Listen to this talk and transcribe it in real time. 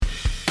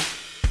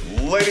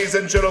Ladies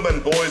and gentlemen,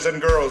 boys and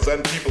girls,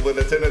 and people in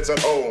attendance at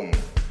home,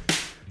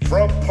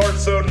 from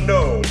parts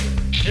unknown,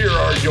 here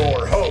are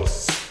your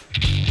hosts,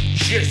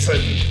 Jason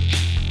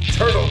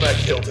Turtleneck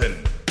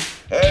Hilton,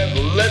 and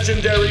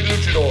legendary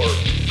luchador,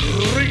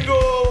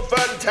 Gringo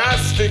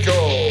Fantastico.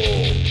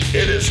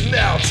 It is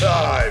now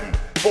time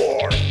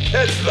for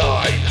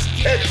Headlines,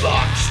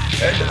 Headlocks,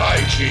 and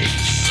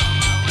Hijinks.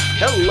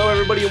 Hello,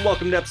 everybody, and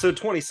welcome to episode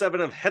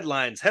 27 of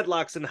Headlines,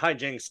 Headlocks, and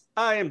Hijinks.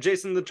 I am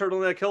Jason the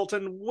Turtleneck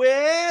Hilton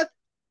with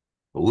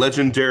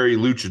legendary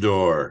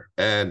luchador,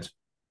 and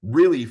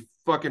really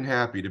fucking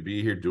happy to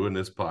be here doing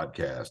this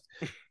podcast,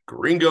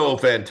 Gringo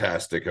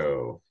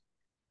Fantastico,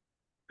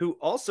 who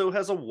also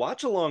has a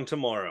watch-along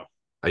tomorrow.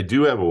 I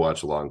do have a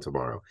watch-along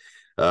tomorrow.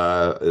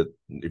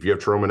 If you have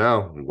Troma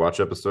now,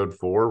 watch episode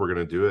 4. We're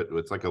going to do it.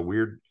 It's like a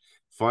weird,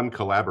 fun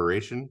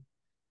collaboration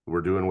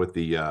we're doing with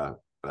the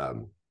I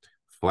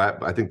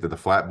think that the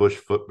Flatbush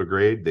Foot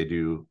Brigade, they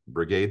do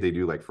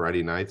like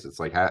Friday nights. It's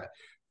like,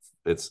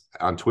 it's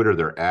on Twitter,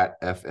 they're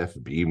at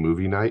FFB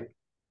Movie Night,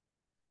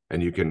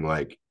 and you can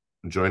like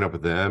join up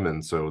with them.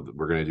 And so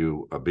we're going to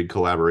do a big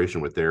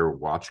collaboration with their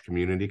watch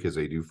community because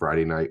they do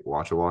Friday night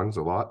watch alongs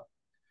a lot.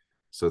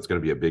 So it's going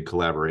to be a big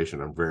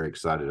collaboration. I'm very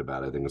excited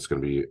about it. I think it's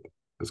going to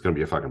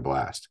be a fucking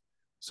blast.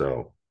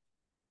 So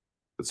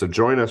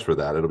join us for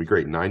that. It'll be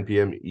great. 9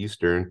 p.m.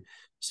 Eastern,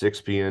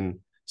 6 p.m.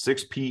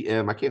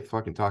 I can't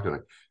fucking talk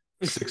tonight.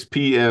 6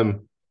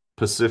 p.m.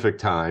 Pacific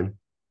time,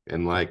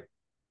 and like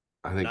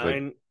I think 9.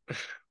 like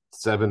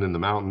 7 in the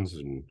mountains,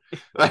 and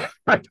I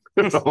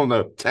don't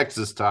know.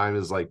 Texas time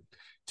is like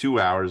 2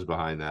 hours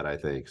behind that, I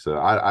think. So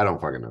I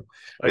don't fucking know.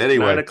 Like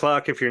anyway, 9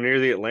 o'clock if you're near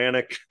the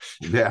Atlantic.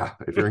 Yeah,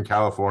 if you're in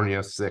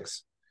California,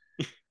 6.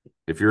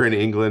 If you're in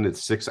England,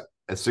 it's 6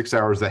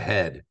 hours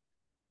ahead.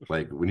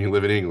 Like when you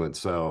live in England,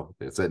 so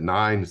it's at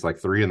 9. It's like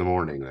 3 in the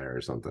morning there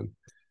or something.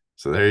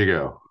 So there you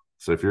go.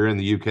 So if you're in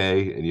the UK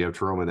and you have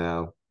Troma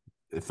now,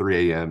 at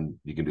 3 a.m.,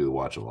 you can do the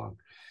watch along.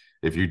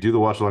 If you do the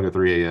watch along at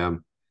 3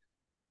 a.m.,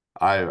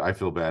 I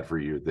feel bad for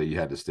you that you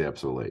had to stay up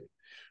so late.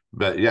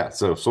 But yeah,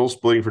 so Soul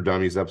Splitting for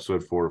Dummies,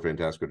 episode 4 of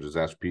Fantastico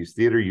Disaster Piece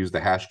Theater. Use the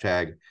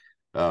hashtag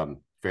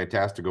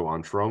Fantastico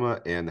on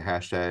Troma and the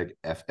hashtag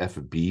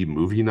FFB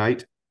Movie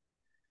Night.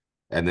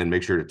 And then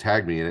make sure to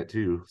tag me in it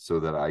too,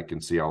 so that I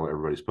can see all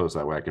everybody's posts.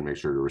 That way I can make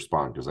sure to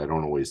respond, because I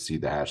don't always see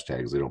the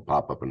hashtags. They don't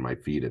pop up in my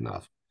feed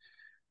enough.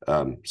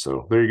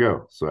 So there you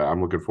go. So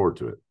I'm looking forward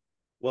to it.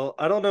 Well,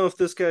 I don't know if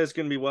this guy's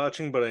going to be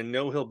watching, but I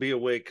know he'll be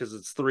awake because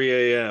it's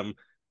 3 a.m.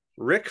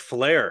 Ric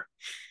Flair.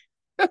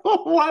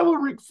 Why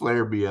would Ric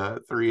Flair be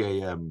at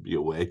 3 a.m. be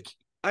awake?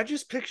 I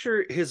just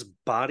picture his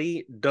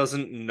body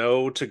doesn't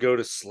know to go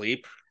to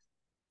sleep.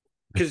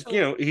 Because,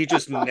 he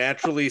just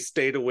naturally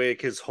stayed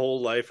awake his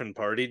whole life and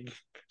partied.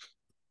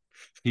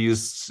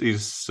 He's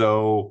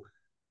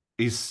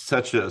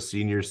such a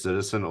senior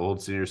citizen,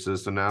 old senior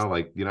citizen now.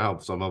 Like, you know how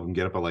some of them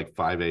get up at like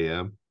 5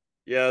 a.m.?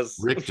 Yes.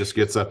 Rick just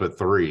gets up at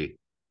 3.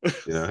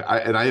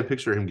 I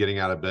picture him getting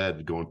out of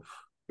bed, going,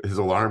 his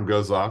alarm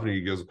goes off, and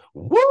he goes,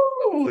 woo!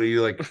 And he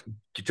like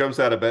jumps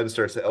out of bed and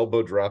starts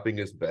elbow dropping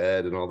his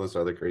bed and all this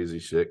other crazy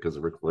shit because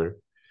of Ric Flair.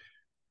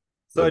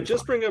 So I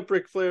just bring up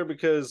Ric Flair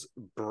because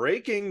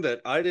breaking that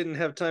I didn't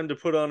have time to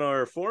put on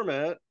our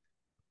format,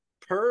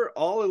 per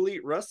All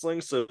Elite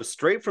Wrestling, so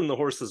straight from the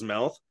horse's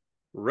mouth,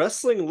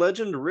 wrestling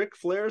legend Ric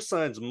Flair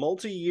signs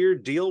multi-year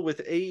deal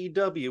with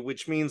AEW,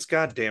 which means,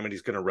 God damn it,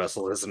 he's going to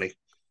wrestle, isn't he?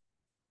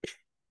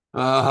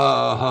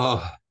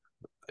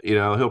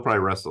 He'll probably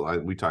wrestle.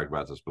 We talked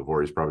about this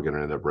before. He's probably going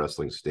to end up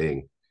wrestling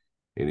Sting,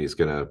 and he's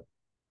going to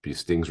be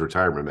Sting's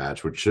retirement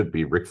match, which should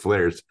be Ric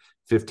Flair's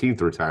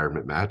 15th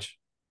retirement match.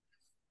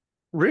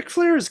 Ric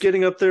Flair is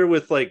getting up there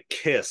with like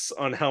Kiss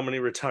on how many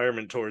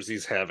retirement tours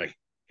he's having.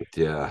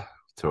 Yeah,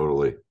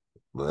 totally.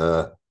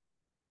 God.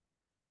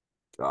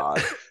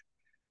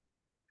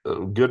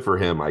 Good for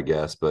him, I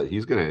guess, but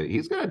he's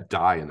gonna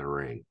die in the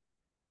ring.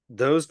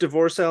 Those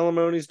divorce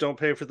alimonies don't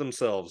pay for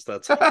themselves.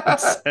 That's what I'm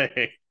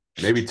saying.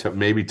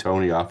 Maybe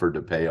Tony offered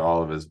to pay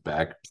all of his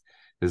back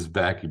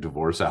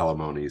divorce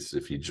alimonies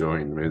if he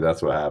joined. Maybe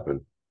that's what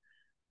happened.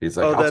 He's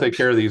like, I'll take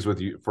care of these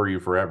for you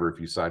forever if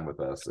you sign with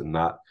us and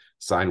not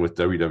sign with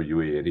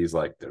WWE. And he's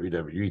like,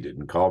 WWE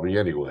didn't call me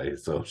anyway,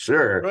 so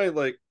sure. Right,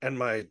 like, and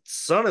my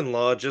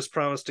son-in-law just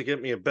promised to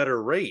get me a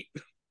better rate.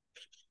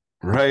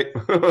 Right.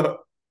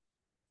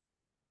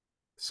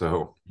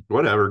 So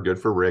whatever, good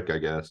for Rick, I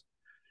guess.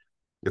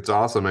 It's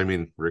awesome. I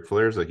mean, Ric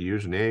Flair's a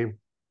huge name.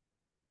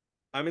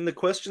 I mean, the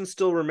question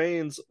still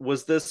remains,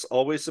 was this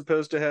always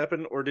supposed to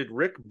happen, or did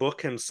Rick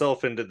book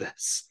himself into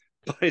this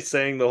by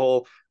saying the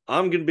whole,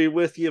 I'm going to be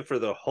with you for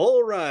the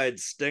whole ride,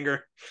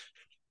 Stinger?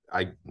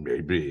 I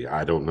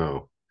don't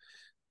know.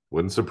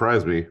 Wouldn't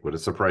surprise me. Would it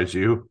surprise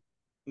you?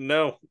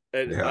 No.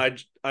 Yeah.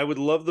 I would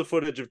love the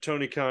footage of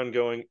Tony Khan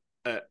going,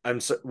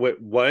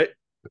 wait, what?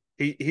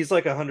 He's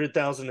like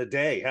 100,000 a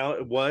day. How?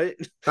 What?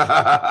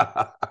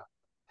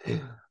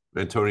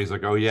 And Tony's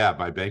like, oh yeah,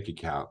 my bank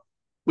account.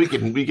 We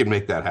can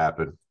make that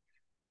happen.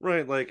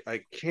 Right, like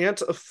I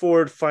can't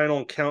afford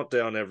Final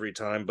Countdown every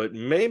time, but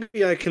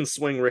maybe I can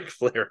swing Ric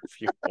Flair a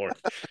few more.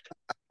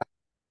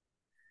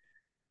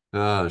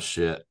 Oh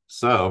shit.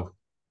 So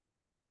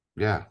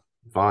yeah,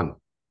 fun.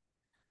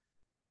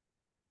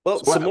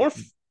 Well, So what?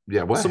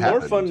 Yeah, what some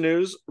more fun happened?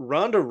 news.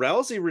 Ronda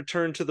Rousey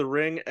returned to the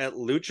ring at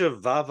Lucha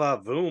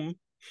Vava Voom.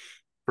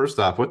 First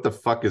off, what the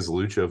fuck is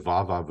Lucha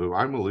Vavavoom?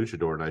 I'm a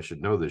luchador and I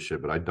should know this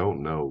shit, but I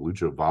don't know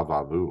Lucha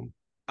Vavavoom.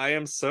 I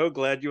am so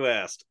glad you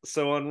asked.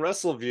 So on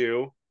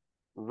WrestleView,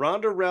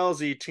 Ronda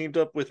Rousey teamed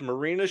up with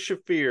Marina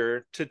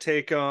Shafir to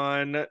take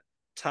on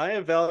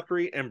Taya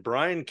Valkyrie and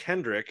Brian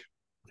Kendrick,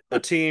 a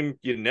team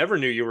you never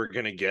knew you were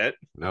going to get.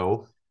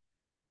 No.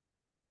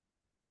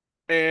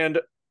 And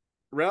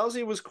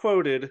Rousey was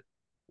quoted,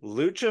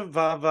 Lucha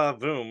Va Va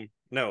Voom.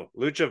 No,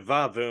 Lucha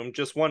Va Voom,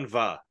 just one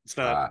Va. It's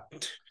not.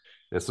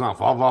 It's not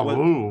What?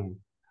 Vavavoom.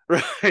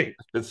 Right.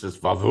 It's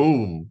just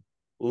Vavoom.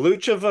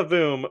 Lucha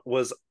Vavoom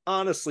was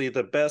honestly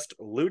the best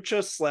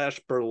lucha slash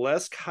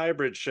burlesque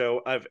hybrid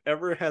show I've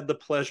ever had the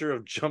pleasure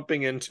of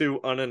jumping into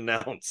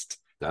unannounced.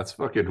 That's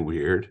fucking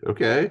weird.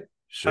 Okay, I'm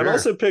sure.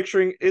 also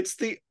picturing it's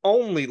the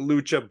only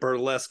lucha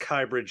burlesque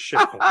hybrid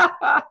show.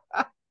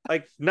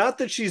 Like, not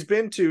that she's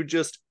been to,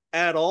 just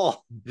at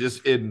all.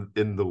 Just in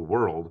the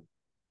world.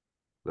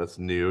 That's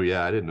new.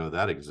 Yeah, I didn't know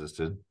that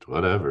existed.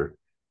 Whatever.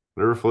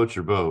 Whatever floats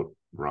your boat,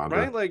 Rhonda.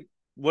 Right? Like,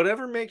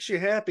 whatever makes you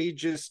happy,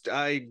 just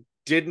I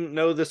didn't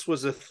know this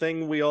was a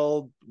thing we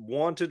all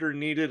wanted or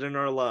needed in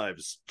our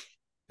lives.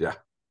 Yeah.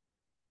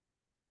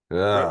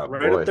 Right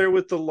Boy. up there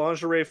with the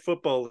lingerie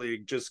football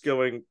league, just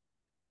going,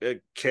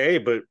 okay,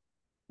 but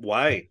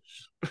why?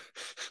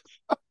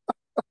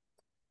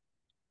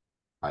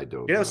 I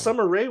don't Yeah, know.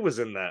 Summer Rae was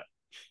in that.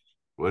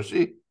 Was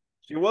she?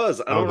 She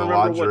was. I Oh, don't the remember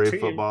what lingerie team.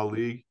 football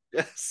league.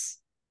 Yes.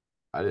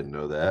 I didn't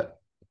know that.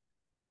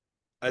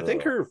 I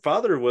think her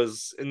father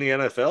was in the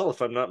NFL,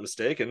 if I'm not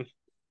mistaken,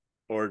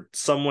 or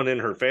someone in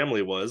her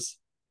family was.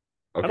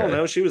 Okay. I don't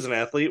know. She was an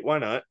athlete. Why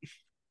not?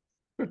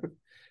 I'm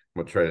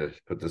gonna try to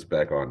put this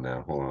back on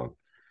now. Hold on.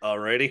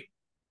 Alrighty.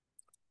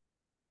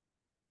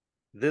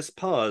 This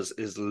pause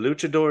is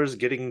luchadors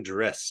getting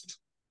dressed.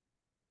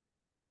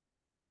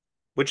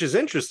 Which is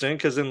interesting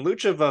because in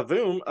Lucha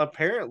Vavoom,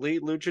 apparently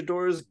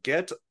luchadors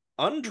get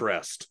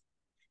undressed.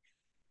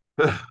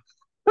 I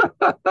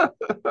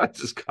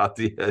just caught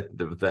the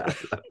end of that.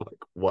 I'm like,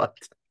 what?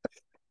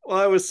 Well,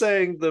 I was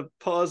saying the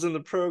pause in the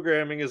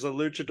programming is a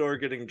luchador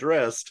getting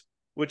dressed,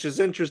 which is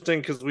interesting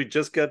because we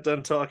just got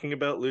done talking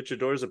about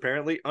luchadors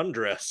apparently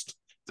undressed.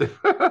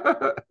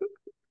 Yeah,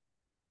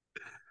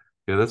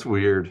 that's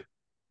weird.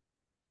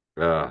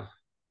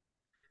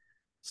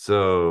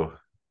 So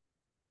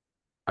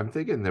I'm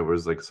thinking there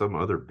was like some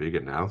other big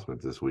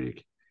announcement this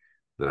week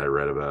that I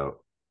read about.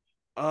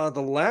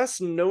 The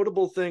last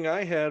notable thing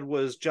I had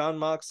was John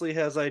Moxley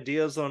has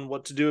ideas on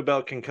what to do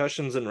about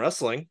concussions in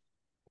wrestling.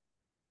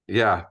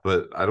 Yeah,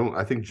 but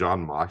I think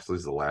John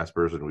Moxley's the last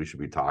person we should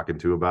be talking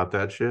to about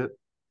that shit,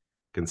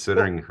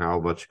 considering Well, how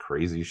much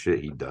crazy shit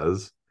he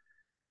does.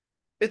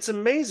 it's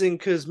amazing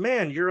because,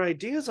 man, your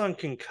ideas on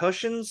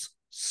concussions,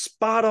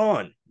 spot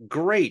on.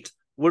 Great.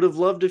 Would have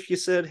loved if you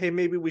said, hey,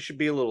 maybe we should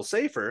be a little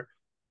safer.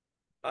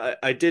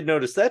 I did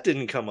notice that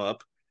didn't come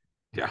up.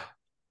 Yeah.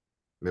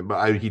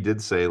 But he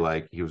did say,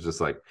 like, he was just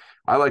like,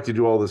 I like to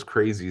do all this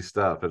crazy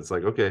stuff. And it's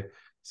like, okay,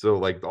 so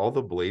like all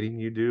the blading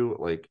you do,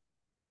 like,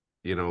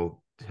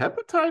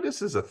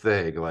 hepatitis is a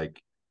thing.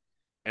 Like,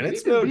 And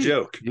it's no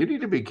joke. you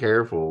need to be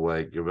careful,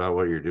 like, about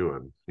what you're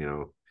doing.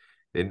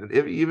 And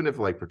even if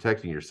like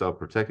protecting yourself,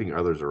 protecting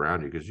others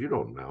around you, because you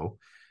don't know.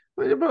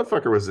 Like, the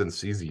motherfucker was in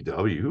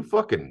CZW. Who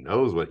fucking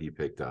knows what he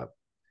picked up?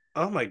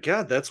 Oh my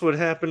god, that's what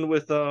happened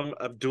with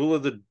Abdullah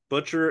the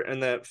Butcher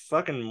and that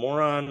fucking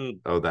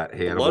moron Oh, that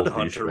Blood Hannibal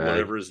Hunter, douchebag.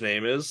 whatever his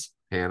name is.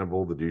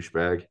 Hannibal, the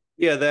douchebag.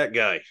 Yeah, that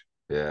guy.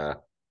 Yeah.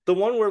 The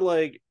one where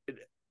like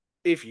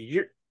if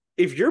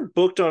you're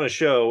booked on a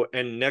show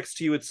and next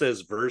to you it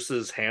says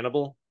versus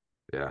Hannibal,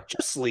 Yeah.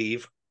 just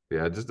leave.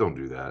 Yeah. Just don't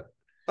do that.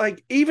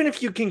 Like, even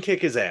if you can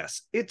kick his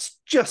ass, it's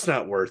just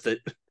not worth it.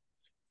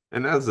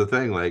 And that's the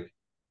thing, like,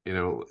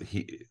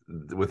 he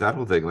with that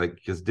whole thing, like,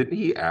 because didn't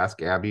he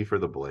ask Abby for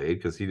the blade?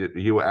 Because he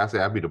asked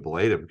Abby to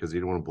blade him because he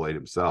didn't want to blade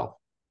himself.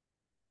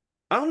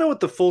 I don't know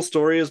what the full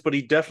story is, but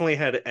he definitely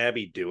had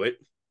Abby do it.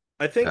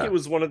 I think Yeah. it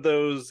was one of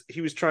those,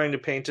 he was trying to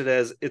paint it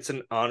as it's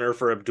an honor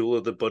for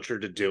Abdullah the Butcher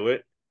to do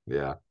it,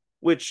 Yeah.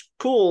 which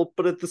cool,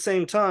 but at the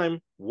same time,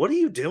 what are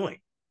you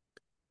doing?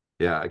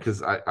 Yeah.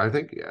 Because I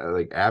think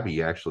like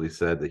Abby actually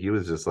said that he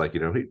was just like, he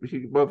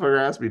motherfucker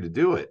asked me to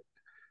do it.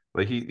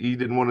 Like he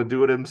didn't want to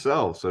do it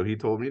himself, so he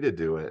told me to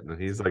do it, and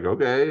he's like,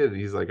 okay, and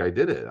he's like, I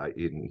did it.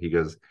 And he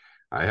goes,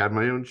 I had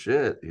my own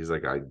shit. He's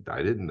like, I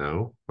didn't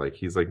know. Like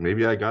he's like,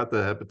 maybe I got the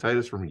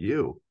hepatitis from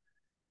you.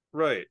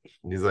 Right.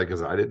 And he's like,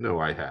 because I didn't know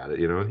I had it.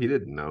 He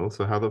didn't know,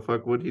 so how the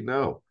fuck would he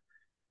know?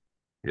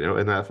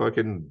 And that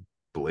fucking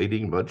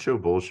blading mud show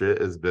bullshit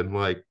has been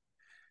like,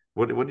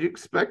 what do you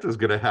expect was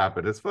gonna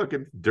happen? It's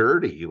fucking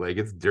dirty. Like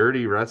it's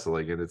dirty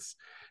wrestling, and it's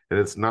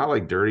not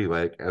like dirty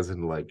like as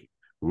in like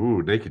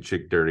ooh naked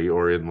chick dirty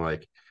or in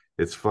like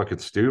it's fucking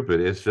stupid.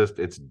 It's just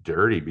it's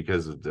dirty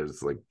because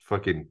there's like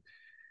fucking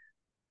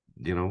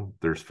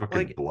there's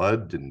fucking Like,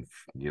 blood and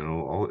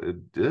all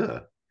yeah.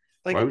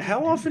 Like,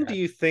 how often do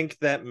you think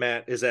that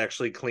mat is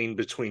actually cleaned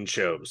between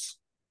shows?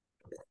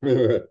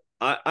 I'm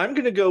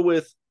going to go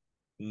with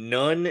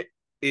none,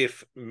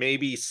 if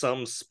maybe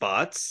some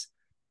spots.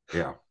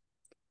 Yeah.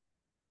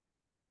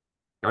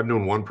 I've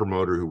known one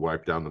promoter who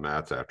wiped down the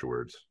mats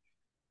afterwards.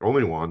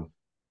 Only one.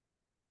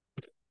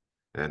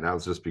 And that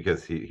was just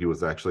because he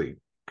was actually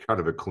kind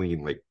of a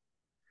clean, like,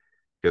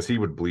 because he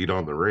would bleed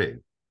on the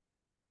ring.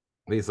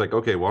 And he's like,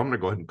 okay, well, I'm going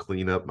to go ahead and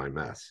clean up my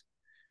mess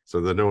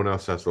so that no one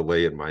else has to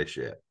lay in my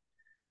shit.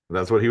 And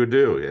that's what he would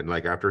do. And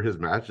like after his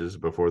matches,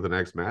 before the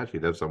next match,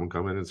 he'd have someone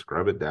come in and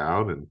scrub it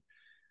down. And,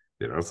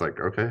 it's like,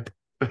 okay,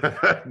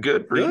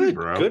 good for you,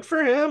 bro. Good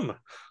for him.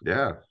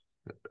 Yeah.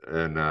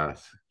 And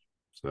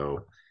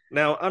so.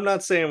 Now, I'm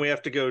not saying we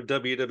have to go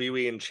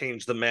WWE and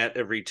change the mat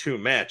every 2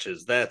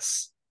 matches.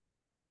 That's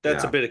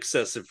a bit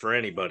excessive for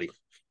anybody.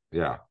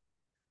 Yeah.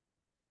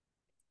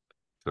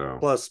 So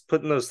plus,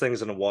 putting those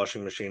things in a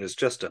washing machine is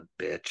just a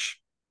bitch.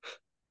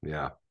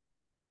 Yeah.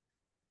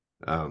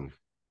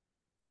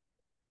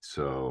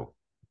 So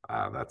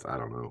that's, I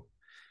don't know.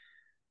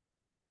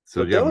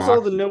 So but that was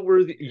all the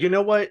noteworthy. You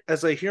know what?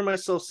 As I hear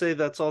myself say,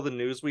 that's all the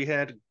news we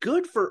had.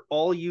 Good for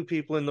all you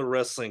people in the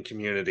wrestling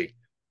community.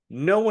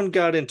 No one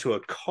got into a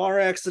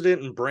car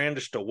accident and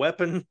brandished a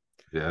weapon.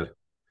 Yeah.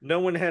 No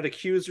one had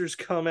accusers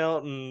come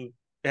out and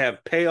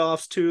have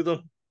payoffs to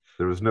them.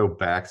 There was no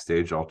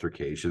backstage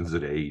altercations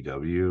at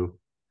AEW.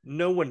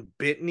 No one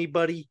bit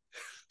anybody.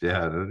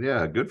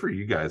 Yeah. Good for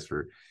you guys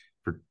for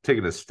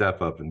taking a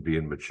step up and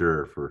being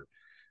mature, for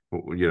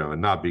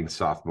and not being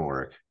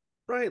sophomoric.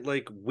 Right,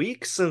 like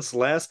weeks since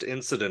last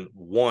incident.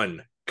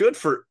 1. Good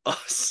for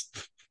us.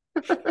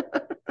 It's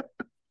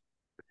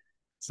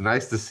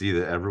nice to see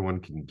that everyone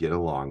can get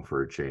along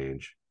for a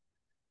change.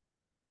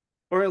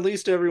 Or at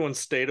least everyone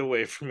stayed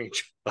away from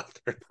each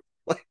other.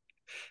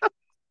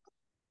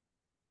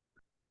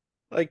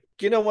 Like,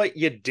 you know what?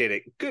 You did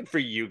it. Good for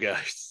you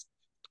guys.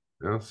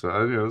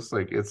 So it's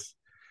like, it's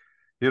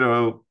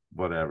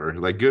whatever.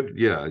 Like, good.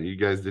 Yeah, you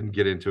guys didn't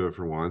get into it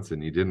for once,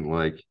 and you didn't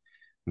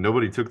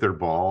nobody took their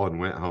ball and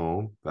went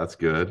home. That's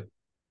good.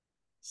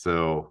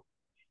 So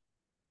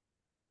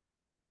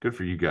good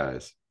for you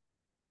guys.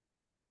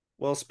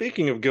 Well,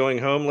 speaking of going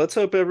home, let's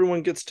hope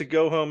everyone gets to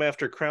go home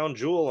after Crown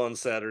Jewel on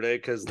Saturday,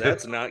 because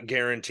that's not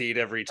guaranteed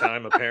every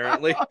time,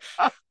 apparently.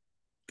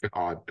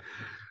 God.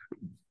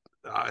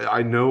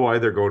 I know why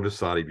they're going to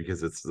Saudi,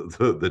 because it's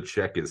the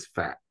check is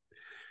fat,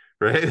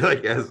 right?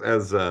 Like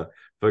as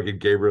fucking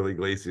Gabriel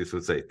Iglesias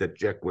would say, the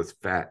check was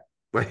fat.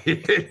 Like,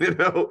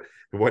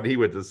 when he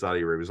went to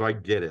Saudi Arabia. So I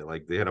get it.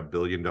 Like, they had $1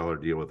 billion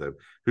deal with him.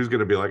 Who's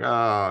going to be like,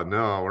 oh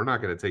no, we're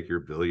not going to take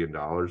your $1 billion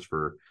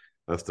for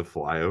us to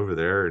fly over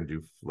there and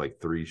do like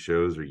 3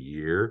 shows a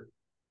year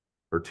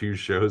or 2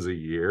 shows a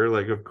year?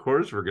 Like, of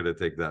course we're going to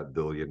take that $1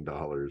 billion.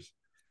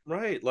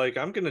 Right. Like,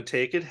 I'm going to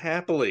take it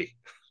happily.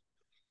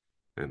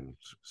 And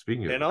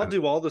speaking of, and I'll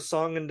do all the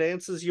song and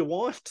dances you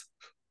want.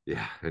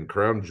 Yeah, and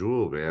Crown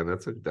Jewel, man,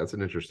 that's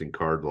an interesting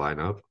card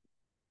lineup.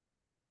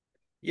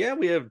 Yeah,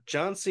 we have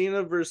John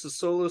Cena versus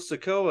Solo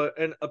Sikoa,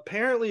 and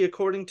apparently,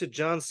 according to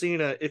John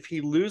Cena, if he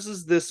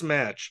loses this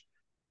match,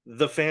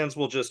 the fans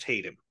will just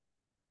hate him.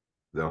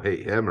 They'll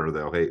hate him, or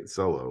they'll hate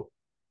Solo,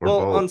 or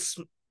well, both.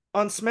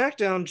 On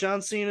SmackDown,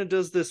 John Cena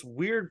does this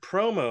weird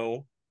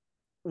promo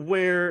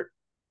where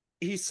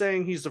he's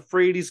saying he's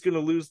afraid he's going to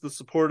lose the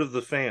support of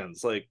the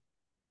fans. Like,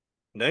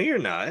 no, you're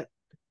not.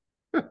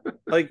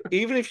 Like,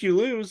 even if you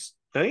lose,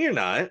 no, you're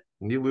not.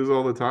 You lose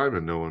all the time,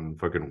 and no one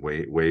fucking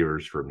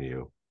wavers from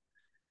you.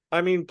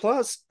 I mean,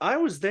 plus, I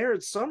was there at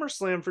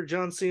SummerSlam for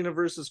John Cena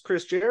versus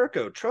Chris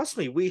Jericho. Trust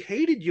me, we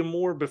hated you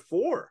more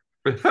before.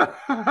 Like,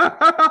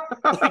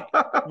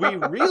 we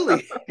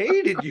really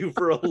hated you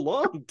for a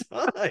long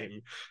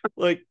time.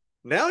 Like,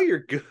 now you're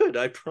good,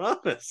 I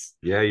promise.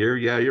 Yeah,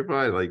 you're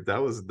fine. Like,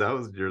 that was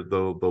your the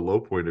low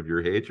point of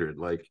your hatred.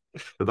 Like,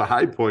 the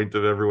high point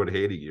of everyone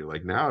hating you.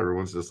 Like, now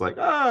everyone's just like,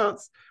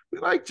 we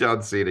like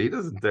John Cena. He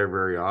doesn't there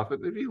very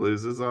often. If he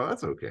loses, oh,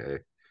 that's okay.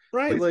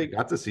 Right, like,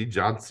 got to see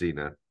John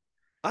Cena.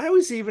 I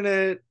was even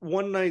at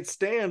One Night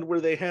Stand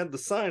where they had the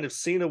sign, if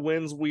Cena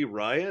wins, we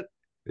riot.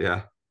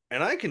 Yeah.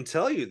 And I can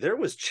tell you, there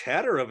was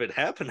chatter of it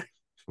happening.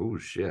 Oh,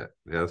 shit.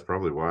 Yeah, that's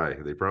probably why.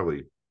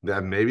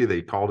 Maybe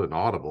they called an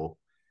audible.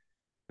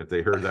 If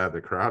they heard that in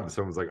the crowd and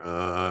someone's like,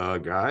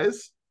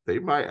 guys, they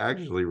might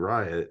actually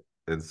riot.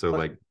 And so,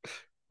 like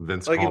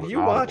Vince like, called if you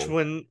watch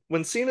when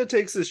Cena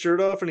takes his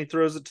shirt off and he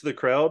throws it to the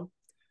crowd,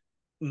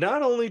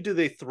 not only do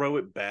they throw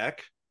it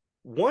back,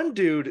 one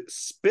dude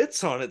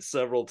spits on it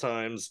several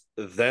times,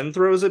 then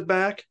throws it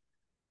back.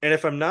 And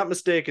if I'm not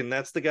mistaken,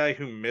 that's the guy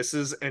who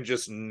misses and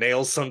just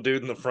nails some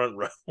dude in the front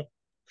row.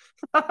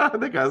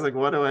 The guy's like,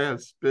 why do I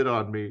have spit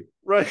on me?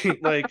 Right,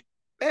 like,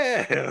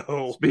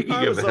 ew. Speaking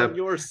I of was on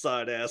your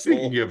side, asshole.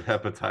 Speaking of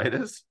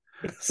hepatitis.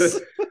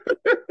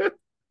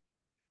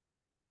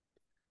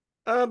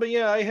 But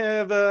yeah, I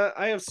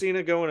have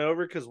Cena going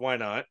over, because why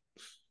not?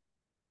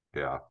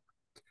 Yeah,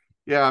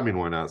 I mean,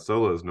 why not?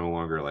 Solo is no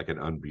longer like an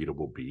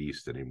unbeatable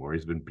beast anymore.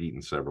 He's been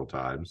beaten several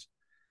times.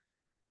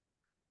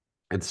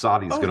 And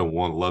Saudi's gonna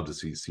love to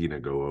see Cena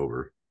go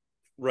over.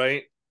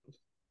 Right.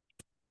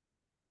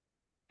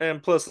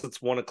 And plus it's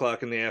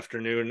 1:00 in the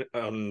afternoon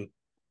on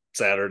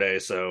Saturday,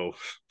 so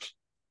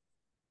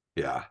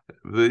yeah.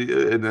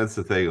 And that's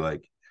the thing,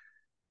 like,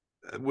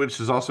 which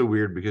is also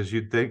weird because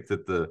you'd think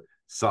that the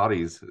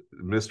Saudis,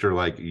 Mr.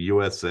 like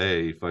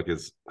USA, fucking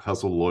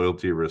hustle,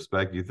 loyalty,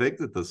 respect, you think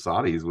that the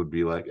Saudis would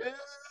be like, I'd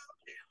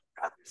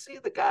rather see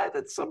the guy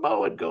that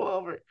Samoan go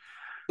over.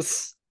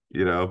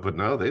 But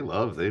no,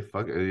 they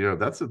fucking,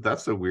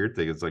 that's a weird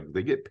thing. It's like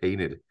they get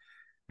painted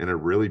in a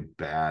really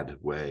bad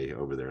way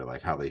over there,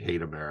 like how they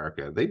hate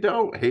America. They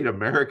don't hate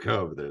America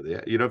over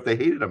there. If they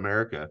hated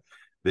America,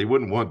 they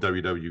wouldn't want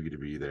WWE to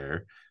be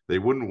there. They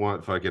wouldn't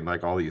want fucking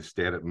like all these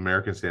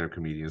American stand-up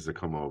comedians to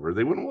come over.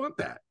 They wouldn't want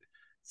that.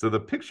 So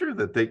the picture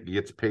that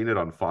gets painted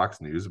on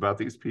Fox News about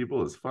these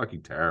people is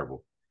fucking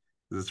terrible.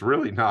 It's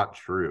really not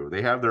true.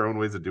 They have their own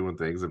ways of doing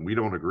things, and we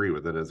don't agree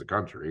with it as a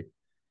country,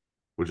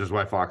 which is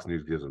why Fox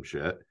News gives them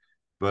shit.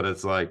 But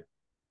it's like,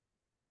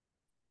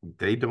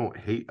 they don't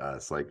hate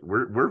us. Like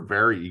we're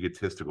very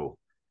egotistical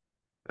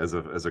as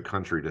a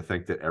country to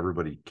think that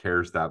everybody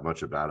cares that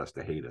much about us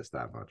to hate us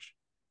that much.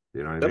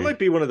 You know what I mean? That might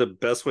be one of the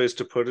best ways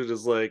to put it,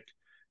 is like,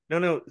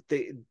 no,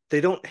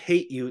 they don't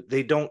hate you.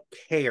 They don't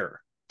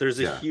care. There's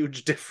a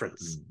huge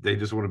difference. They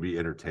just want to be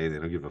entertained. They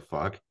don't give a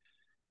fuck.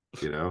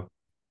 I'm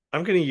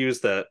going to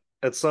use that.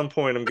 At some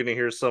point, I'm going to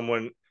hear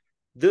someone,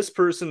 this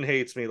person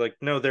hates me. Like,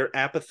 no, they're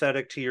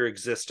apathetic to your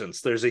existence.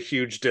 There's a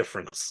huge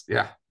difference.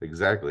 Yeah,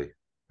 exactly.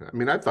 I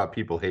mean, I thought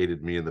people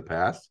hated me in the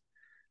past,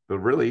 but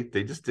really,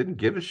 they just didn't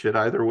give a shit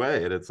either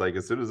way. And it's like,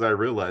 as soon as I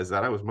realized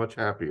that, I was much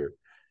happier.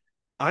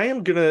 I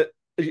am going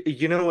to,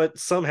 you know what?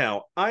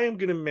 Somehow, I am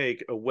going to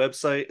make a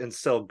website and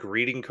sell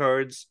greeting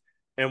cards.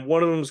 And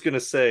one of them is going to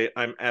say,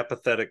 I'm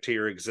apathetic to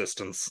your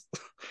existence.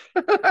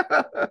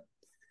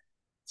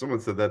 Someone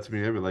said that to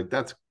me. I'd be like,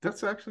 that's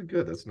actually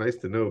good. That's nice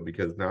to know,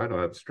 because now I don't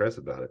have to stress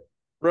about it.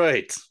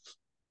 Right.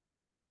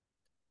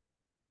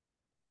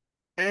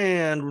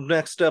 And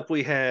next up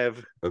we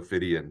have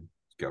Ophidian.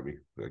 Got me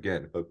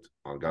again hooked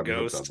on. Got me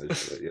hooked on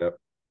this shit.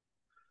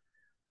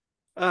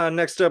 Yep.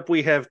 Next up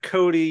we have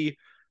Cody,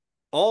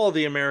 all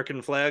the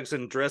American flags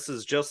and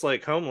dresses just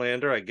like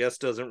Homelander. I guess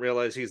doesn't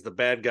realize he's the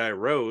bad guy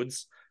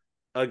Rhodes,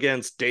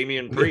 against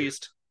Damian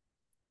Priest.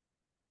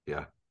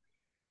 Yeah.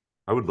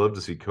 I would love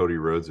to see Cody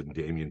Rhodes and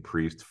Damian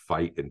Priest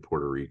fight in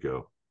Puerto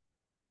Rico.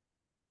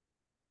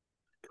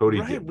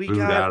 Cody get booed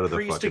out of the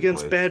Priest fucking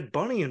against place. Bad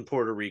Bunny in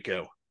Puerto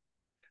Rico.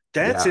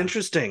 That's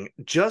interesting.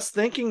 Just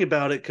thinking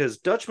about it, because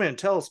Dutch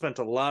Mantel spent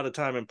a lot of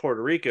time in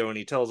Puerto Rico and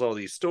he tells all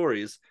these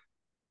stories.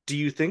 Do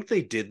you think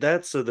they did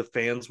that so the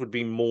fans would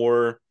be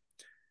more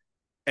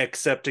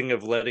accepting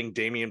of letting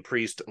Damian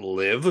Priest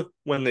live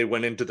when they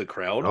went into the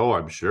crowd? Oh,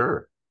 I'm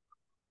sure.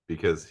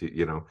 Because,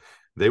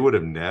 they would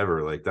have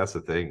never, like, that's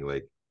the thing,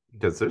 like,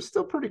 because they're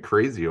still pretty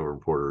crazy over in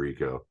Puerto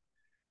Rico.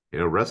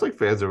 Wrestling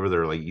fans over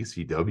there are like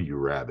ECW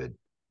rabid.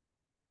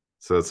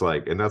 So it's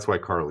like, and that's why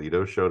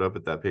Carlito showed up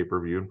at that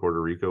pay-per-view in Puerto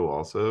Rico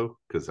also,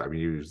 because I mean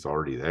he was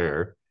already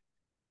there,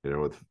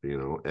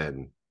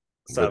 and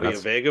Savio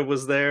Vega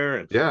was there,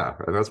 and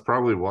that's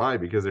probably why,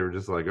 because they were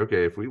just like,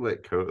 okay, if we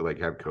let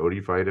have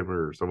Cody fight him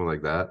or someone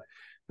like that,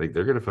 like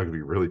they're gonna fucking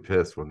be really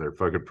pissed when their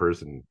fucking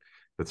person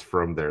that's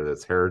from there,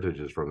 that's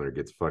heritage is from there,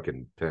 gets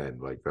fucking pinned.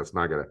 Like that's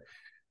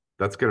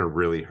gonna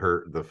really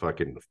hurt the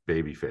fucking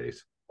babyface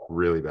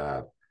really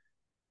bad.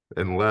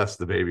 Unless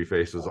the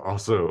babyface is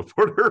also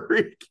Puerto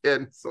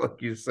Rican, so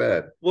like you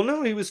said. Well,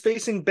 no, he was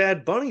facing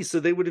Bad Bunny, so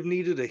they would have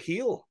needed a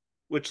heel.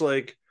 Which,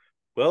 like,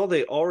 well,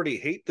 they already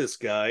hate this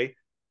guy,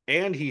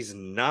 and he's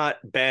not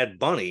Bad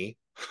Bunny.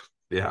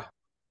 Yeah.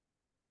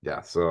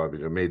 So I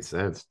mean, it made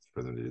sense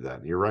for them to do that.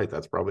 And you're right.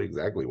 That's probably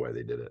exactly why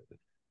they did it.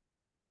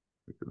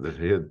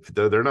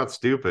 They're not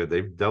stupid.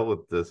 They've dealt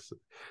with this.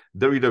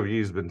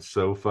 WWE's been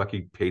so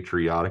fucking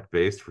patriotic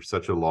based for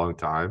such a long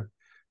time.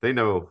 They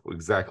know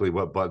exactly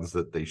what buttons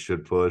that they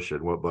should push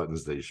and what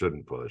buttons they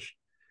shouldn't push.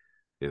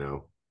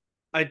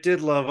 I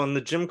did love on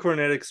the Jim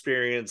Cornette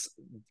experience,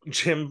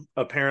 Jim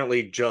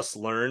apparently just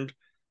learned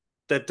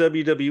that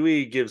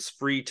WWE gives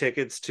free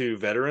tickets to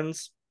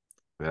veterans.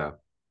 Yeah.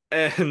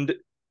 And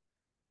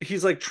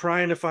he's like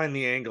trying to find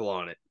the angle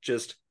on it.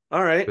 Just,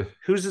 all right,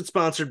 who's it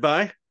sponsored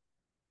by?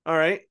 All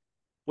right,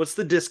 what's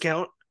the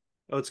discount?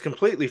 Oh, it's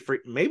completely free.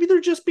 Maybe they're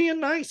just being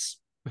nice.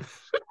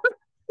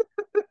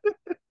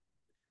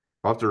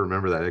 I'll have to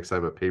remember that next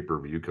time a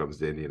pay-per-view comes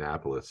to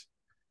Indianapolis.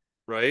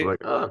 Right.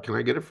 Like, oh, can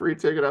I get a free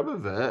ticket? I'm a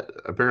vet.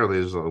 Apparently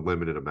there's a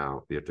limited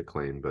amount you have to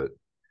claim, but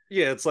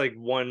yeah, it's like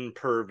one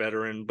per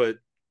veteran, but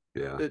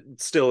yeah,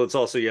 it's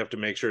also, you have to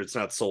make sure it's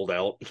not sold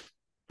out.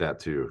 That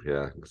too.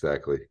 Yeah,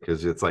 exactly.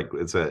 Because it's like,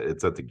 it's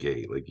at the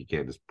gate. Like you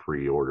can't just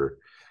pre-order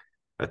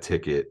a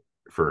ticket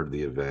for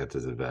the event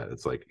as a vet.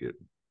 It's like,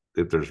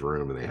 if there's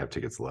room and they have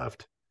tickets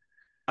left.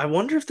 I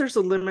wonder if there's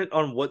a limit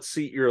on what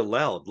seat you're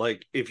allowed.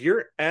 Like, if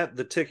you're at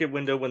the ticket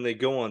window when they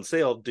go on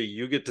sale, do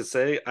you get to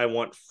say, I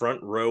want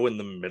front row in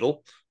the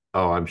middle?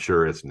 Oh, I'm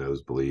sure it's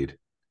nosebleed.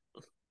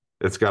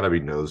 It's got to be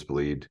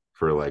nosebleed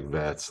for like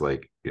vets.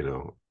 Like,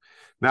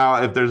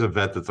 Now, if there's a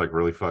vet that's like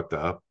really fucked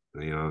up,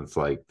 it's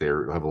like they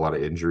have a lot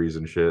of injuries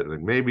and shit,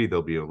 and maybe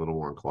they'll be a little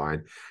more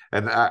inclined.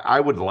 And I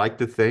would like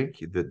to think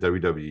that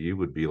WWE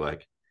would be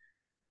like,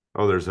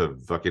 oh, there's a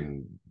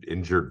fucking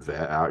injured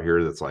vet out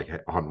here that's like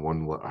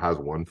has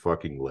one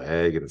fucking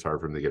leg and it's hard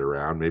for him to get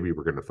around. Maybe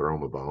we're gonna throw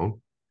him a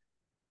bone.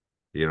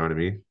 You know what I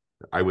mean?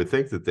 I would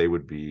think that they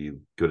would be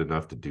good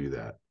enough to do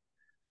that.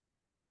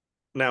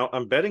 Now,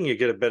 I'm betting you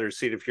get a better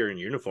seat if you're in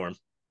uniform.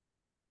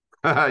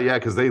 Yeah,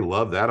 because they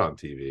love that on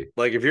TV.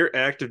 Like if you're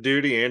active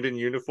duty and in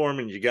uniform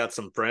and you got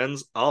some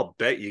friends, I'll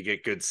bet you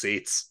get good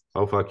seats.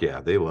 Oh fuck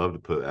yeah, they love to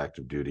put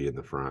active duty in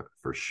the front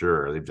for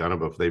sure. They've done it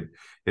before.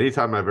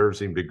 Anytime I've ever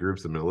seen big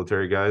groups of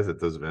military guys at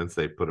those events,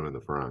 they put them in the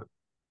front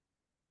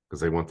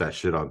because they want that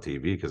shit on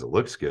TV because it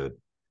looks good.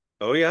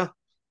 Oh yeah,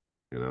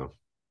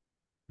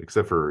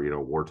 Except for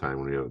wartime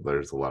when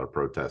there's a lot of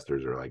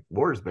protesters are like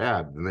war is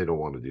bad and they don't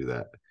want to do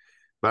that.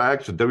 But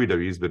actually,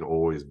 WWE's been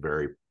always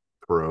very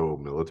pro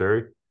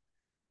military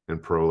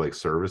and pro like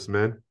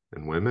servicemen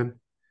and women,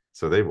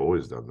 so they've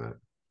always done that.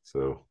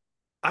 So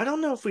I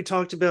don't know if we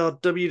talked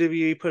about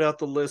WWE put out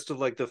the list of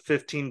like the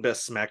 15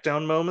 best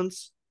SmackDown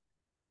moments.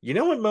 You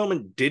know what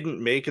moment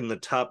didn't make in the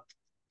top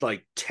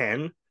like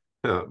 10?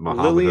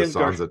 Muhammad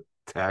Hassan's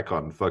attack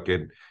on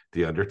fucking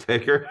The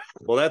Undertaker.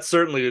 Well, that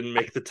certainly didn't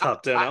make the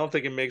top 10. I don't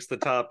think it makes the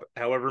top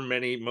however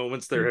many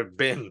moments there have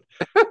been.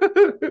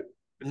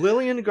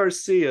 Lillian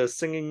Garcia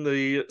singing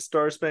the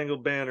Star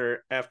Spangled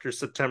Banner after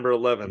September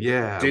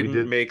 11th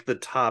didn't make the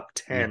top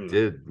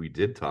 10. We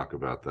did talk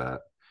about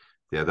that.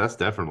 Yeah, that's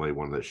definitely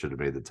one that should have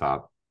made the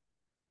top.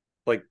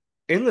 Like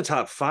in the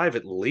top 5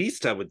 at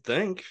least, I would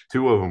think.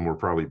 2 of them were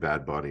probably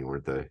Bad Bunny,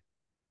 weren't they?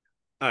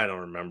 I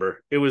don't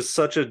remember. It was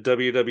such a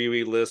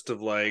WWE list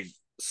of like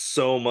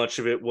so much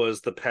of it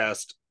was the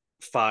past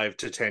 5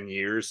 to 10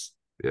 years.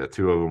 Yeah,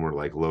 2 of them were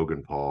like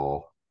Logan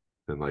Paul,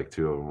 and like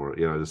 2 of them were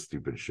just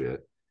stupid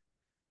shit.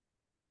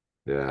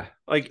 Yeah,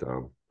 like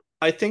dumb.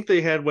 I think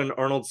they had when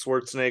Arnold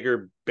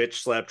Schwarzenegger bitch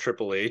slapped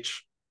Triple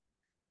H.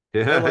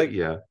 Yeah,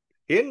 yeah.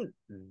 He didn't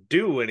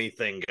do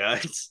anything,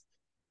 guys.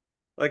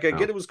 Like, I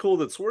get it was cool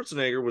that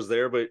Schwarzenegger was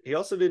there, but he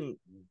also didn't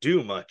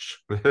do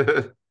much.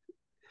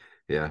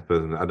 Yeah,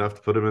 but enough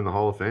to put him in the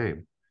Hall of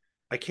Fame.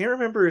 I can't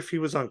remember if he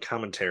was on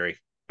commentary.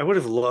 I would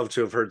have loved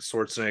to have heard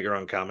Schwarzenegger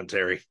on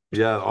commentary.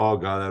 Yeah, oh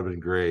god, that would have been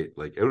great.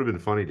 Like, it would have been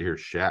funny to hear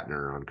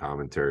Shatner on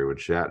commentary when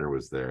Shatner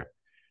was there.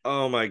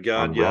 Oh my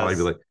god, yes. I'd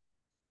be like,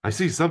 I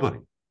see somebody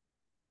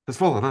has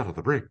fallen out of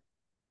the ring.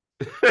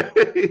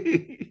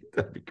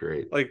 That'd be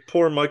great. Like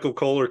poor Michael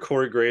Cole or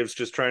Corey Graves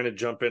just trying to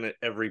jump in at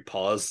every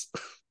pause.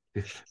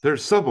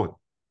 There's someone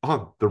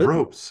on the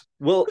ropes.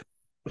 Well,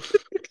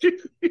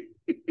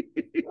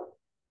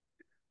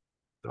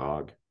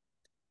 dog.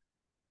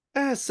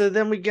 So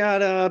then we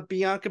got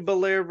Bianca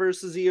Belair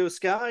versus Io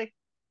Sky.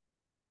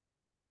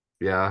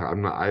 Yeah,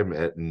 I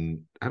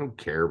don't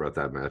care about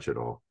that match at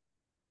all.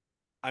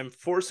 I'm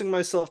forcing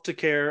myself to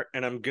care,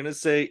 and I'm gonna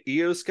say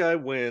Io Sky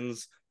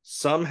wins.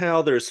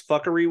 Somehow there's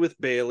fuckery with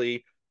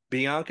Bayley.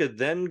 Bianca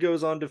then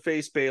goes on to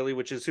face Bayley,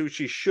 which is who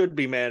she should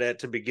be mad at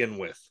to begin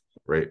with.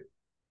 Right.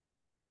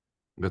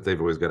 But they've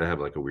always got to have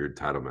like a weird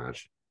title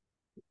match.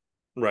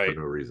 Right.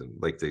 For no reason.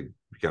 Like they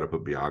got to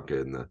put Bianca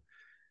in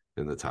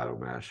the title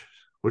match,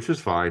 which is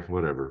fine.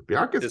 Whatever.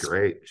 Bianca's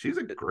great. She's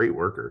a great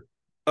worker.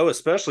 Oh,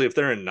 especially if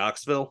they're in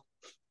Knoxville.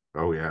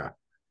 Oh yeah.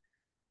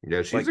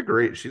 Yeah, she's a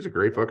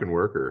great fucking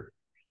worker.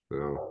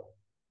 So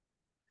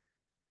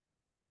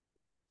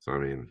I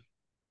mean,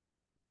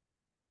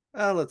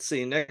 let's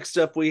see. Next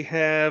up, we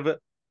have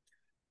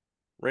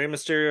Rey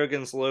Mysterio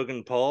against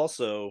Logan Paul.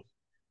 So,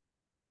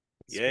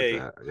 yay!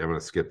 I'm gonna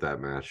skip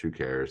that match. Who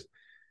cares?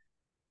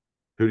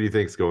 Who do you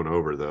think's going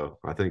over though?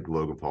 I think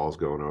Logan Paul's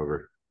going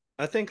over.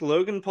 I think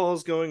Logan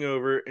Paul's going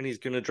over, and he's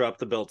going to drop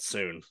the belt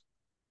soon,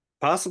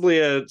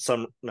 possibly at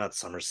not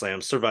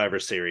SummerSlam, Survivor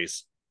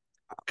Series.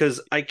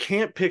 Because I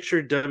can't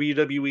picture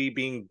WWE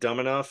being dumb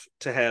enough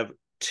to have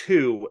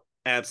 2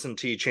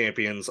 absentee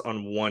champions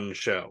on one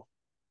show.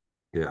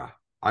 Yeah,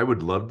 I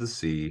would love to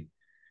see.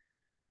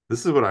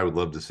 This is what I would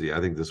love to see.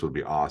 I think this would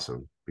be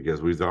awesome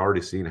because we've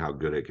already seen how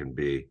good it can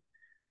be.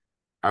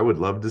 I would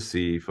love to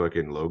see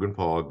fucking Logan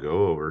Paul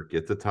go over,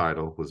 get the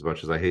title, as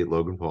much as I hate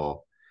Logan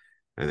Paul,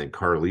 and then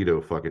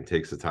Carlito fucking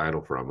takes the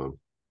title from him.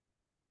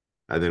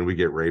 And then we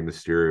get Rey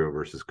Mysterio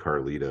versus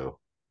Carlito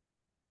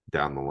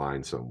down the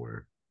line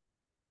somewhere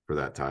for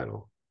that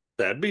title.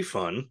 That'd be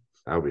fun.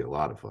 That would be a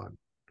lot of fun.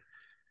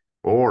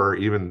 Or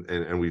even,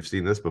 and we've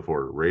seen this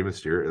before, Rey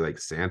Mysterio, like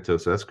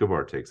Santos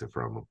Escobar takes it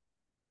from him.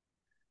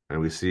 And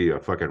we see a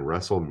fucking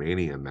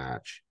WrestleMania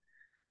match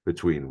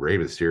between Rey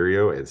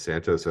Mysterio and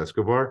Santos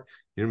Escobar.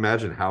 Can you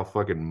imagine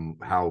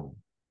how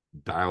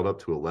dialed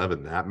up to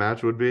 11 that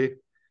match would be?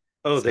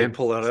 Oh, they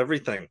pull out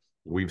everything.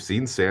 We've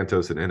seen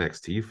Santos in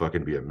NXT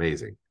fucking be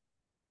amazing.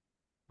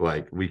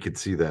 Like, we could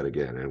see that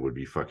again, and it would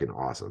be fucking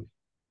awesome.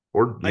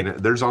 Or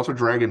there's also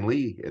Dragon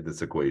Lee in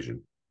this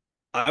equation.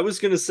 I was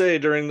going to say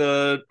during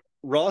the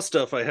Raw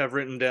stuff I have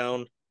written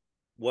down,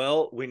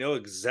 well, we know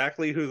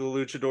exactly who the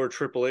luchador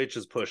Triple H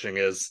is pushing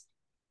is.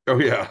 Oh,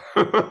 yeah.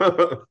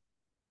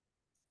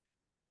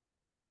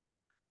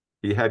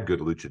 He had good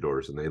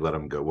luchadors, and they let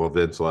him go. Well,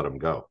 Vince let him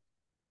go.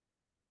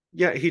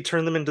 Yeah, he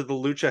turned them into the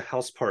Lucha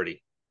House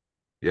Party.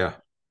 Yeah,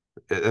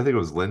 I think it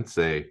was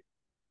Lindsay.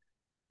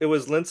 It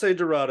was Lince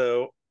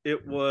Dorado.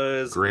 It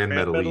was Grand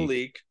Grand Metalik.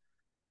 Metalik.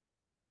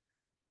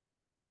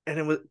 And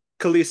it was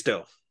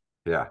Kalisto.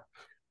 Yeah,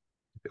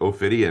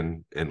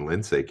 Ophidian and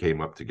Lindsay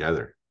came up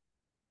together.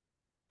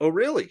 Oh,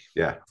 really?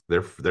 Yeah,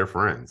 they're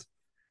friends.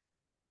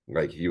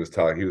 Like he was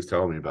telling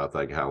me about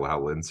like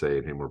how Lindsay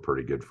and him were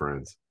pretty good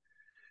friends.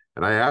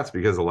 And I asked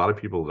because a lot of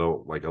people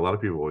don't like, a lot of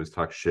people always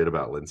talk shit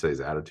about Lindsay's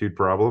attitude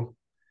problem.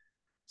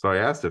 So I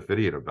asked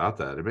Ophidian about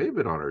that. It may have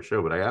been on our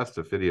show, but I asked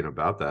Ophidian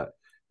about that.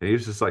 And he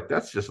was just like,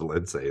 that's just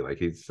Lindsay. Like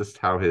he's just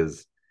how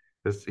he's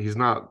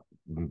not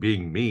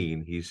being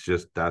mean.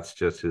 That's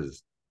just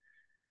his,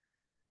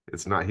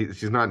 it's not,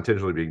 he's not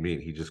intentionally being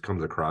mean. He just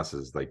comes across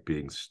as like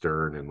being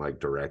stern and like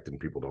direct, and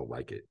people don't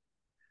like it.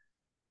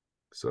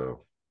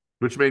 So,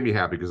 which made me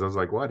happy because I was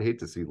like, well, I'd hate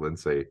to see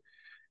Lindsay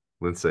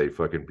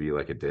fucking be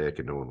like a dick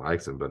and no one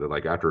likes him. But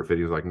like after a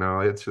video, he's like, no,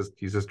 it's just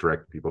he's just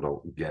direct. People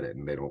don't get it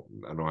and they don't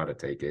know how to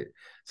take it.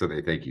 So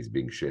they think he's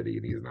being shitty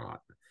and he's not.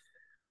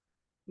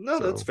 No,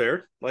 that's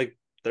fair. Like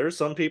there's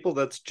some people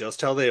that's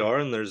just how they are,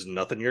 and there's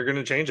nothing you're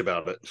gonna change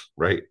about it.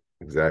 Right.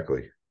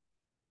 Exactly.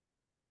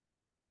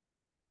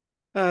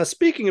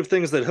 Speaking of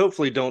things that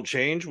hopefully don't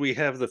change, we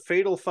have the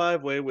Fatal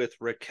Five-Way with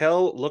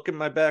Raquel, Look at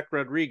My Back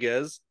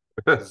Rodriguez,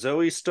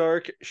 Zoe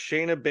Stark,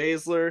 Shayna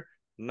Baszler,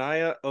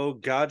 Nia, oh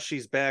God,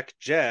 she's back,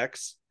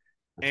 Jax,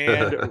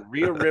 and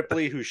Rhea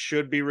Ripley, who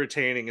should be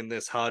retaining in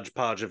this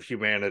hodgepodge of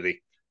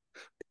humanity.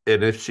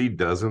 And if she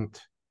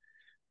doesn't,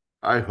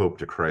 I hope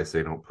to Christ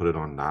they don't put it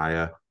on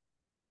Nia.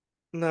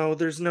 No,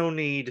 there's no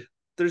need.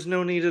 There's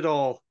no need at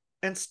all.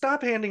 And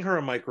stop handing her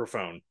a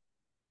microphone.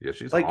 Yeah,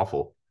 she's like,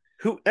 awful.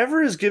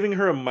 Whoever is giving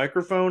her a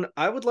microphone,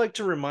 I would like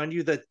to remind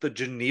you that the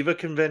Geneva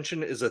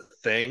Convention is a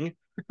thing.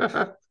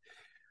 If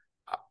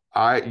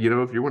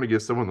you want to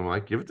give someone the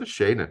mic, give it to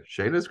Shayna.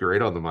 Shayna's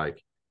great on the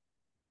mic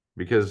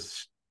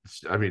because,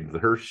 I mean,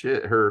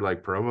 her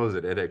like promos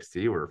at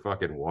NXT were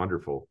fucking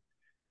wonderful.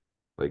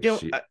 Like,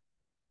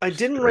 I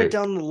didn't write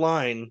down the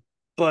line,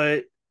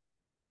 but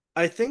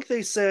I think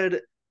they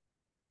said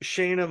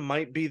Shayna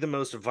might be the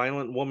most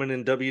violent woman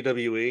in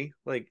WWE.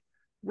 Like,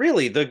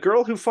 really, the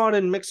girl who fought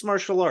in mixed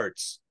martial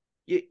arts.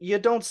 You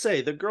don't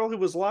say. The girl who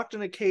was locked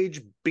in a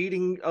cage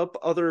beating up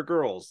other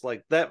girls.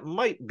 Like, that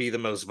might be the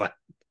most violent.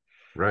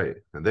 Right.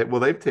 And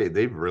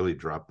they've really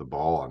dropped the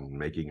ball on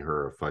making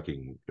her a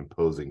fucking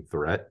imposing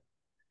threat.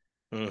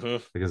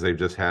 Mm-hmm. Because they've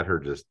just had her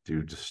just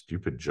do just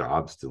stupid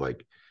jobs to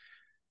like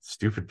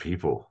stupid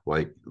people.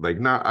 Like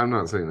not, I'm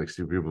not saying like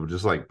stupid people, but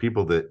just like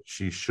people that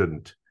she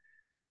shouldn't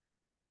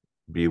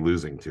be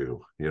losing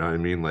to. You know what I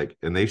mean? Like,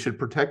 and they should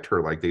protect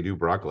her like they do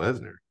Brock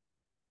Lesnar.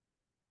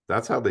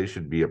 That's how they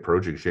should be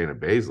approaching Shayna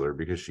Baszler,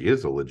 because she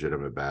is a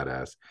legitimate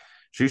badass.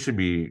 She should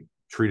be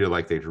treated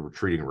like they were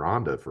treating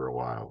Ronda for a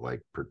while,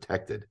 like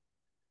protected.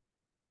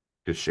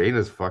 Because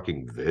Shayna's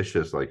fucking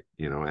vicious, like,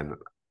 and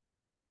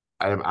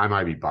I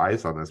might be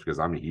biased on this because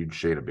I'm a huge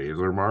Shayna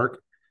Baszler mark,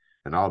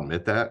 and I'll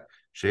admit that.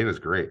 Shayna's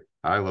great.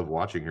 I love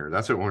watching her.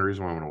 That's the only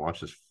reason why I'm going to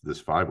watch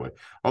this five-way.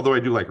 Although I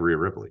do like Rhea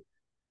Ripley.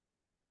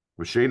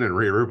 With Shayna and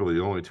Rhea Ripley,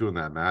 the only two in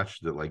that match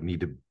that like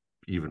need to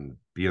even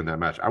be in that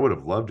match. I would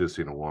have loved to have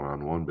seen a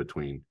one-on-one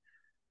between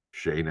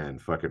Shayna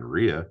and fucking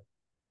Rhea.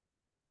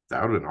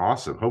 That would have been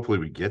awesome. Hopefully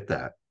we get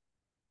that.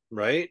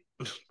 Right?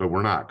 But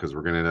we're not, because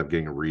we're going to end up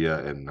getting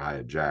Rhea and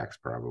Nia Jax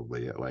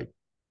probably at like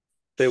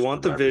they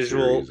want the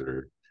visual.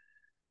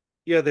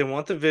 Yeah, they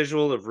want the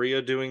visual of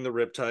Rhea doing the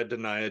Riptide to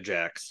Nia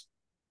Jax.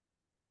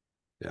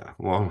 Yeah,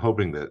 well, I'm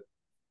hoping that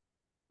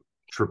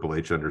Triple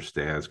H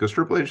understands, because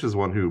Triple H is the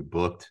one who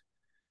booked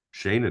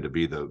Shayna to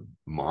be the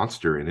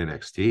monster in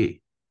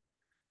NXT.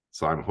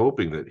 So I'm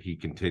hoping that he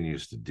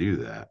continues to do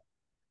that.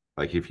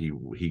 Like if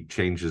he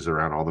changes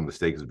around all the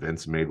mistakes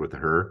Vince made with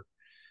her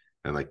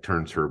and like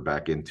turns her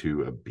back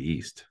into a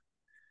beast.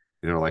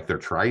 Like they're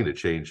trying to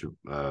change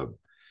the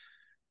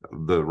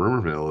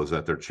rumor mill is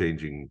that they're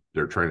trying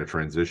to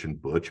transition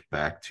Butch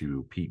back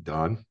to Pete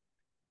Dunne.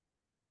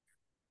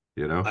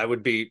 I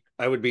would be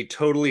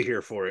totally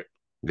here for it.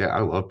 Yeah,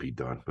 I love Pete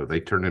Dunne, but they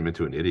turned him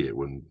into an idiot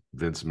when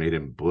Vince made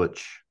him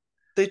Butch.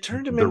 They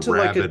turned him into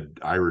like rabid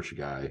Irish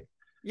guy.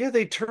 Yeah,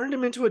 they turned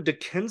him into a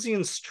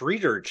Dickensian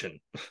street urchin.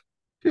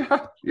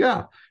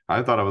 Yeah.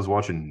 I thought I was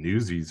watching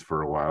Newsies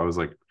for a while. I was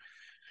like,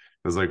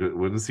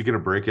 when is he gonna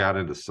break out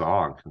into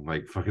song and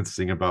like fucking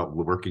sing about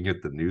working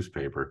at the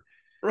newspaper?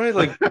 Right,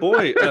 like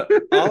boy,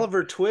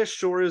 Oliver Twist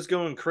sure is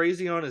going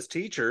crazy on his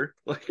teacher.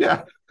 Like,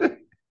 yeah.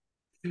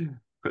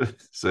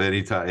 So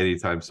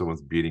anytime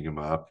someone's beating him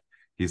up,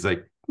 he's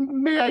like,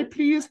 "May I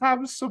please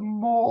have some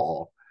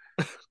more?"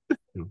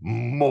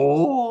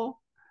 More.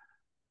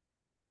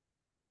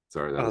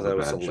 Sorry, that was a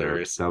bad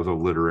hilarious joke. That was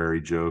a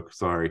literary joke.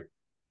 Sorry.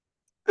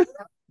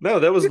 No,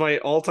 that was my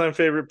all-time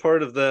favorite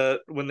part of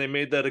when they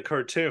made that a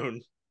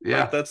cartoon.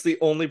 Yeah, like, that's the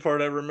only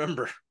part I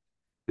remember.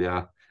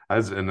 Yeah,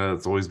 and then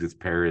it always gets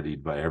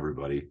parodied by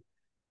everybody,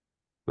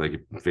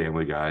 like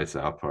Family Guy,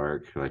 South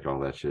Park, like all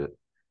that shit.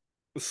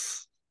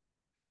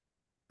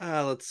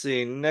 Let's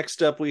see.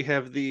 Next up, we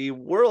have the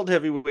World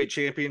Heavyweight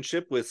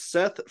Championship with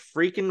Seth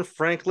freaking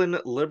Franklin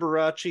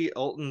Liberace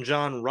Elton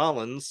John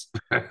Rollins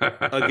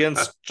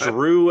against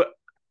Drew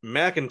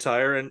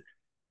McIntyre. And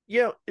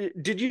yeah,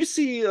 did you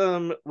see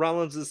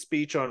Rollins'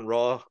 speech on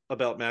Raw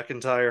about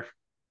McIntyre?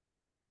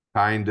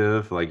 Kind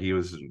of like he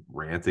was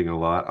ranting a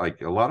lot.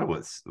 Like a lot of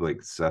what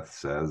like Seth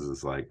says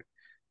is like,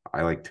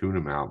 I like tune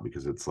him out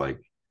because it's like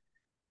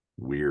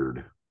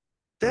weird.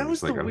 That I'm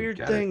was just the like, I don't weird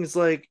get it. thing. Is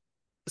like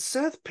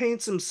Seth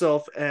paints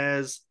himself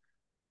as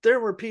there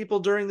were people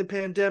during the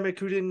pandemic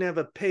who didn't have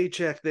a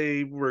paycheck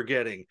they were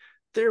getting.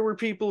 There were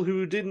people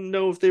who didn't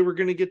know if they were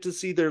going to get to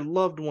see their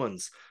loved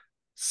ones.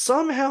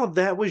 Somehow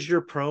that was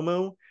your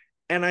promo,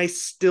 and I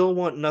still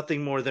want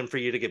nothing more than for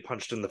you to get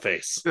punched in the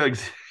face. Like,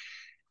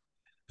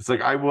 it's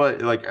like I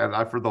was like, and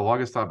I for the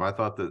longest time I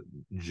thought that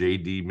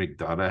JD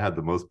McDonough had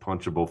the most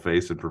punchable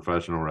face in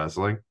professional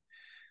wrestling.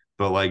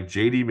 But like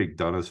JD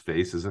McDonough's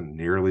face isn't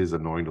nearly as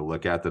annoying to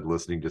look at than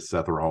listening to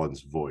Seth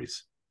Rollins'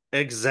 voice.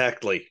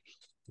 Exactly.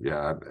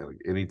 Yeah,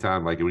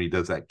 anytime like when he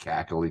does that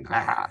cackling,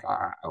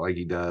 like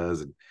he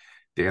does, and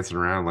dancing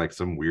around like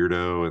some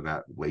weirdo and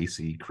that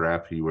lacy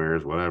crap he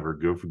wears, whatever.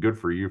 Good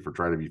for you for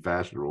trying to be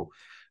fashionable,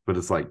 but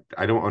it's like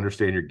I don't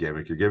understand your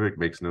gimmick. Your gimmick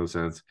makes no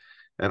sense,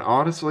 and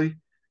honestly,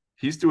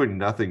 he's doing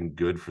nothing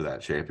good for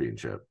that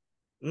championship.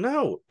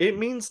 No, it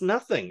means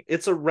nothing.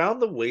 It's around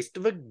the waist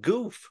of a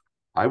goof.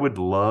 I would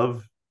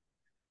love,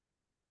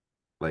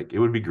 like, it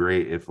would be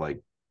great if like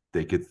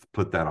they could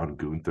put that on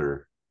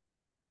Gunther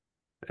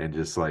and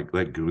just like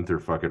let Gunther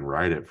fucking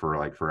ride it for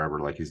like forever,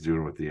 like he's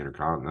doing with the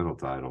Intercontinental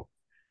title.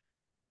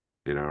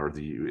 You know, or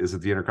the is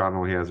it the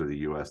Intercontinental he has or the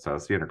US title?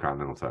 It's the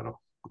Intercontinental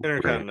title.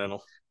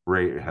 Intercontinental.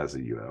 Ray has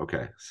the US.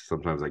 Okay.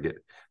 Sometimes I get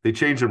they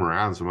change them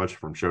around so much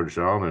from show to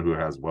show. I don't know who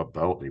has what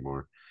belt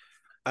anymore.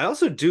 I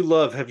also do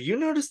love, have you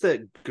noticed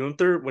that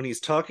Gunther, when he's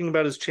talking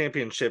about his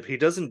championship, he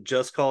doesn't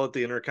just call it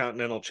the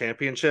Intercontinental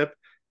Championship.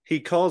 He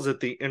calls it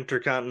the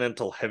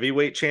Intercontinental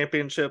Heavyweight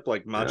Championship,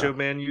 like Yeah. Macho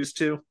Man used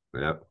to.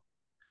 Yep.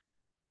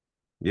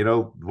 You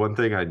know, one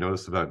thing I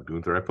noticed about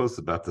Gunther, I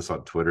posted about this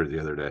on Twitter the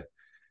other day.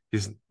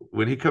 He's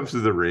when he comes to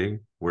the ring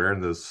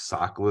wearing those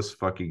sockless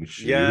fucking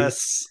shoes,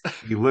 Yes.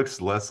 he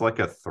looks less like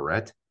a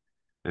threat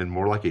and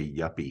more like a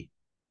yuppie.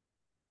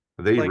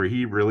 Like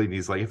He really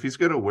needs like if he's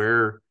gonna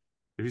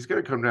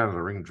come down to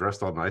the ring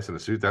dressed all nice in a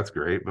suit, that's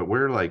great. But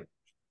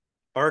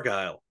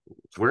Argyle.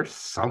 wear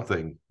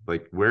something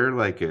like wear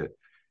like a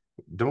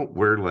don't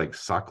wear like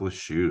sockless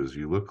shoes.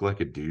 You look like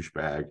a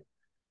douchebag.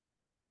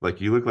 Like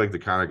you look like the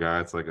kind of guy.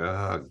 It's like,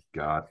 oh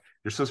god,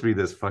 you're supposed to be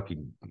this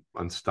fucking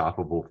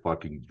unstoppable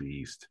fucking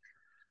beast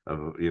of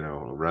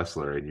a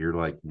wrestler, and you're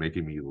like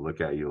making me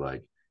look at you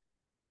like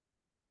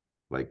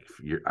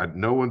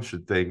no one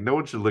should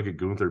look at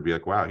Gunther and be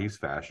like, wow, he's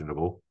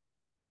fashionable.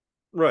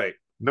 Right.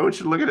 No one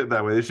should look at it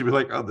that way. They should be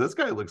like, oh, this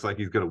guy looks like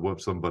he's gonna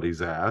whoop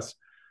somebody's ass.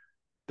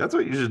 That's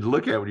what you should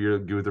look at when you're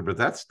Gunther. But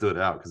that stood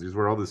out because he's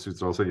wearing all the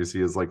suits, and all of a sudden you see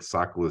his like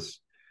sockless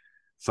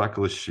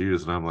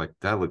shoes, and I'm like,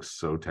 that looks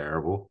so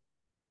terrible.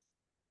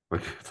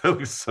 Like that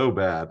looks so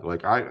bad.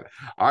 Like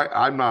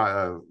I'm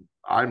not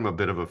I'm a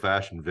bit of a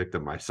fashion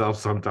victim myself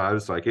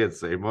sometimes, so I can't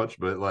say much,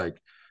 but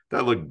like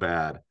that looked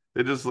bad.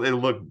 It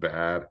looked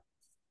bad.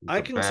 It's I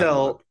a can bad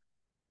tell look.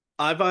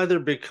 I've either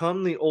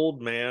become the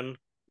old man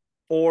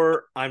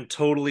or I'm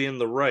totally in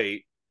the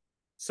right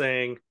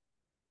saying,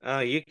 oh,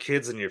 you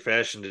kids in your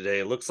fashion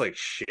today, it looks like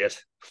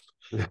shit.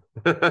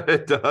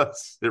 It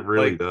does. It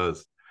really Like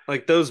does.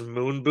 like those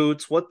moon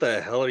boots, what the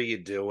hell are you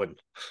doing?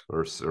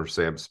 Or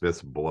Sam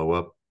Smith's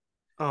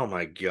Oh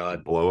my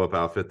god. blow up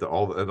outfit.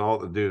 All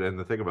the dude. And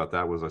the thing about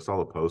that was I saw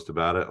the post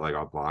about it like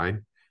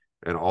online,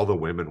 and all the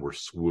women were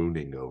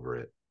swooning over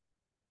it.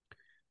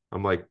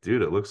 I'm like,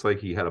 dude, it looks like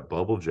he had a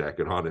bubble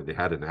jacket on and he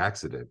had an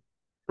accident.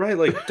 Right,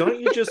 like don't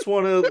you just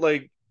want to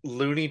like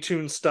Looney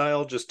Tune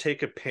style just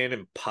take a pin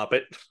and pop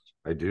it?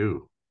 I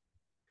do.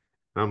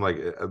 And I'm like,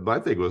 my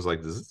thing was like,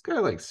 is this guy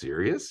like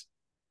serious?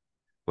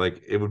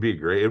 Like, it would be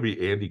great. It'd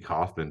be Andy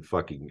Kaufman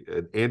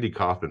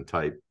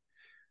type,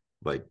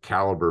 like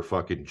caliber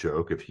fucking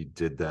joke if he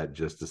did that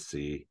just to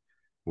see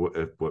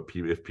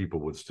if people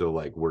would still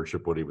like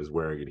worship what he was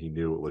wearing and he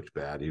knew it looked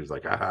bad. He was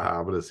like,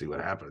 I'm gonna see what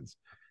happens.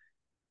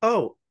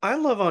 Oh, I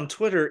love on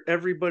Twitter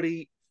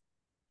everybody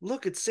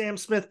look at Sam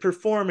Smith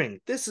performing.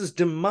 This is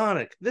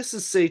demonic. This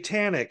is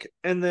satanic.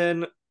 And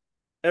then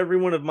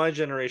everyone of my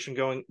generation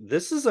going,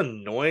 this is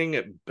annoying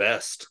at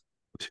best.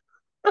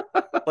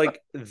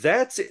 Like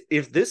that's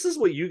if this is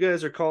what you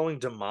guys are calling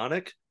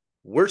demonic,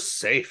 we're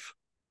safe.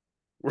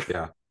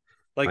 Yeah,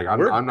 Like like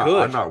we're I'm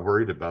good. not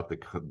worried about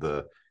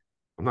the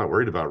I'm not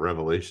worried about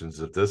Revelations.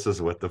 If this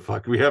is what the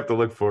fuck we have to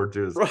look forward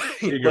to is Right.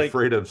 being Like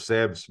afraid of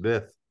Sam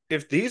Smith.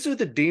 if these are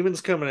the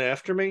demons coming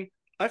after me,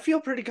 I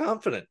feel pretty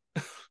confident.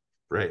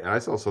 Right. And I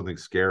saw something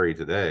scary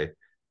today.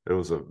 It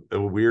was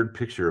a weird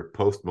picture of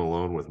Post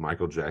Malone with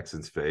Michael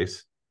Jackson's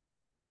face.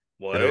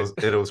 And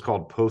What? it was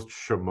called Post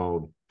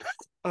Shimon.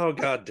 Oh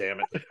god damn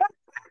it.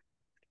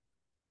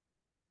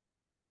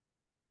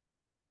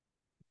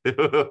 It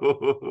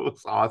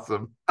was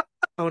awesome.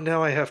 Oh,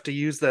 now I have to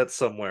use that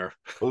somewhere.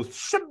 Oh,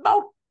 shit,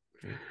 no.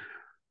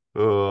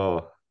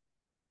 Oh,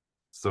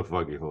 so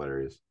fucking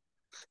hilarious.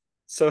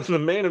 So in the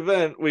main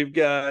event, we've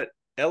got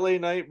LA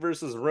Knight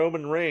versus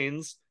Roman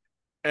Reigns.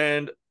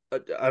 And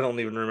I don't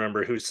even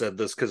remember who said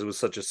this because it was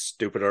such a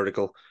stupid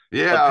article.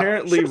 Yeah,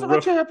 Apparently, she's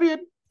a champion.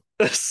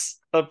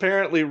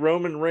 apparently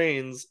Roman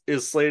Reigns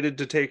is slated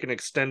to take an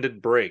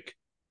extended break,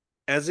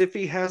 as if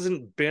he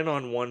hasn't been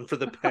on one for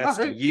the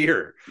past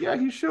year. Yeah,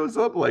 he shows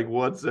up like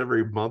once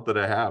every month and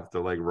a half to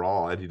like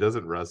Raw, and he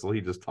doesn't wrestle.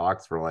 He just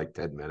talks for like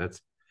 10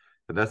 minutes,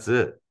 and that's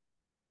it.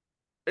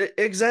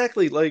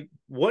 Exactly. Like,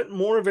 what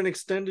more of an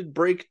extended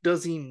break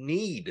does he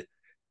need?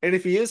 And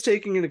if he is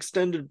taking an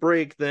extended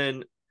break,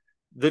 then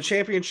the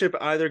championship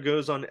either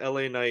goes on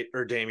LA Knight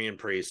or Damian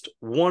Priest.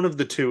 One of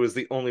the two is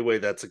the only way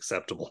that's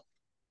acceptable.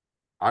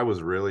 I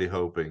was really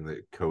hoping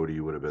that Cody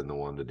would have been the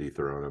one to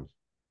dethrone him.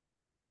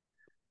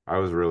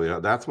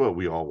 That's what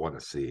we all want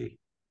to see,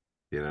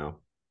 you know?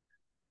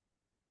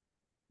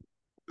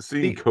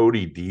 Seeing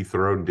Cody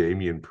dethrone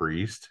Damian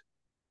Priest.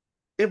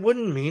 It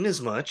wouldn't mean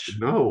as much.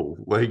 No,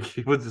 like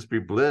it would just be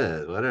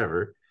bleh,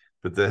 whatever.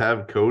 But to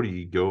have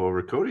Cody go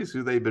over, Cody's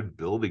who they've been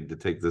building to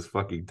take this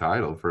fucking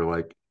title for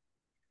like,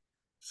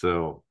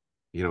 so,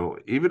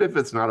 even if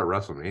it's not at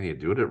WrestleMania,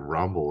 do it at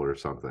Rumble or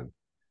something.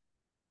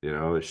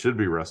 It should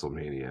be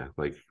WrestleMania.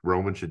 Like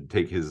Roman should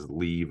take his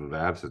leave of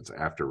absence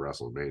after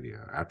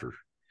WrestleMania.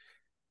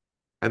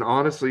 And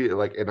honestly,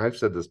 and I've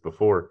said this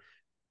before,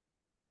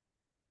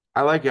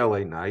 I like LA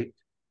Knight,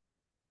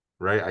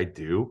 right? I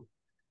do.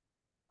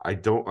 I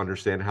don't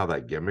understand how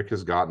that gimmick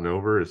has gotten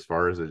over as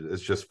far as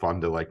it's just fun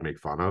to like make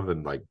fun of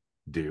and like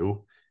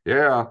do.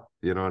 Yeah,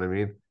 you know what I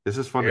mean? It's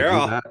just fun to do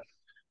that.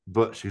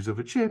 But shoes of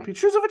a champion.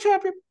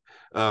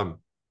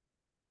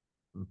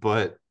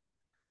 But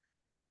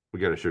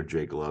we got to show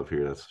Jake love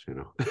here. That's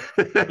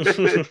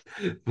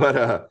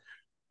but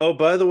oh,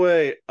 by the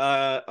way,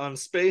 on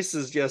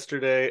Spaces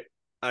yesterday,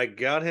 I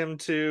got him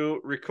to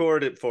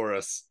record it for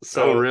us,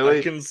 so really?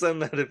 I can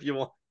send that if you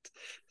want.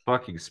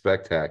 Fucking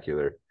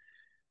spectacular.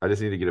 I just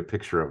need to get a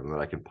picture of him that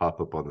I can pop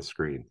up on the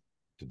screen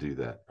to do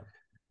that.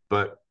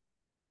 But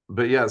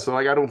yeah, so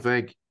like I don't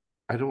think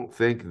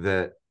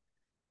that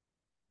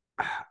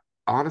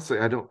honestly,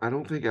 I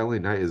don't think LA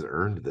Knight has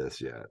earned this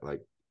yet.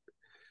 Like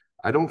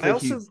I don't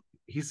think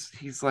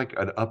he's like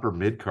an upper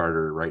mid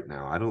carder right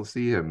now. I don't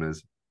see him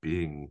as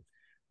being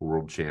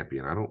world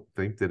champion. I don't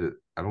think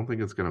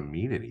it's gonna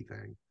mean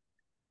anything.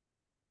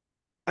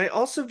 I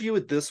also view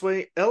it this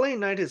way. LA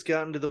Knight has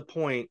gotten to the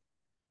point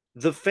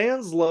the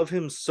fans love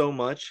him so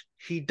much,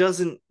 he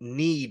doesn't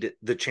need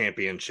the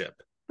championship.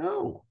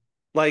 No.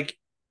 Like,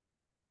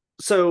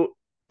 so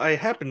I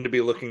happened to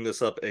be looking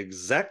this up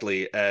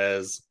exactly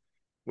as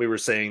we were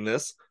saying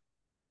this.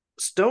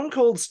 Stone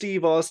Cold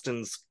Steve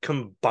Austin's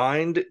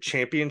combined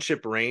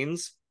championship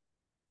reigns,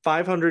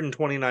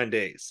 529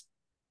 days.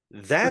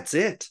 That's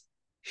it.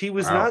 He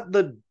was not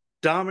the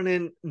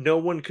dominant, no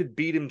one could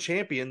beat him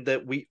champion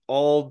that we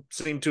all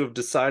seem to have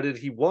decided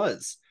he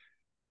was.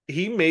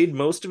 He made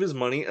most of his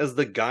money as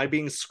the guy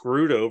being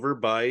screwed over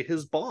by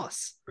his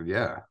boss.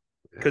 Yeah.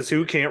 Because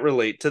who can't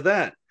relate to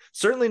that?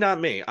 Certainly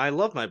not me. I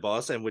love my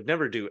boss and would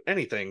never do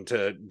anything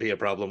to be a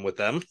problem with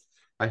them.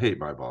 I hate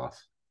my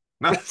boss.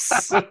 I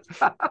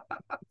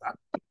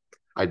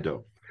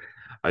don't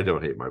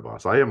hate my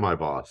boss. I am my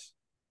boss.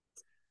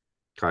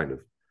 Kind of.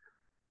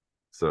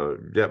 So,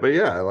 yeah, but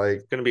yeah, like...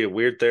 It's going to be a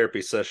weird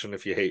therapy session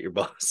if you hate your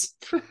boss.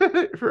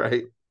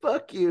 Right.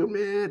 Fuck you,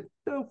 man.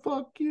 No,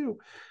 fuck you.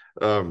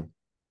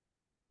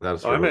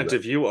 I meant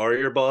if you are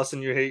your boss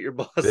and you hate your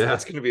boss,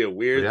 that's going to be a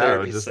weird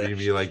therapy session. It would just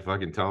be me like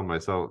fucking telling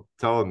myself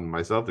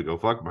to go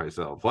fuck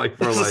myself, like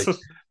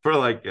for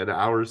like an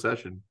hour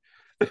session.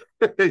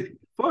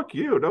 Fuck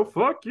you, no,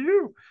 fuck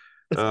you.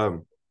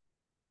 Did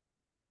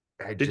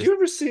you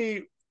ever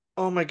see?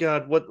 Oh my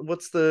god,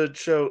 what's the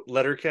show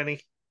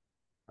Letterkenny?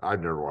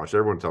 I've never watched it.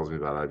 Everyone tells me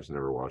about it. I just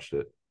never watched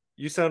it.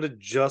 You sounded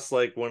just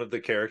like one of the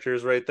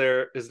characters right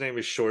there. His name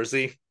is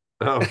Shorzy.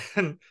 Oh,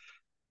 and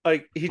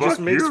like he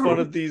just makes fun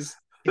of these.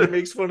 He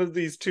makes fun of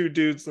these two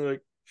dudes and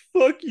like,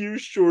 fuck you,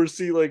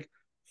 Shorzy. Like,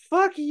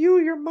 fuck you.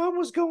 Your mom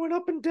was going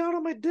up and down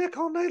on my dick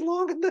all night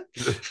long. And then...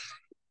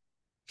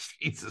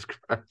 Jesus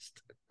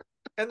Christ.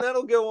 And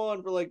that'll go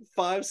on for like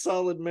 5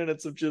 solid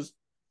minutes of just,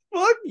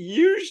 fuck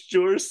you,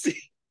 Shorzy.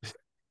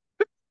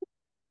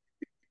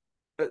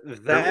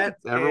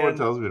 Everyone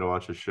tells me to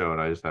watch a show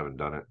and I just haven't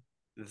done it.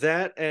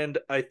 That and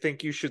I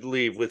Think You Should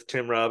Leave with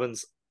Tim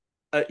Robbins.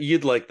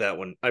 You'd like that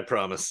one, I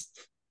promise.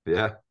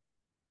 Yeah.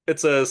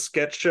 It's a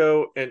sketch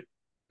show, and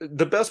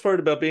the best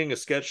part about being a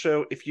sketch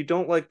show, if you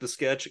don't like the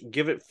sketch,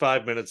 give it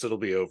 5 minutes, it'll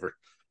be over.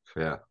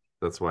 Yeah,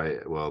 that's why.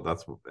 Well,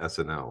 that's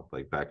SNL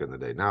like back in the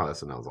day. Now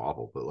SNL is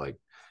awful, but like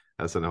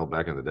SNL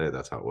back in the day,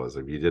 that's how it was.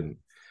 If you didn't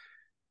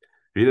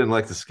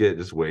like the skit,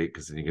 just wait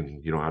because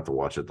you don't have to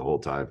watch it the whole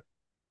time.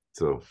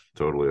 So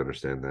totally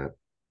understand that.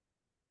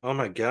 Oh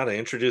my god, I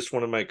introduced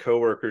one of my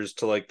coworkers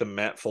to like the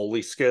Matt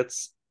Foley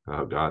skits.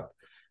 Oh god,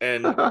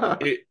 and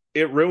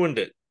it ruined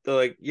it. They're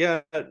like,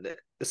 yeah,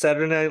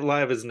 Saturday Night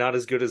Live is not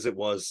as good as it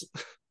was.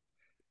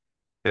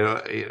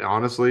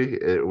 Honestly,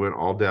 it went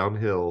all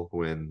downhill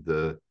when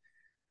the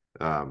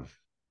um,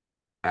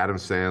 Adam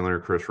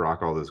Sandler, Chris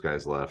Rock, all those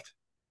guys left,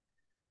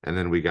 and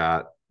then we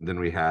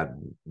had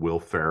Will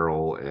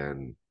Ferrell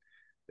and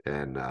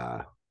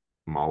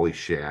Molly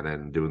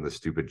Shannon doing the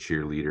stupid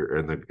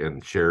cheerleader,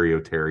 and Sherry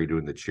O'Terry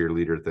doing the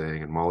cheerleader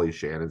thing, and Molly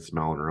Shannon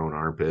smelling her own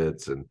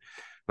armpits, and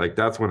like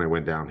that's when it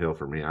went downhill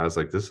for me. I was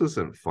like, this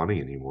isn't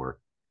funny anymore.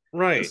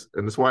 Right.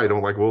 And that's why I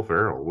don't like Will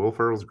Ferrell. Will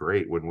Ferrell's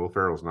great when Will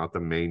Ferrell's not the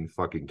main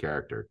fucking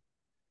character.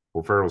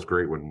 Will Ferrell's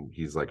great when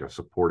he's like a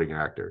supporting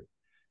actor.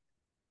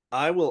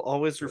 I will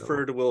always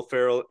refer to Will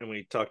Ferrell, and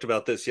we talked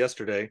about this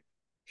yesterday.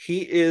 He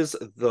is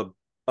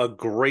a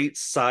great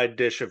side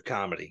dish of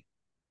comedy.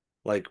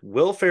 Like,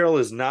 Will Ferrell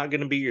is not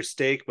going to be your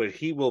steak, but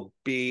he will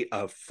be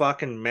a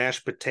fucking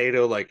mashed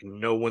potato like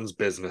no one's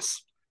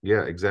business.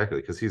 Yeah,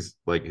 exactly. Because he's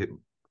like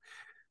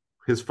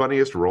his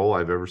funniest role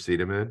I've ever seen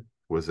him in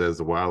was as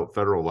the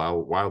federal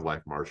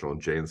wildlife marshal in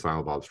Jay and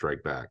Silent Bob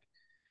Strike Back.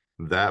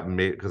 That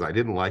made, because I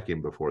didn't like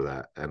him before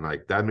that, and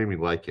like that made me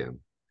like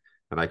him,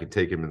 and I could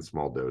take him in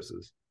small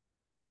doses.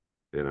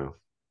 You know,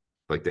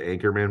 like the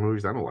Anchorman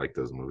movies. I don't like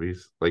those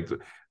movies. Like the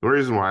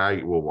reason why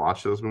I will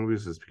watch those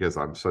movies is because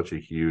I'm such a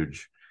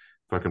huge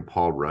fucking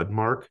Paul Rudd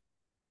mark.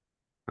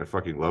 I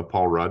fucking love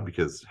Paul Rudd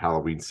because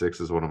Halloween 6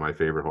 is one of my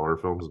favorite horror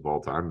films of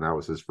all time, and that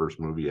was his first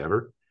movie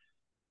ever.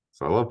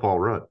 So I love Paul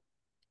Rudd.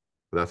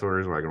 But that's the only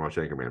reason why I can watch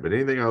Anchorman. But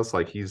anything else,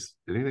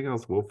 anything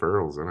else Will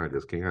Ferrell's in, I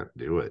just can't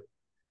do it.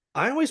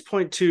 I always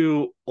point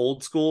to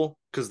Old School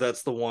because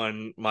that's the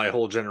one my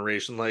whole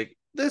generation, like,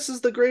 this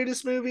is the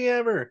greatest movie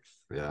ever.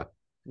 Yeah.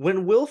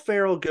 When Will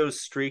Ferrell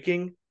goes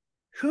streaking,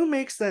 who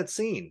makes that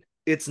scene?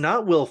 It's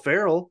not Will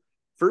Ferrell.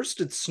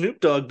 First, it's Snoop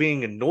Dogg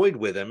being annoyed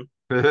with him.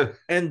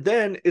 And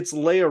then it's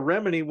Leia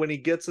Remini when he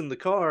gets in the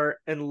car,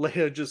 and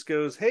Leia just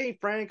goes, "Hey,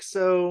 Frank,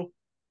 so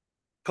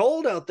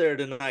cold out there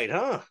tonight,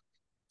 huh?"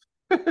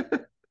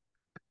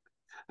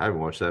 I haven't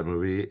watched that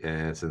movie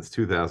since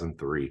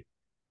 2003.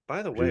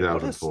 By the way,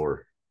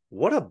 2004.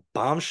 What a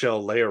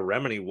bombshell Leia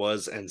Remini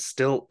was and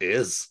still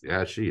is.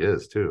 Yeah, she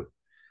is too.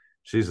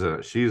 She's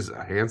a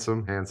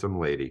handsome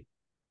lady.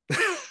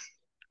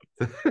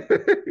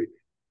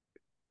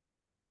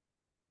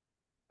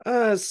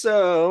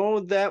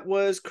 So that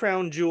was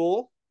Crown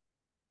Jewel.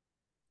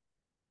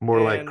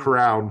 More like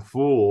Crown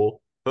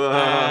Fool.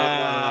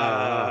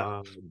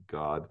 God.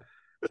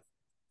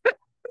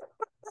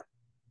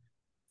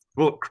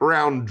 Well,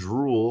 Crown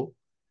Drool.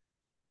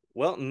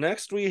 Well,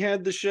 next we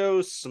had the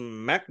show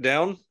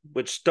SmackDown,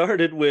 which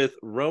started with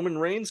Roman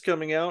Reigns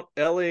coming out.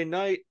 LA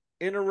Knight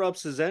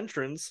interrupts his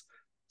entrance,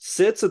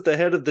 sits at the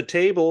head of the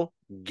table.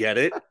 Get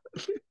it?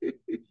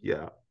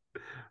 Yeah.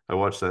 I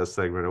watched that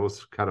segment. It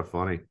was kind of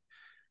funny.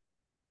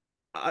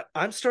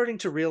 I'm starting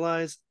to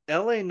realize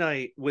LA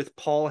Knight with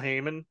Paul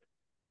Heyman,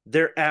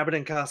 they're Abbott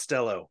and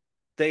Costello.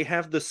 They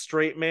have the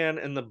straight man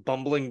and the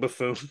bumbling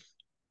buffoon.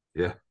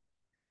 Yeah.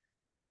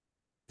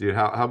 Dude,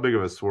 how big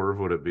of a swerve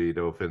would it be?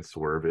 No offense,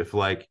 Swerve, if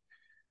like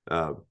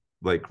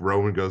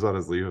Roman goes on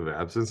his leave of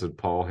absence and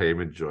Paul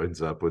Heyman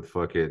joins up with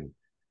fucking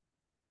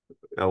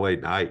LA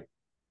Knight.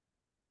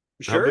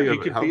 Sure, he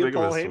could be a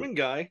Paul Heyman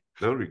guy.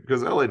 That would be,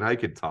 because LA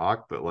Knight could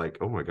talk, but like,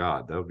 oh my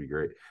god, that would be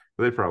great.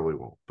 But they probably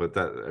won't. But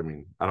that, I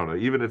mean, I don't know.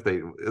 Even if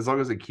they, as long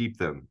as they keep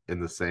them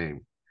in the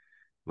same,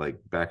 like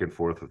back and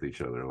forth with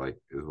each other, like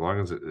as long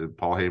as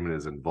Paul Heyman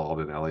is involved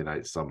in LA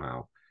Knight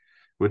somehow,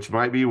 which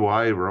might be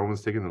why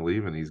Roman's taking the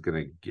leave and he's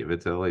going to give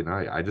it to LA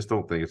Knight. I just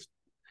don't think it's.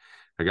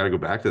 I got to go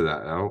back to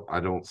that. I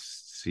don't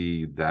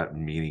see that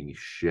meaning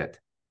shit.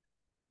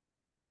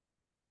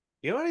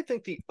 You know what I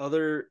think the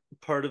other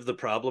part of the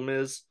problem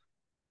is?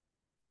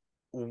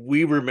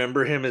 We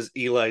remember him as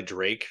Eli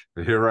Drake.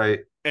 You're right.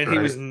 And right.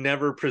 He was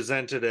never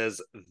presented as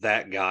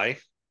that guy.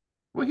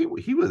 Well,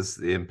 he was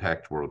the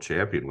Impact World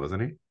Champion,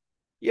 wasn't he?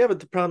 Yeah,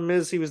 but the problem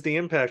is he was the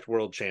Impact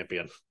World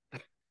Champion.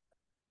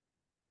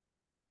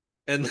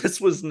 And this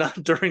was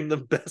not during the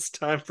best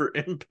time for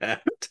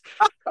Impact.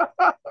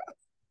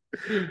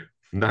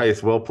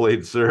 Nice. Well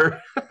played, sir.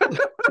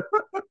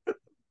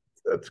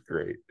 That's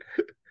great.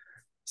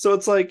 So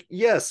it's like,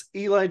 yes,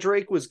 Eli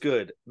Drake was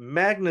good.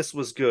 Magnus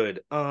was good.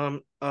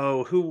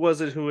 Who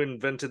was it who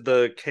invented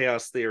the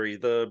chaos theory?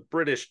 The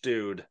British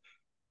dude.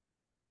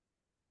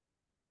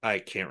 I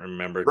can't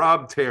remember.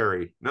 Rob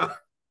Terry. No.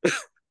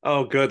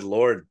 Oh, good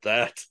Lord,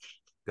 that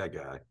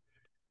guy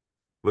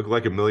looked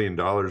like $1 million,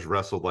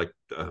 wrestled like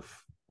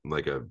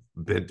a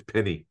bent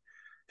penny.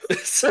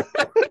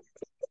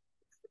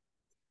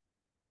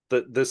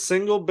 The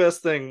single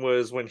best thing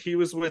was when he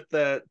was with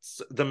the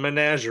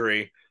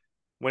menagerie.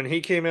 When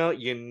he came out,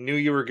 you knew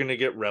you were going to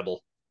get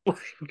Rebel.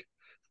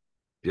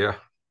 Yeah.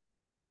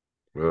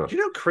 Do you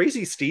know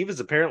Crazy Steve is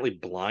apparently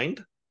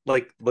blind?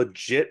 Like,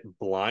 legit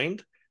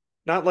blind?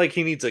 Not like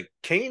he needs a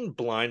cane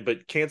blind,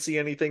 but can't see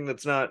anything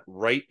that's not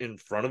right in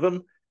front of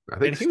him.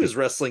 And he was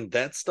wrestling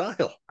that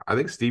style. I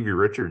think Stevie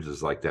Richards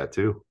is like that,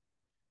 too.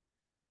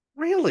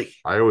 Really?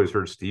 I always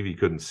heard Stevie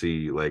couldn't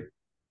see, like,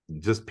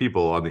 just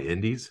people on the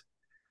indies.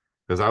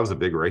 Because I was a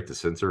big Right to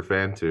Censor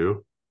fan,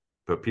 too.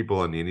 but people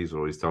on the indies would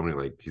always tell me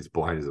like he's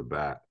blind as a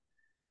bat,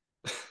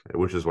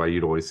 which is why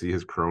you'd always see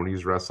his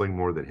cronies wrestling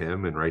more than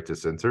him and right to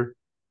center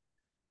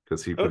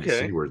because he couldn't see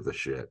Okay. where's the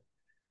shit.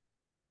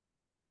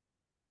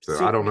 So I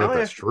See, don't know now if I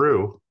that's have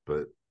true,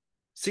 but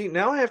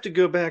now I have to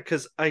go back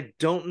because I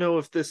don't know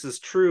if this is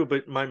true,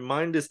 but my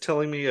mind is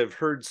telling me I've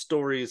heard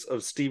stories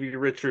of Stevie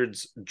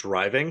Richards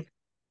driving.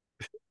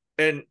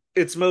 And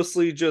it's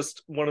mostly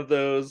just one of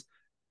those,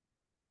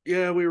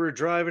 yeah, we were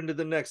driving to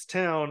the next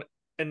town.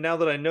 And now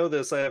that I know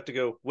this, I have to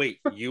go, wait,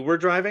 you were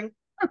driving?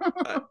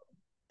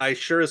 I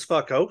sure as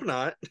fuck hope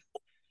not.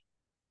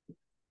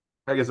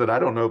 like I said, I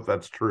don't know if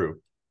that's true.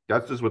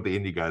 That's just what the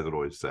indie guys would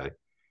always say.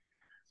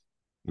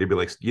 They'd be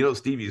like,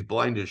 Stevie's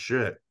blind as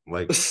shit.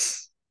 Like,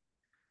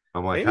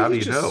 I'm like, how do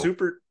you know?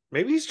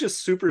 Maybe he's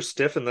just super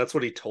stiff and that's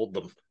what he told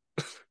them.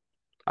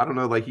 I don't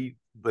know.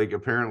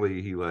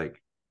 Apparently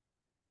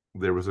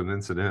there was an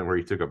incident where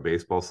he took a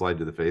baseball slide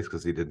to the face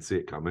because he didn't see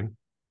it coming.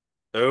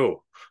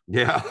 Oh.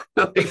 Yeah,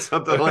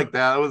 something like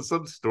that. It was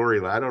some story.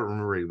 I don't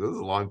remember. This was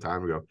a long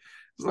time ago. It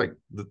was like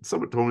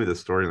someone told me this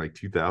story in like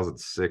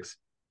 2006,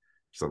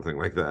 something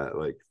like that.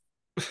 Like,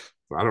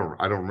 I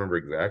don't remember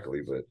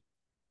exactly, but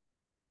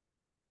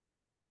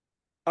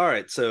All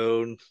right,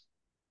 so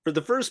for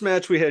the first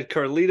match, we had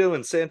Carlito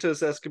and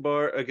Santos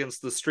Escobar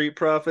against the Street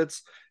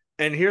Profits.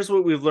 And here's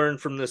what we've learned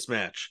from this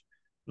match.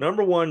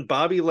 Number one,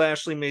 Bobby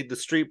Lashley made the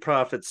Street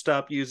Profits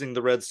stop using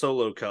the red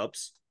Solo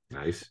cups.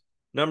 nice.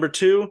 Number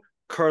two,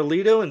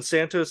 Carlito and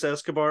Santos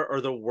Escobar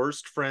are the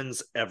worst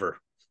friends ever.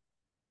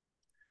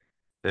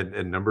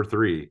 And number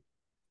three,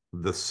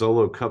 the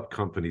Solo Cup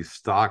company's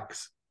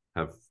stocks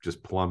have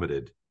just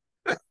plummeted.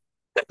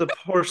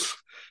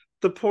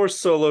 The poor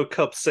Solo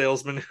Cup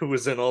salesman who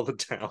was in all the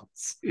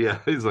towns. Yeah,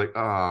 he's like,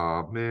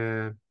 oh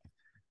man,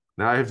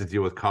 now I have to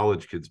deal with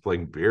college kids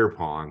playing beer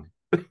pong.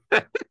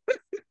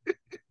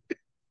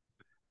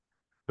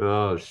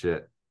 Oh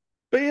shit.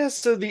 But yeah,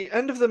 so the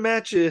end of the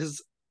match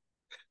is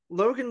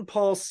Logan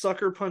Paul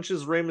sucker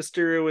punches Rey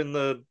Mysterio in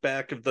the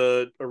back of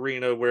the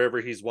arena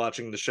wherever he's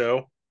watching the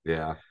show.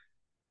 Yeah.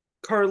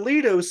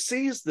 Carlito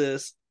sees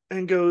this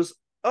and goes,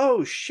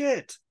 oh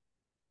shit.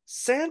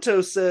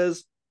 Santos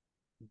says,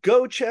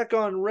 go check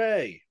on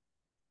Rey.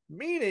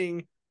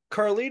 Meaning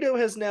Carlito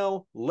has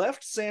now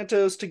left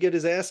Santos to get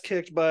his ass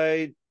kicked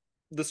by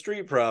the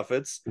Street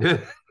Profits.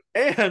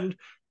 And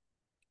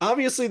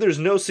obviously there's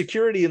no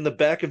security in the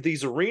back of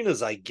these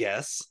arenas, I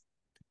guess.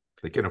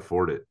 They can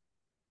afford it.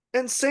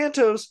 And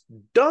Santos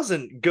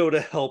doesn't go to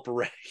help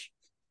Rey.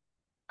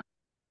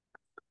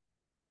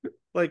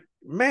 Like,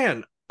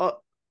 man,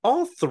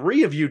 all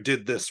three of you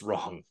did this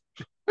wrong.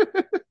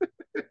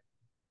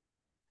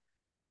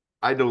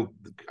 I don't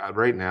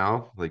right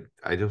now, like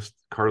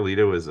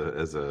Carlito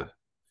as a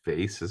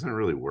face isn't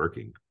really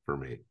working for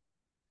me.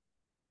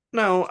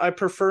 No, I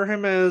prefer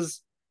him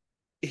as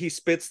he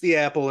spits the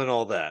apple and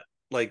all that.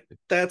 Like,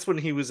 that's when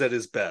he was at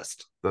his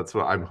best. That's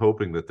what I'm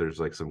hoping, that there's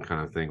like some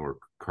kind of thing where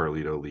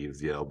Carlito leaves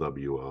the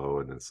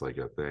LWO and it's like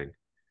a thing.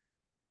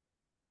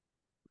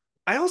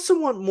 I also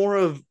want more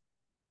of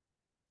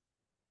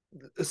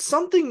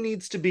something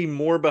needs to be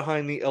more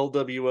behind the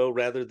LWO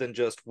rather than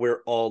just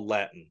we're all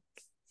Latin.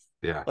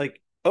 Yeah.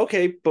 Like,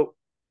 okay, but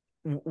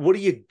what are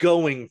you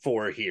going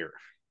for here?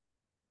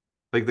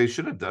 Like they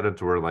should have done it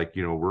to where like,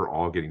 we're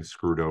all getting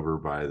screwed over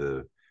by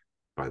the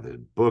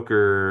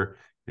booker,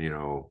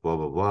 blah,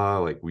 blah, blah.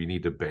 Like we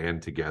need to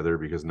band together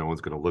because no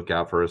one's going to look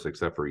out for us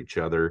except for each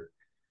other.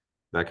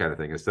 That kind of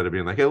thing. Instead of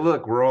being like, hey,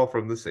 look, we're all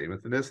from the same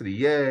ethnicity.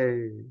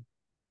 Yay.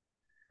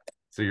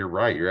 So you're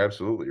right. You're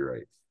absolutely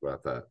right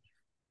about that.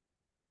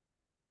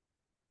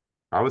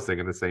 I was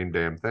thinking the same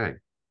damn thing.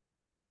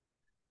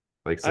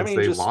 Like since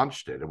they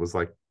launched it, it was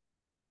like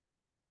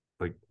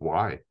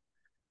why?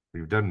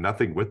 We've done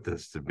nothing with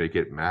this to make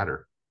it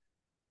matter.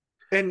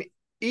 And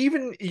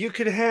even you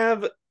could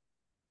have,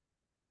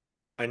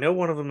 I know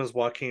one of them is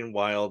Joaquin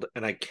Wilde,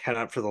 and I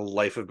cannot for the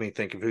life of me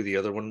think of who the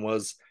other one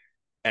was.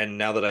 And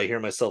now that I hear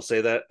myself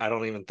say that, I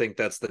don't even think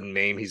that's the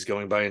name he's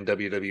going by in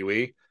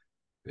WWE.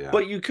 Yeah.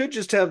 But you could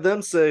just have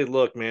them say,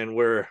 look, man,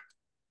 we're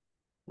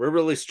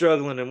really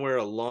struggling and we're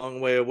a long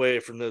way away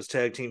from those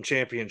tag team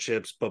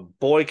championships, but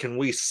boy, can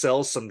we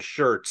sell some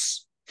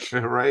shirts.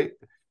 Right?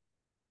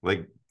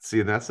 Like,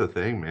 see, and that's the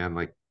thing, man.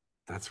 Like,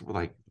 that's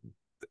like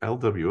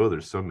LWO,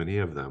 there's so many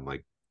of them.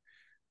 Like,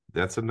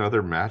 that's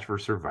another match for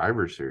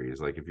Survivor Series.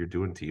 Like, if you're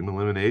doing team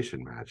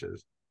elimination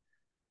matches,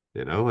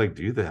 like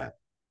do that.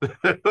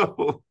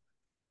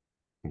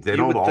 They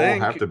don't all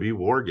have to be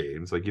war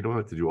games. Like, you don't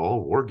have to do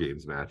all war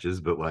games matches,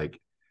 but like,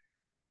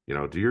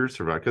 do your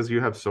Survivor, because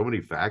you have so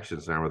many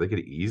factions now where they could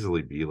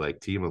easily be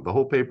like the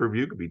whole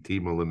pay-per-view could be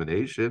team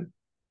elimination.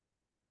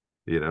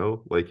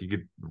 Like you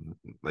could,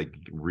 like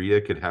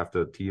Rhea could have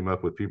to team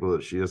up with people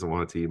that she doesn't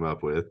want to team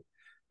up with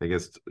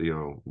against,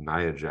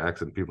 Nia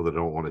Jax and people that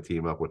don't want to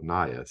team up with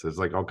Nia. So it's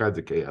like all kinds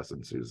of chaos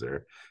ensues there.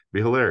 It'd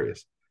be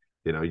hilarious.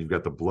 You've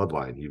got the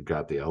Bloodline, you've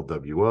got the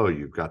LWO,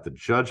 you've got the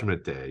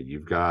Judgment Day,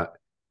 you've got,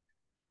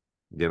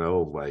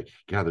 like,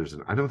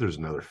 God, I know there's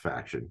another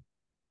faction.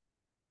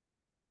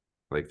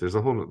 Like there's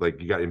a whole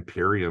like you got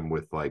Imperium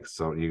with like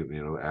some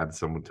add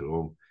someone to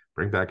them.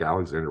 Bring back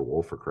Alexander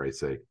Wolf for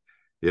Christ's sake.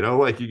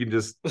 Like you can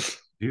just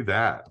do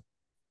that.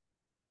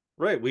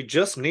 Right. We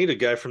just need a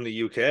guy from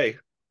the UK.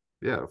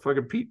 Yeah,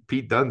 fucking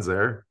Pete Dunne's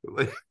there.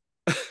 Turn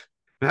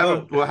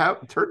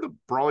the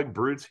Brawling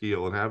Brutes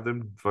heel and have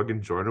them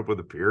fucking join up with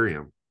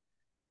Imperium.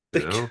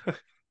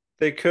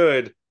 They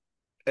could.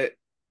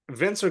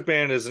 Vince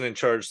McMahon isn't in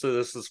charge, so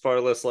this is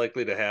far less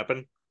likely to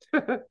happen.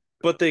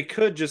 But they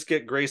could just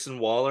get Grayson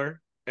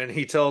Waller, and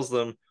he tells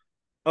them,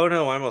 "Oh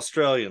no, I'm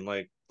Australian.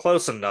 Like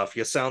close enough.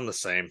 You sound the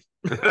same."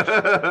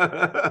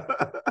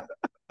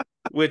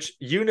 Which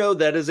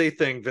that is a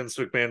thing Vince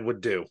McMahon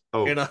would do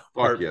in a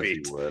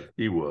heartbeat. Yes,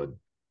 he would.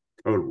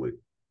 Totally.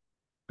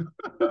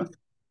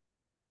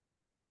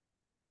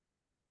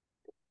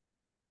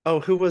 Oh,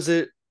 who was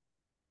it?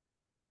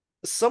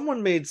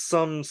 Someone made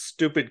some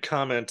stupid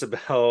comment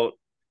about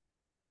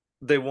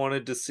they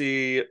wanted to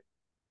see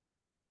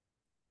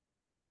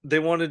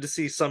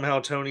somehow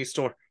Toni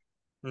Storm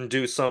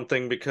do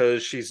something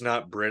because she's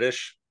not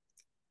British.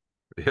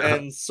 Yeah.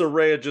 And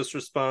Saraya just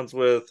responds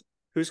with,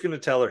 "Who's going to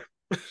tell her?"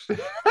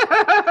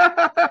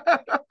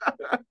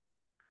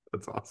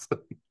 That's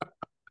awesome.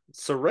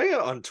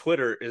 Saraya on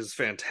Twitter is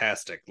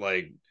fantastic.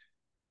 Like,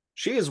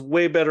 she is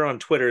way better on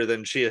Twitter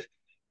than she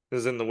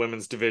is in the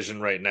women's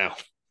division right now.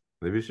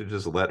 Maybe you should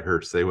just let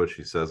her say what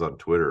she says on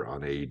Twitter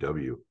on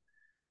AEW.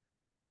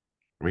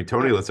 I mean,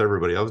 Tony lets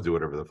everybody else do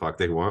whatever the fuck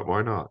they want.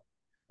 Why not?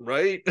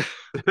 Right?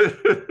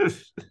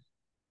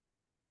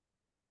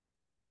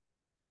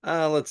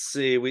 Let's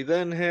see. We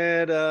then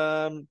had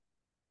the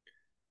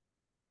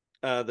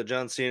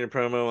John Cena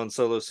promo on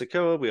Solo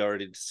Sikoa. We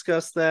already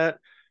discussed that.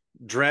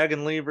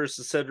 Dragon Lee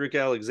versus Cedric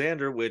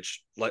Alexander,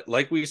 which,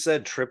 like we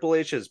said, Triple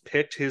H has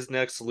picked his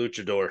next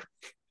luchador.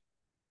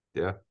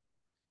 Yeah.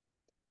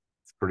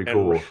 It's pretty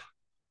cool.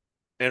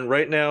 And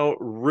right now,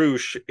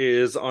 Roosh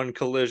is on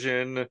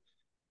Collision,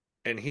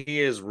 and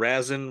he is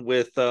razzing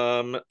with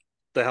the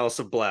House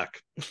of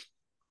Black.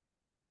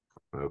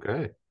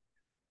 Okay.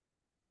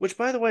 Which,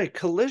 by the way,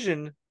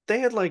 Collision, they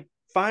had like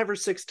 5 or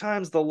 6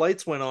 times the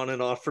lights went on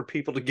and off for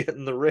people to get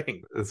in the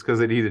ring. It's because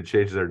they need to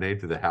change their name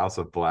to the House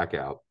of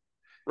Blackout.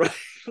 Right.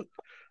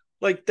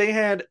 Like they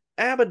had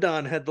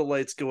Abaddon had the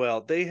lights go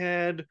out. They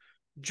had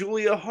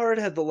Julia Hart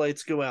had the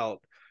lights go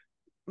out.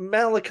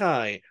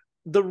 Malachi,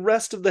 the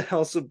rest of the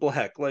House of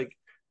Black. Like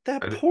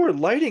that poor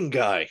lighting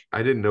guy.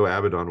 I didn't know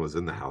Abaddon was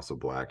in the House of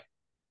Black.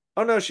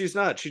 Oh no, she's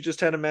not. She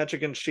just had a match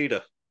against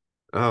Sheeta.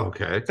 Oh,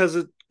 okay. Because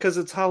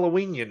it's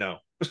Halloween,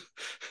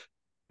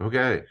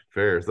 Okay,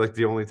 fair. It's like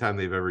the only time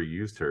they've ever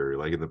used her,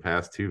 like in the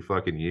past 2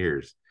 fucking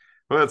years.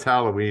 Well, it's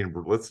Halloween.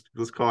 Let's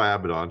call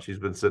Abaddon. She's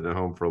been sitting at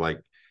home for like,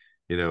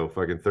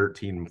 fucking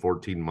 13,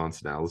 14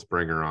 months now. Let's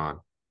bring her on.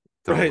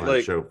 Right,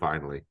 like show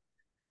finally.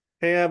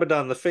 Hey,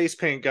 Abaddon, the face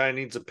paint guy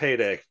needs a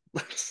payday.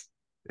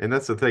 And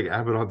that's the thing.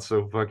 Abaddon's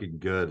so fucking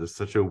good. It's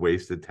such a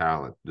wasted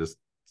talent, just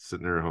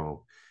sitting there at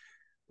home.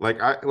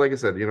 Like I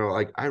said,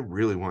 I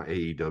really want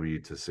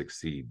AEW to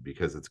succeed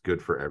because it's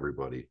good for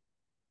everybody.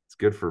 It's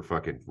good for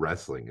fucking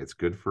wrestling. It's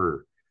good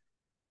for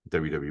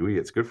WWE.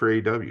 It's good for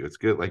AEW. It's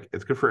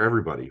good for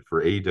everybody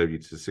for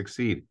AEW to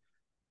succeed.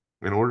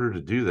 In order to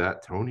do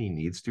that, Tony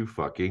needs to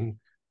fucking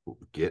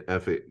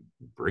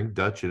bring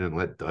Dutch in and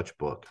let Dutch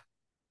book.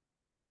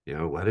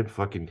 Let him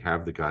fucking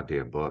have the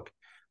goddamn book.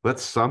 Let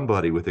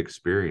somebody with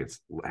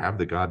experience have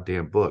the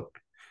goddamn book.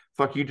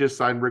 Fuck, you just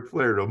signed Ric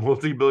Flair to a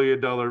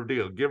multi-billion-dollar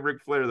deal. Give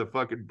Ric Flair the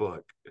fucking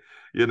book.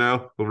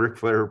 Ric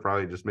Flair would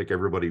probably just make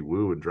everybody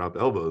woo and drop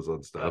elbows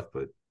on stuff,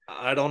 but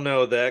I don't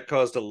know. That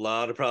caused a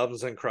lot of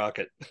problems in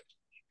Crockett.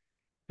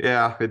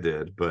 Yeah, it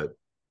did, but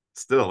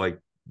still,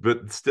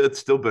 it's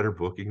still better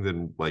booking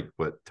than like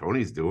what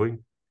Tony's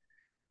doing,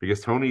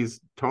 because Tony,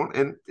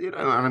 and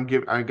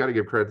I got to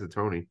give credit to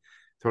Tony.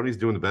 Tony's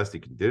doing the best he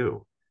can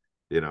do,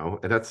 and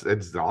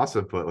it's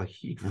awesome. But like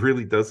he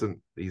really doesn't.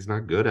 He's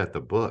not good at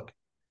the book.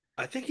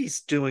 I think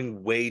he's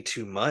doing way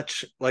too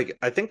much. Like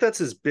I think that's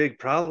his big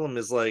problem.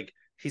 Is like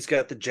he's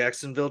got the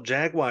Jacksonville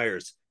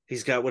Jaguars.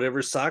 He's got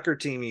whatever soccer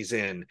team he's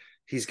in.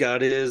 He's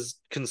got his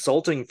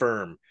consulting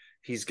firm.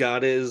 He's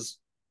got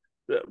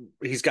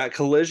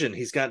Collision.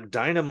 He's got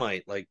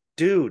Dynamite. Like,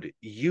 dude,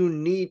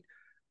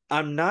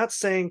 I'm not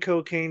saying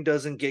cocaine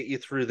doesn't get you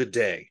through the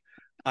day.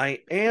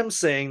 I am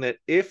saying that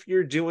if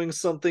you're doing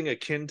something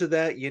akin to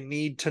that, you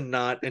need to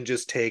not and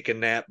just take a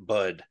nap,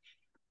 bud.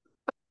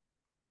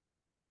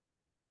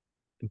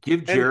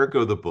 Give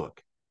Jericho the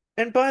book.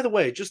 And by the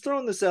way, just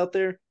throwing this out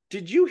there,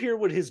 did you hear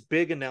what his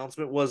big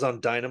announcement was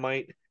on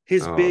Dynamite?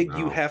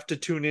 You have to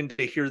tune in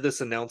to hear this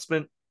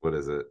announcement. What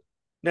is it?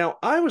 Now,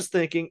 I was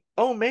thinking,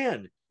 oh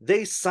man,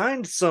 they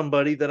signed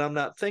somebody that I'm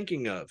not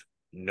thinking of.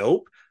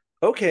 Nope.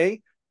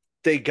 Okay.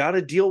 They got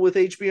a deal with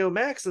HBO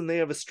Max and they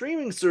have a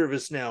streaming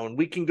service now and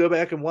we can go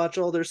back and watch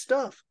all their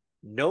stuff.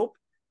 Nope.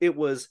 It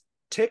was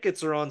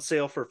tickets are on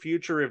sale for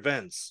future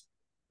events.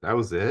 That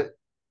was it?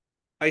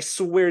 I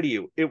swear to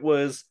you, it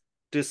was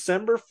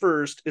December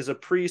 1st is a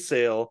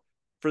pre-sale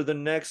for the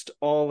next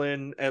All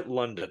In at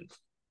London.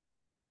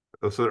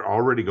 Oh, so they're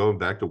already going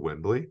back to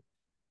Wembley?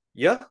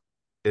 Yeah,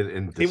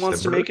 in he wants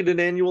to December? make it an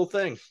annual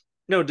thing.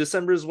 No,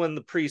 December is when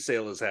the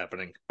pre-sale is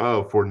happening.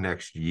 Oh, for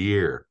next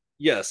year.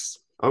 Yes.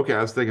 Okay,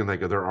 I was thinking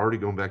like they're already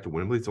going back to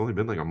Wembley. It's only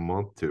been like a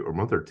month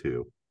or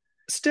two.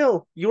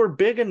 Still, your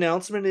big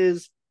announcement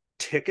is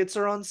tickets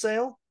are on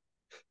sale?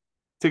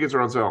 Tickets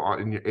are on sale,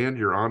 and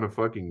you're on a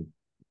fucking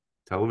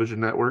television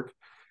network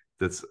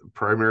that's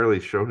primarily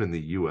shown in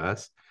the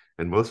US,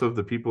 and most of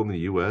the people in the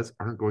US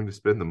aren't going to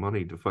spend the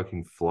money to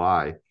fucking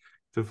fly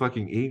to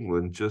fucking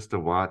England just to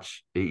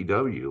watch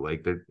AEW.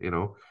 Like they're,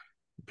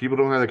 people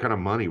don't have that kind of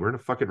money. We're in a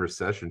fucking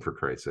recession, for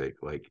Christ's sake.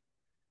 Like,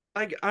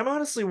 I'm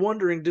honestly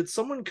wondering, did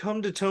someone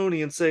come to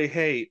Tony and say,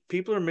 hey,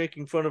 people are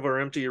making fun of our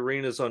empty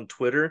arenas on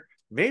Twitter?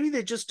 Maybe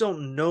they just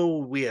don't know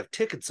we have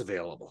tickets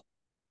available.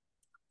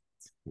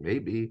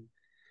 maybe.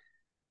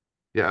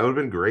 Yeah, it would have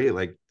been great.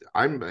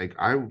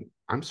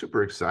 I'm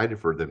super excited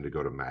for them to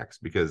go to Max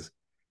because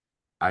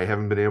I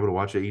haven't been able to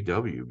watch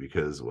AEW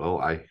because, well,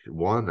 I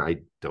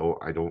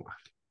don't.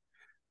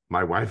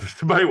 My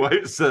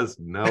wife says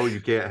no, you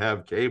can't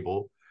have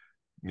cable,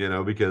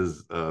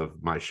 because of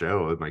my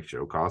show. My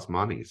show costs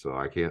money, so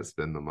I can't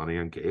spend the money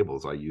on cable.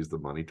 So I use the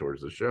money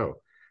towards the show.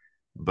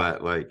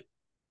 But like,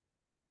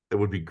 it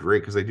would be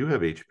great because I do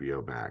have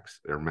HBO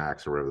Max or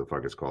Max or whatever the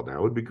fuck it's called now.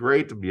 It would be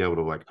great to be able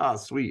to like,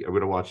 sweet, I'm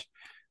gonna watch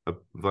a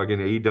fucking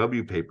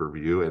AEW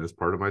pay-per-view and it's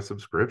part of my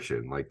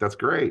subscription. Like, that's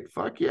great.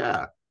 Fuck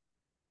yeah.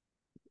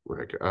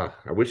 Like, I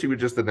wish he would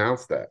just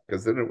announce that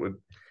because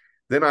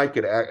then I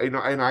could act, and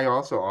I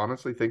also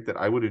honestly think that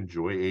I would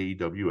enjoy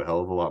AEW a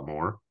hell of a lot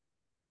more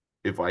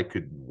if I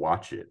could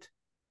watch it.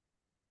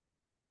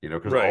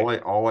 Because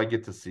Right. all I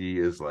get to see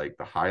is like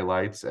the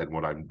highlights and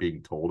what I'm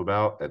being told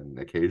about, and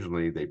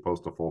occasionally they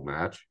post a full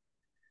match.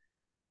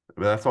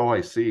 But that's all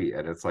I see,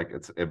 and it's like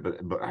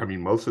but I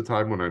mean, most of the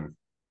time when I'm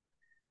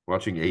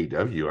watching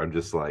AEW, I'm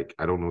just like,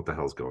 I don't know what the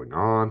hell's going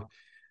on.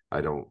 I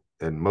don't,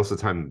 and most of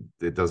the time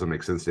it doesn't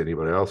make sense to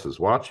anybody else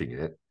who's watching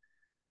it.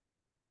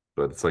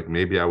 But it's like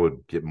maybe I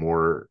would get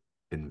more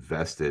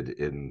invested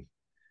in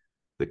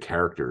the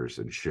characters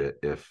and shit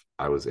if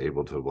I was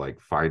able to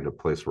like find a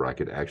place where I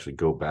could actually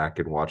go back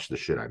and watch the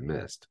shit I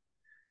missed.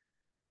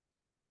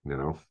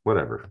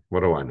 Whatever. What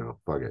do I know?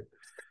 Fuck it.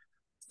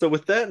 So,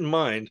 with that in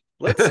mind,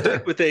 let's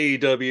stick with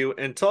AEW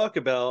and talk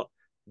about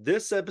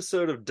this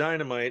episode of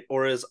Dynamite,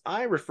 or as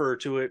I refer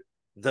to it,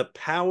 the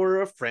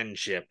power of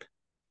friendship.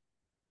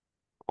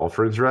 All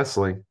Friends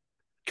Wrestling.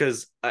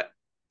 Because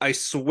I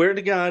swear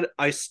to God,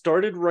 I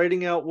started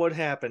writing out what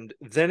happened,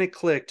 then it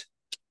clicked.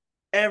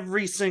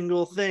 Every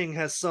single thing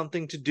has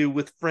something to do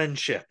with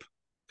friendship.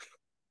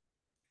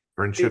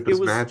 Friendship is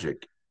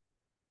magic.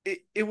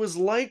 It was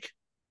like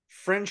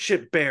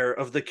Friendship Bear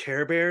of the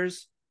Care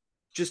Bears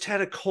just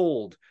had a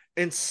cold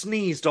and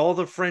sneezed all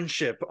the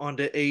friendship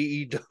onto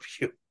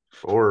AEW.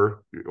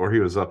 Or he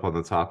was up on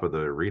the top of the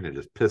arena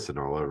just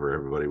pissing all over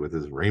everybody with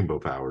his rainbow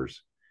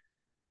powers.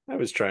 I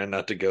was trying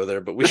not to go there,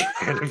 but we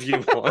can if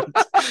you want.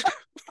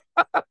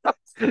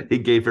 He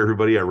gave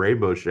everybody a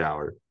rainbow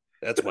shower.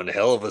 That's one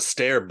hell of a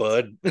stare,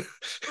 bud.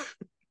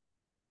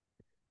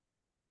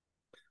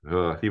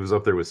 He was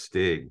up there with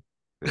Sting.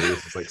 And he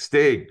was just like,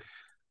 Sting,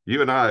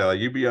 you and I, like,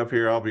 you be up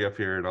here, I'll be up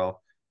here, and how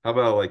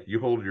about like you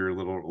hold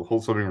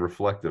something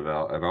reflective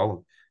out, and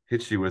I'll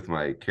hit you with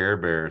my Care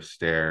Bear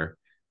stare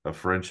of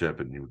friendship,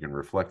 and you can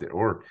reflect it,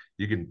 or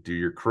you can do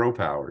your crow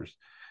powers.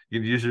 You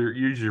can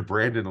use your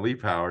Brandon Lee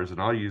powers, and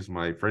I'll use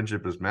my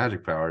friendship as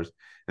magic powers.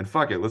 And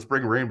fuck it, let's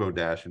bring Rainbow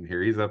Dash in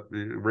here. He's up.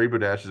 Rainbow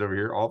Dash is over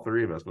here. All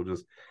three of us will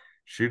just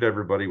shoot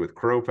everybody with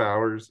crow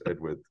powers and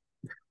with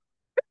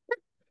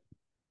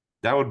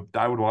I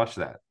would watch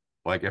that.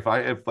 Like if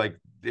like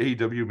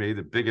AEW made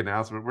a big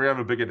announcement, we're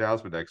having a big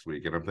announcement next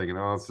week, and I'm thinking,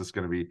 oh, it's just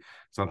gonna be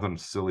something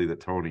silly that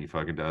Tony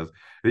fucking does.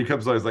 And he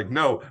comes on, he's like,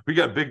 no, we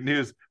got big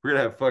news. We're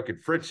gonna have fucking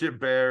Friendship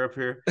Bear up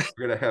here.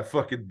 We're gonna have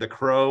fucking the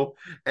Crow,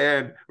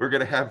 and we're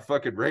gonna have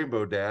fucking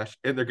Rainbow Dash,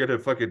 and they're gonna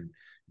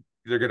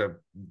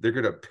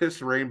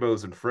piss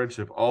rainbows and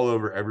friendship all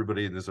over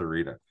everybody in this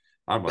arena.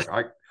 I'm like,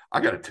 I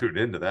gotta tune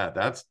into that.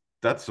 That's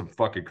some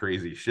fucking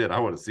crazy shit. I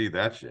want to see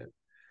that shit.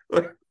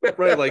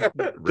 Right, like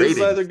this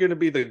is either going to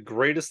be the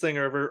greatest thing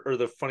ever or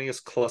the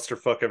funniest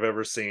clusterfuck I've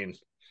ever seen.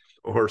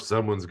 Or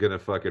someone's gonna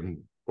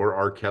fucking, or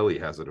R. Kelly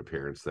has an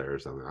appearance there or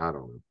something. I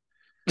don't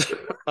know.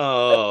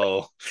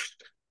 Oh,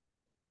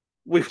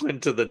 we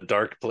went to the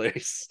dark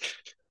place.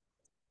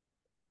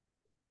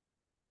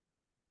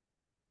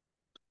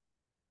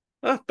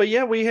 But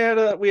yeah, we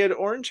had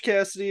Orange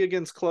Cassidy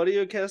against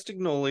Claudio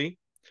Castagnoli,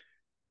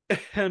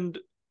 and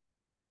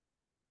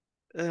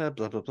blah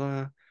blah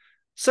blah.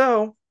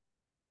 So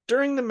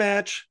during the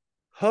match,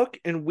 Hook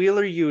and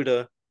Wheeler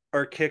Yuta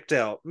are kicked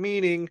out,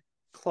 meaning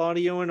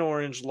Claudio and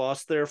Orange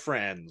lost their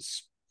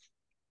friends.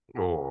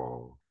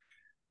 Oh.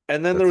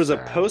 And then there was a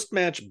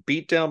post-match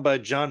beatdown by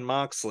Jon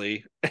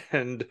Moxley,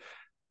 and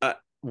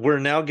we're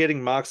now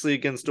getting Moxley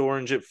against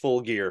Orange at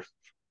Full Gear.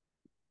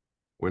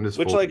 When is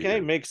Full Gear?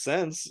 Hey, makes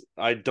sense.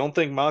 I don't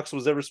think Mox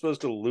was ever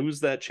supposed to lose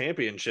that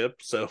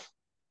championship, so.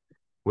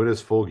 When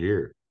is Full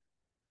Gear?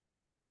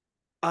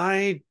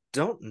 I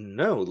don't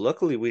know.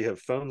 Luckily, we have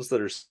phones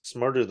that are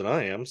smarter than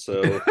I am,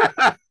 so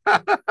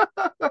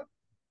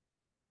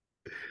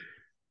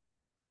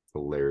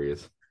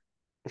Hilarious.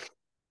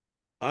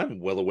 I'm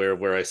well aware of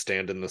where I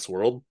stand in this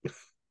world.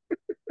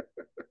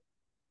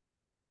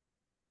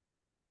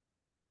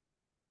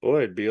 Boy,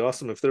 it'd be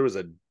awesome if there was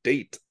a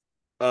date.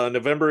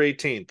 November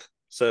 18th.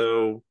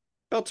 So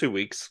about 2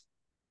 weeks.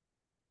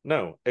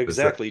 No,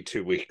 exactly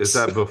 2 weeks. Is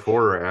that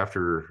before or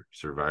after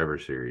Survivor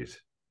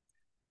Series?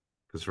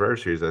 Because Survivor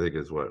Series, I think,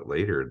 is what,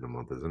 later in the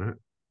month, isn't it?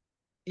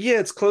 Yeah,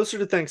 it's closer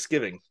to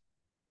Thanksgiving.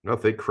 No,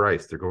 thank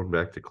Christ. They're going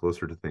back to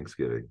closer to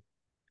Thanksgiving.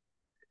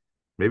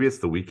 Maybe it's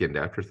the weekend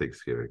after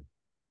Thanksgiving.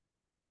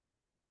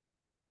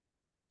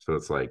 So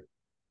it's like,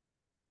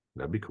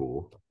 that'd be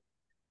cool.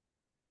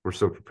 We're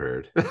so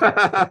prepared.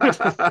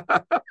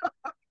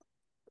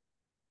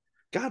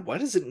 God, why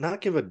does it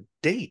not give a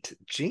date?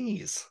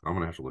 Jeez. I'm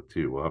gonna have to look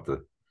too. We'll have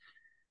to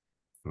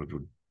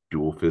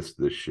dual fist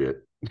this shit.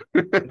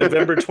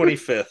 November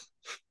 25th.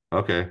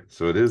 Okay,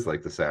 so it is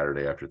like the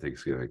Saturday after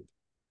Thanksgiving.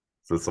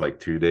 So it's like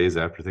 2 days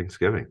after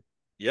Thanksgiving.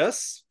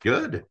 Yes.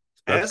 Good.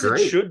 That's As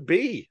great. it should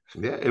be.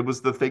 Yeah, it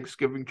was the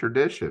Thanksgiving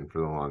tradition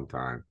for a long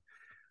time.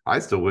 I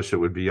still wish it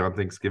would be on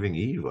Thanksgiving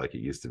Eve like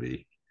it used to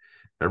be.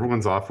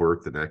 Everyone's off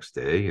work the next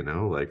day,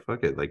 like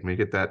fuck it, like make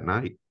it that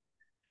night.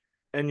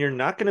 And you're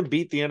not going to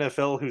beat the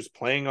NFL who's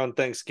playing on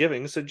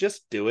Thanksgiving, so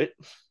just do it.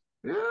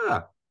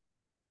 Yeah.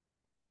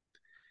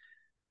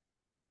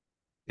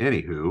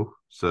 Anywho,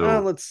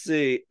 so Let's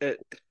see.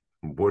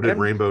 what did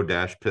Rainbow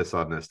Dash piss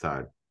on this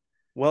time?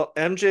 Well,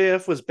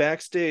 MJF was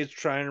backstage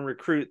trying to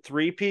recruit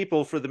 3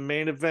 people for the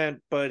main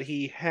event, but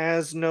he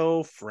has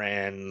no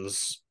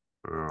friends.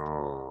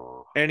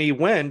 Oh. And he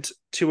went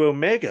to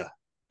Omega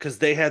because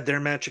they had their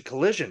match at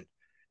Collision.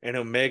 And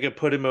Omega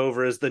put him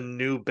over as the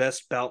new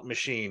best bout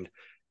machine.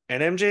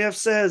 And MJF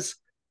says,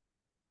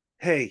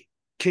 "Hey,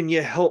 can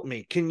you help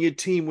me? Can you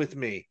team with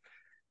me?"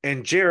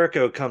 And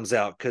Jericho comes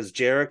out because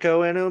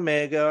Jericho and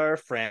Omega are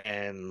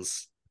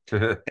friends.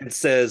 And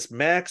says,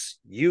 "Max,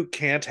 you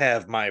can't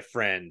have my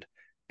friend."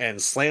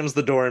 And slams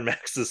the door in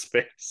Max's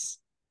face.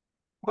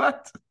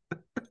 What?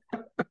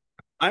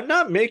 I'm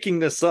not making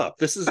this up.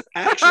 This is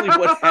actually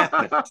what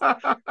happened.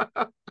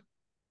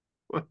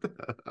 What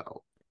the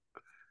hell?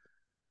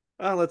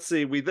 Let's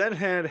see. We then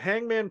had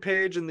Hangman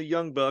Page and the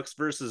Young Bucks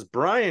versus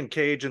Brian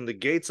Cage and the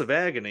Gates of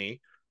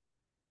Agony.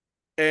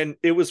 And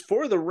it was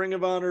for the Ring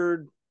of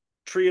Honor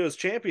Trios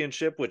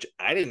Championship, which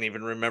I didn't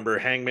even remember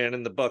Hangman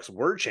and the Bucks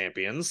were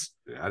champions.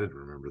 Yeah, I didn't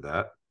remember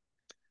that.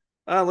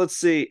 Let's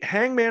see.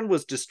 Hangman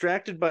was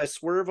distracted by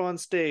Swerve on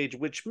stage,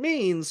 which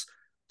means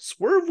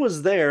Swerve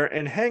was there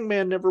and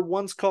Hangman never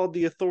once called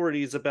the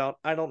authorities about,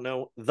 I don't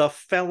know, the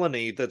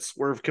felony that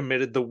Swerve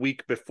committed the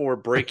week before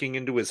breaking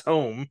into his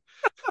home.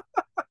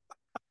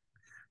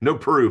 No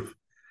proof.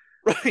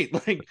 Right.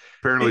 Like,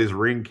 apparently his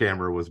ring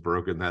camera was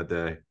broken that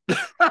day.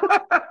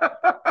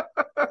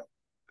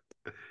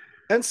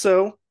 And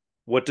so,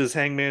 what does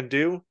Hangman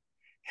do?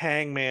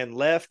 Hangman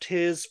left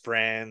his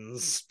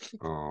friends.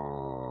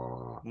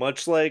 Oh,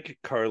 much like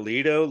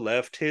Carlito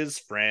left his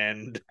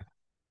friend.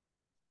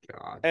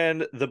 God.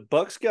 And the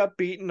Bucks got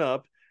beaten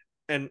up,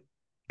 and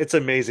it's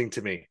amazing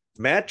to me.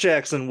 Matt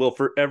Jackson will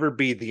forever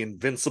be the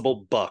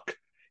invincible Buck.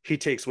 He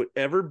takes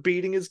whatever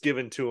beating is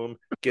given to him,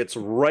 gets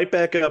right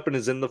back up, and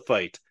is in the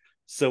fight.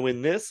 So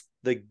in this,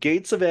 the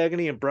Gates of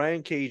Agony and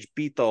Brian Cage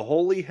beat the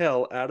holy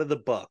hell out of the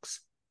Bucks.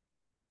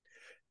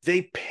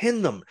 They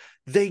pin them.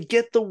 They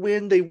get the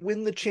win. They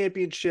win the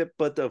championship,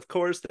 but of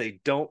course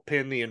they don't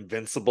pin the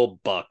invincible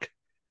Buck,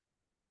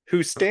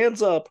 who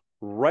stands up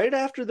right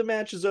after the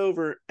match is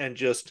over and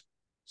just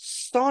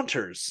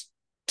saunters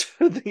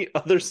to the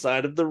other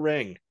side of the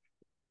ring.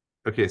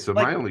 Okay, so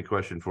my only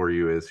question for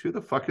you is, who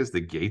the fuck is the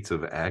Gates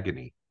of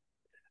Agony?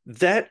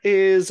 That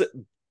is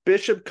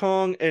Bishop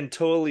Kong and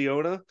Toa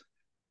Leona.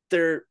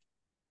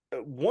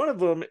 One of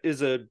them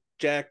is a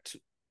jacked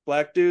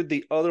black dude.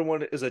 The other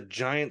one is a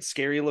giant,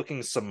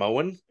 scary-looking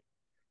Samoan.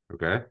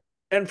 Okay.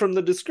 And from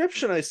the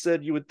description I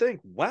said, you would think,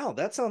 wow,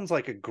 that sounds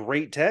like a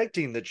great tag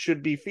team that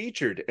should be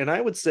featured. And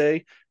I would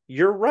say,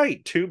 you're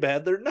right. Too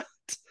bad they're not.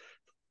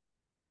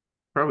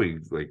 Probably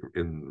like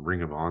in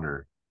Ring of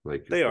Honor.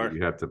 Like they are.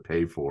 You have to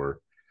pay for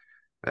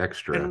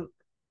extra.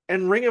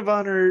 And Ring of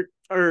Honor,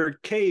 or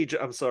Cage,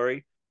 I'm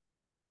sorry,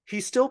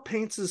 he still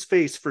paints his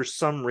face for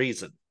some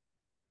reason.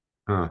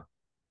 Huh.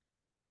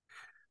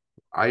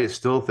 I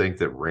still think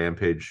that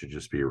Rampage should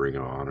just be a Ring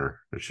of Honor.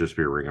 It should just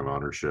be a Ring of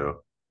Honor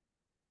show.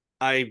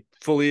 I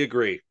fully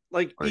agree.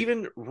 Like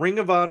even Ring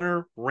of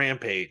Honor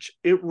Rampage,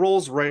 it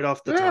rolls right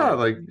off the tongue.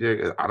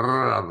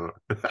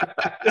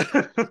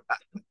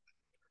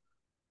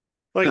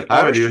 Like I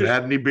haven't even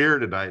had any beer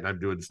tonight, and I'm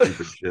doing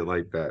stupid shit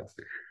like that.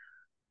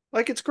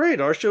 Like it's great.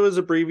 Our show is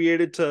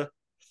abbreviated to,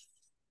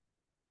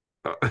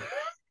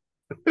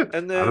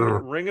 and then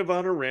Ring of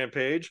Honor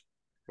Rampage.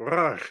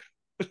 Row.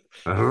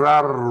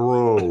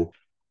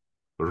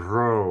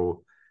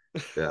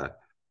 Yeah.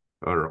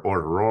 Or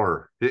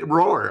roar.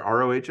 Roar.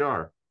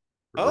 ROHR.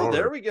 Oh, Roar.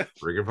 there we go.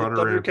 Ring of The Honor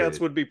Thundercats Rampage.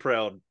 would be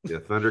proud. Yeah,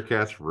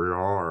 Thundercats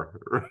roar.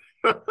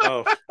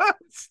 Oh,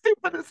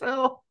 Stupid as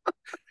hell.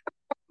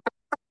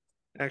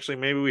 actually,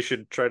 maybe we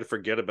should try to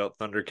forget about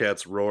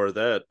Thundercats roar.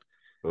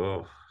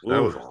 Oh,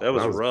 Ooh, that that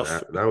was was rough.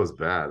 bad. That was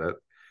bad.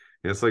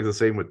 It's like the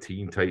same with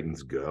Teen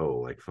Titans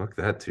Go. Like fuck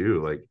that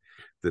too. Like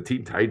the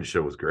Teen Titans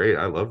show was great.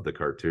 I loved the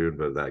cartoon,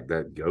 but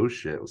that Go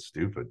shit was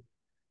stupid.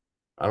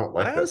 I don't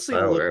like that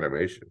style of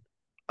animation.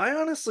 I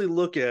honestly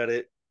look at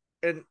it,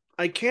 and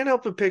I can't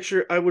help but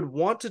picture. I would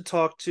want to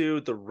talk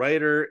to the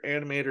writer,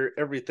 animator,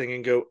 everything,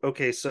 and go,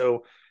 okay,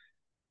 so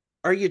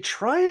are you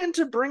trying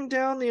to bring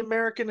down the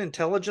American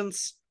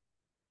intelligence?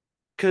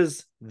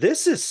 Because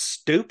this is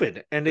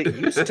stupid, and it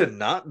used to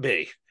not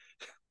be.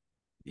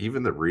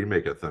 Even the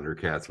remake of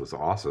Thundercats was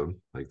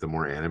awesome. Like the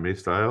more anime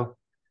style.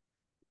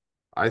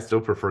 I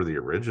still prefer the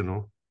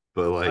original,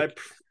 but like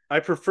I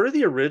prefer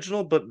the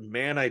original, but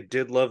man, I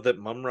did love that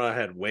Mumra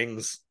had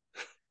wings.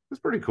 it's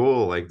pretty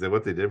cool. Like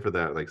what they did for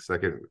that, like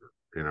second,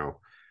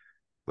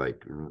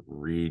 like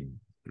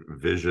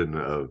revision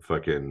of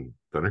fucking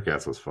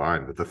Thundercats was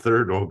fine, but the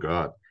third, oh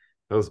god,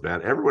 that was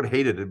bad. Everyone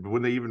hated it. But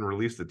when they even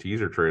released the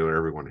teaser trailer,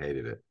 everyone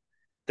hated it.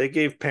 They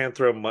gave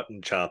Panthro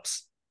mutton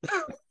chops.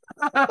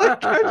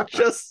 Like, I'm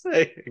just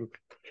saying.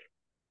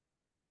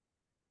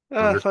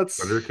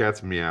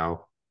 Thundercats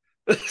meow.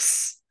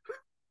 That's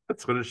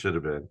what it should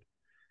have been.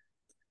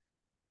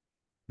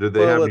 Did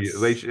they have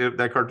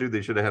that cartoon?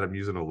 They should have had him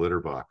using a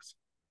litter box.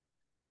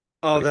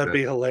 Oh, like that'd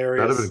be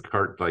hilarious. That'd have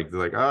been like they're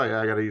like, oh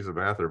yeah, I gotta use the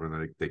bathroom, and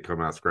then they come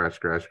out scratch,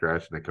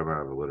 and they come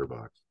out of a litter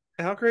box.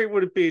 How great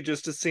would it be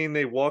just to see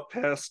they walk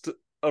past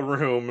a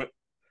room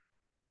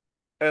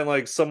and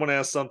like someone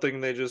asks something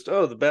and they just,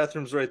 oh, the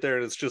bathroom's right there,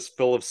 and it's just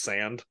full of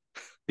sand.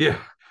 Yeah.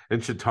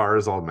 And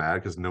Chitara's all mad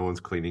because no one's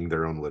cleaning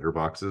their own litter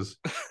boxes.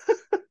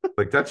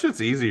 Like that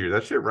shit's easier.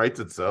 That shit writes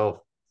itself.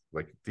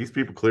 Like these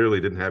people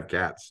clearly didn't have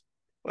cats.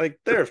 Like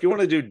there, if you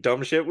want to do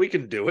dumb shit, we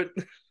can do it.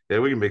 Yeah,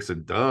 we can make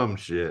some dumb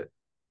shit.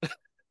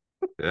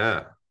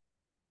 Yeah.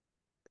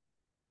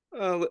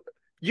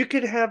 You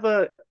could have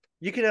a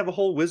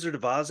whole Wizard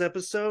of Oz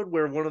episode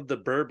where one of the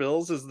Burr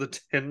Bills is the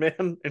Tin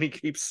Man and he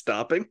keeps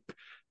stopping.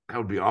 That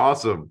would be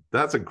awesome.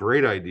 That's a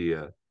great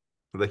idea.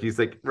 Like he's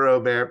like, Bro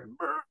Bear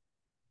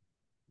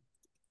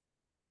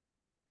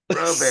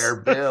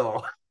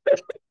Bill.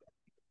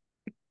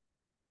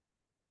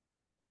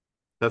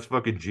 That's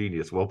fucking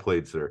genius. Well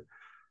played, sir.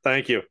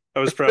 Thank you. I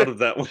was proud of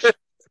that one.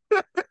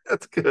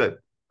 That's good.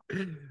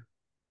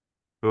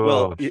 Oh,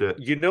 well,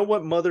 you know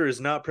what mother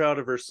is not proud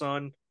of her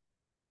son?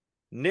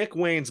 Nick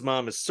Wayne's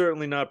mom is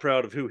certainly not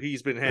proud of who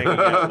he's been hanging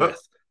out with.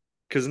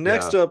 Because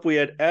next up, we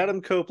had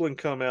Adam Copeland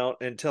come out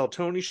and tell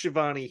Tony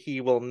Schiavone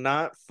he will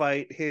not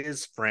fight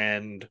his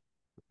friend.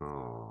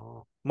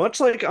 Oh. Much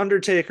like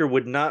Undertaker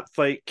would not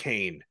fight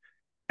Kane.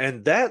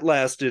 And that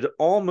lasted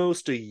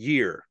almost a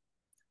year.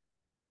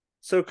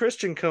 So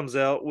Christian comes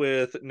out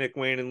with Nick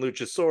Wayne and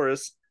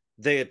Luchasaurus.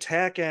 They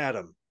attack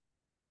Adam.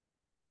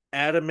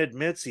 Adam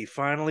admits he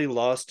finally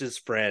lost his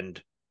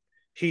friend.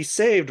 He's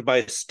saved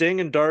by Sting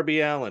and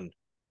Darby Allin.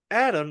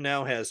 Adam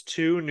now has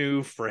 2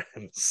 new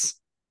friends.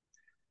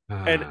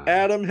 And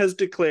Adam has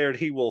declared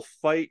he will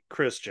fight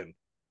Christian.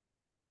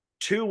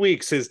 2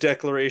 weeks his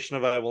declaration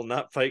of I will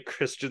not fight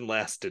Christian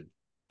lasted.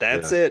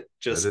 That's it.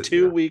 Just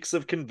 2 weeks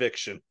of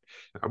conviction.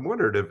 I'm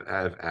wondering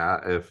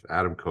if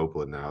Adam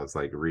Copeland now is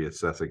like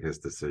reassessing his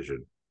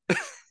decision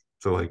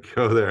to like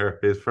go there.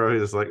 He's probably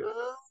just like,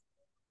 oh,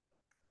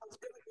 I was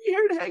gonna be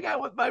here to hang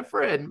out with my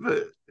friend,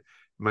 but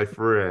I'm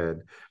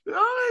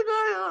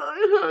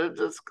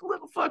just a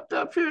little fucked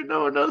up here.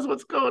 No one knows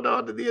what's going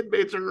on, and the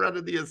inmates are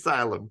running the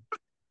asylum.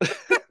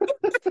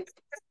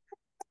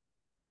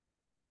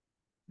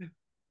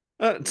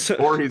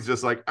 Or he's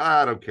just like,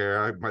 I don't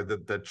care.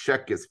 The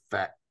check is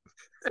fat.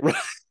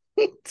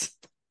 Right.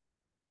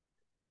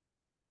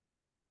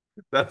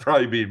 That'd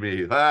probably be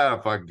me. I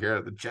don't fucking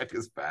care. The check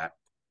is fat.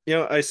 You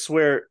know, I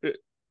swear,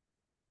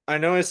 I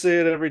know I say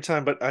it every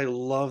time, but I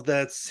love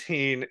that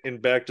scene in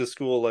Back to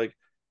School. Like,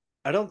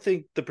 I don't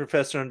think the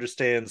professor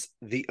understands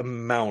the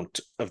amount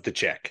of the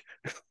check.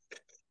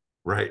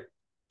 Right.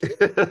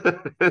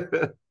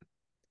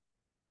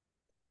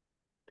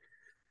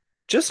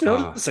 Just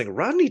noticing,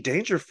 Rodney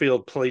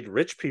Dangerfield played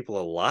rich people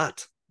a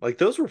lot. Like,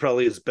 those were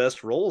probably his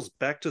best roles,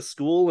 Back to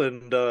School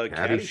and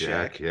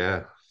Caddyshack.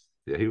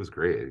 Yeah, he was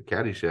great.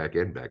 Caddyshack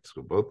and Back to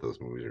School, both those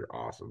movies are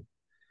awesome.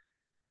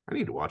 I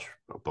need to watch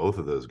both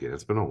of those again.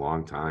 It's been a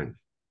long time.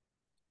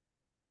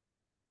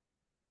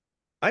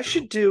 I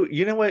should do,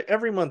 you know what?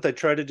 Every month I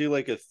try to do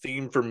like a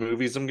theme for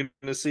movies I'm going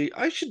to see.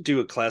 I should do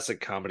a classic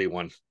comedy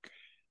one.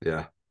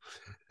 Yeah,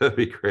 that'd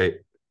be great.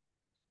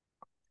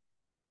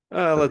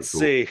 Let's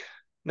see.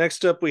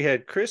 Next up, we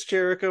had Chris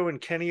Jericho and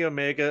Kenny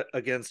Omega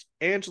against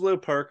Angelo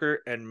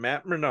Parker and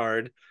Matt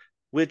Menard,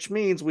 which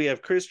means we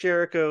have Chris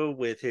Jericho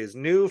with his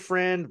new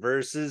friend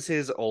versus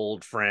his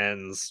old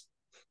friends.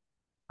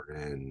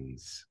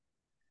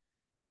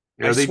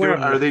 Are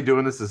they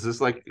doing this? Is this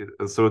like,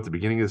 so at the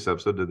beginning of this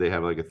episode, did they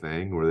have like a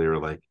thing where they were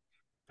like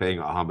paying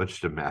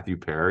homage to Matthew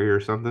Perry or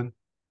something?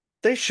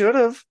 They should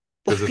have.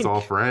 Because it's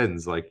all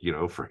friends. Like, he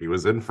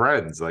was in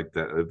Friends. Like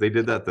that. If they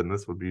did that, then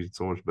this would be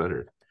so much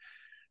better.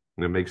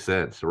 And it makes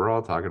sense. So we're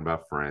all talking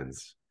about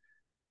Friends.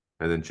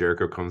 And then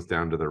Jericho comes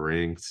down to the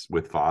rings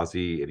with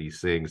Fozzy and he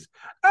sings,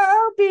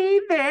 "I'll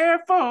be there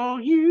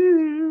for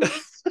you."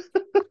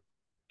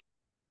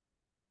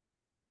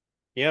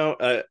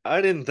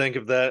 I didn't think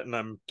of that, and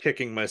I'm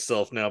kicking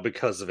myself now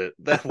because of it.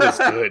 That was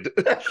good.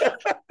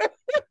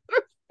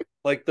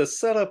 Like, the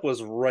setup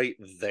was right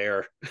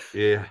there.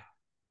 Yeah.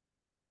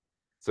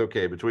 It's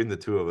okay. Between the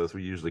two of us,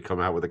 we usually come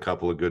out with a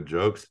couple of good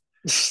jokes.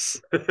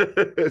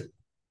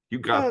 You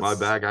got my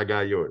back, I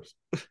got yours.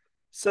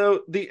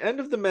 So, the end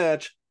of the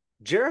match,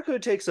 Jericho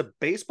takes a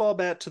baseball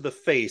bat to the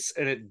face,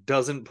 and it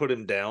doesn't put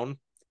him down.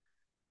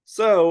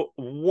 So,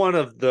 one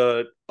of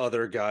the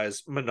other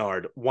guys,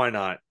 Menard, why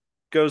not,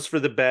 goes for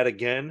the bat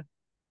again,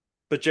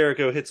 but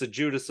Jericho hits a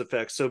Judas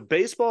effect. So,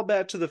 baseball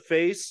bat to the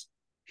face,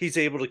 he's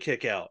able to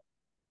kick out.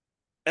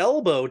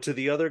 Elbow to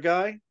the other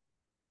guy,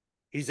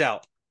 he's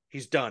out.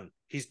 He's done.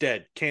 He's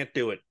dead. Can't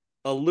do it.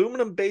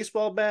 Aluminum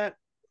baseball bat,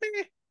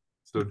 meh.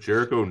 So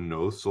Jericho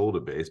no-sold a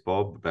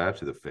baseball bat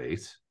to the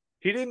face?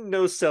 He didn't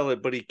no-sell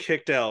it, but he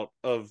kicked out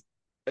of...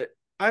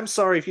 I'm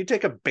sorry, if you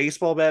take a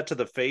baseball bat to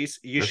the face,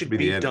 you should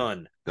be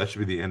done. That should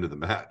be the end of the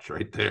match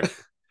right there.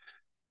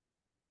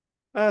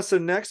 So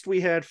next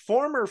we had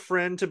former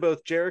friend to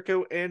both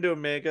Jericho and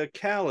Omega,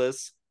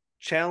 Callis,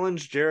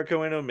 challenge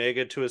Jericho and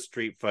Omega to a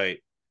street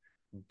fight.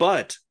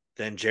 But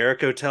then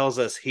Jericho tells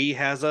us he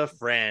has a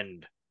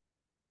friend.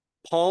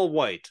 Paul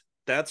White.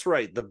 That's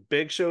right. The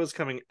Big Show is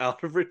coming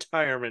out of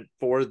retirement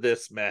for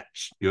this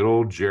match. Good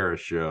old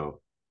Jericho.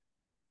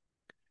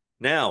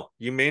 Now,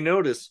 you may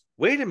notice,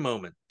 wait a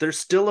moment, there's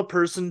still a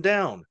person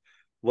down.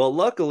 Well,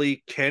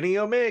 luckily, Kenny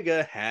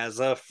Omega has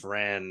a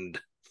friend.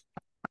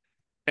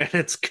 And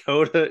it's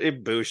Kota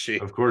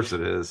Ibushi. Of course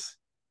it is.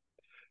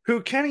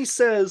 Who Kenny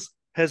says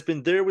has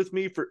been there with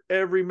me for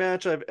every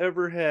match I've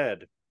ever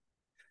had.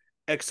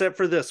 Except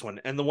for this one,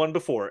 and the one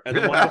before, and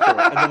the one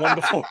before, and the one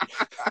before.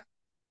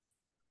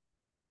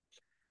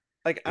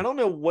 Like, I don't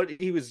know what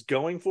he was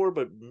going for,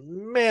 but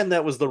man,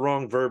 that was the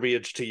wrong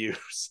verbiage to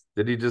use.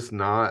 Did he just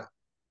not?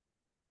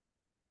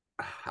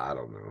 I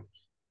don't know.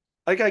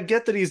 Like, I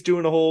get that he's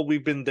doing a whole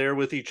we've been there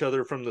with each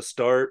other from the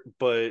start,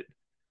 but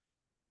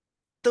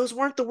those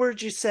weren't the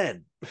words you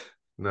said.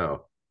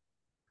 No.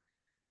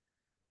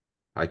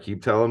 I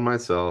keep telling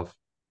myself,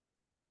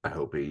 I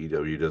hope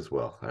AEW does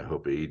well. I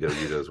hope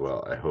AEW does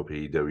well. I hope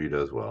AEW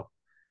does well.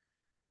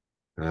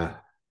 And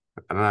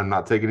I'm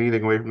not taking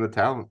anything away from the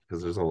talent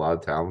because there's a lot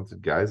of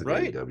talented guys in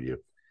AEW.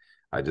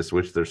 I just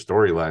wish their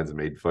storylines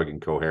made fucking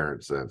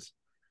coherent sense.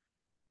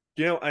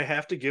 I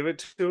have to give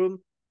it to him.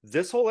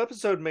 This whole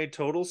episode made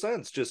total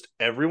sense. Just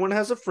everyone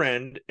has a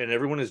friend and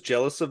everyone is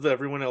jealous of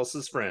everyone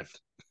else's friend.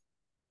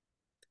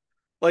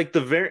 Like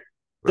the very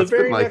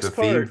been like next the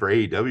theme for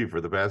AEW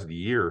for the past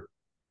year.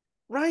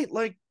 Right.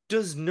 Like,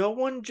 does no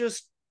one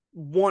just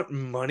want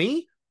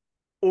money?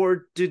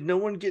 Or did no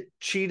one get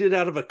cheated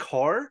out of a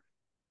car?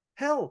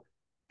 Hell,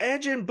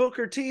 Edge and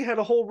Booker T had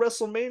a whole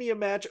WrestleMania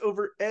match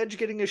over Edge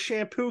getting a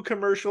shampoo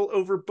commercial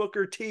over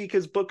Booker T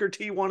because Booker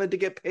T wanted to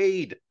get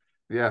paid.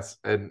 Yes,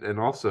 and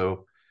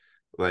also,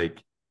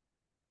 like,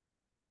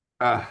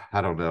 I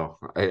don't know.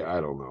 I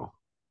don't know.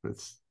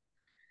 It's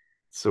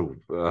so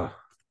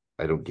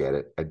I don't get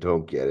it. I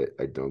don't get it.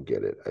 I don't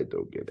get it. I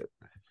don't get it.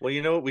 Well,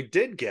 you know what we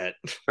did get?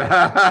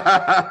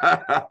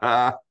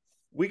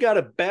 We got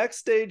a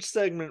backstage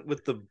segment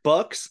with the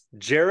Bucks,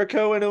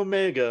 Jericho, and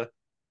Omega.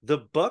 The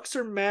Bucks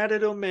are mad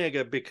at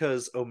Omega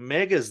because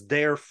Omega's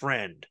their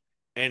friend,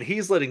 and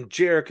he's letting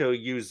Jericho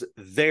use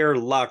their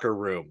locker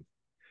room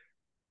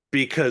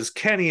because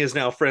Kenny is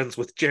now friends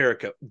with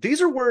Jericho.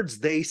 These are words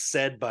they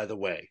said, by the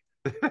way.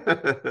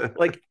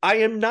 Like, I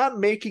am not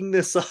making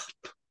this up.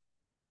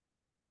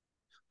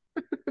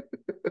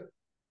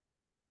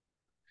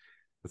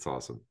 That's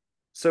awesome.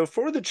 So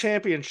for the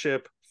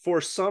championship, for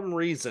some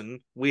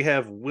reason, we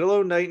have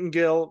Willow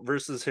Nightingale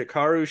versus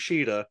Hikaru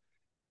Shida.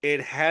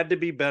 It had to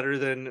be better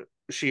than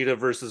Shida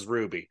versus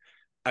Ruby.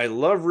 I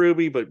love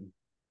Ruby, but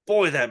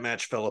boy, that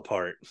match fell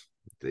apart.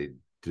 They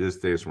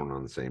just weren't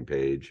on the same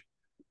page.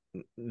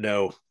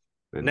 No.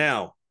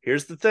 Now,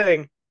 here's the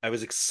thing. I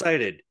was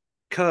excited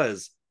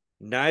because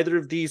neither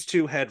of these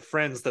two had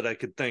friends that I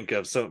could think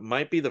of, so it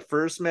might be the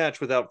first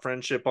match without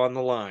friendship on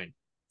the line.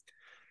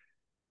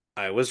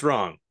 I was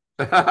wrong.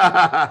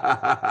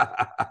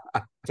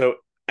 So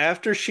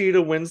after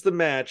Shida wins the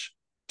match,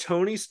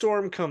 Toni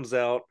Storm comes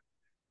out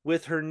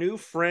with her new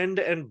friend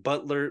and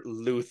butler,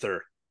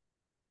 Luther,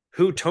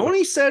 who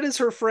Tony said is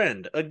her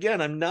friend.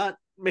 Again, I'm not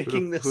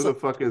making this up. Who the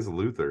fuck is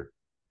Luther?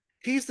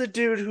 He's the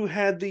dude who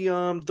had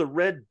the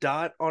red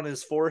dot on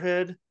his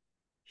forehead.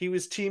 He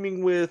was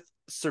teaming with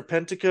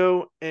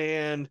Serpentico,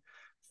 and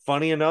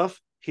funny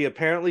enough, he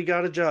apparently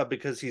got a job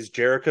because he's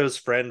Jericho's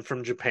friend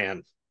from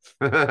Japan.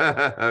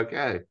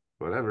 Okay,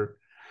 whatever.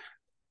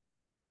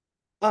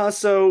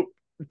 So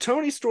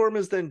Toni Storm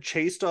is then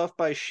chased off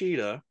by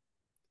Shida,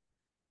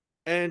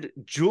 and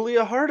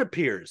Julia Hart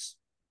appears,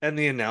 and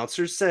the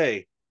announcers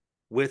say,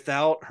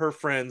 without her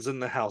friends in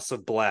the House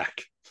of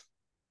Black.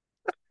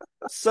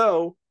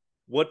 So,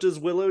 what does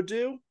Willow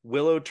do?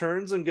 Willow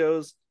turns and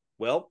goes,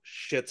 well,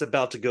 shit's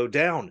about to go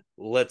down.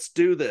 Let's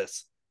do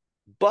this.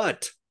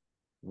 But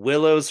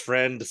Willow's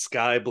friend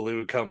Sky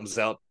Blue comes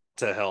out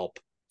to help.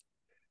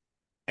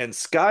 And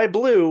Sky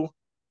Blue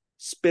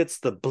spits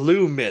the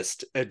blue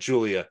mist at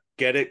Julia.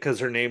 Get it? Because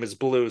her name is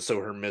Blue, so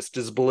her mist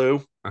is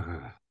blue.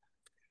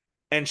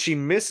 And she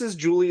misses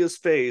Julia's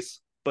face,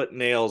 but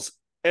nails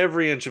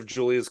every inch of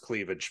Julia's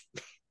cleavage.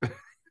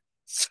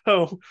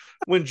 So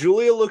when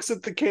Julia looks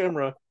at the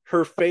camera,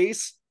 her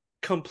face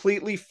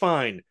completely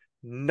fine.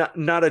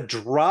 Not a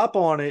drop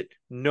on it,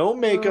 no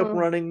makeup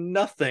running,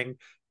 nothing.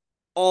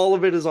 All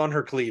of it is on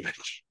her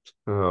cleavage.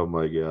 Oh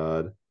my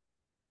God.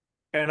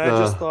 And I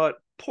just thought,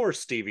 poor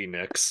Stevie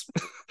Nicks.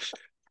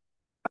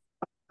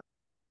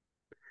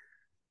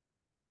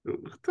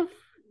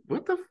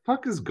 What the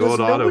fuck is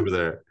going on over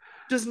there?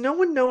 Does no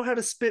one know how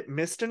to spit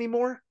mist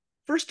anymore?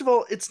 First of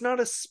all, it's not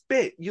a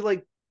spit. You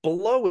like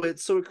blow it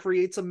so it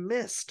creates a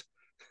mist.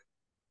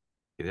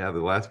 Yeah, the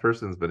last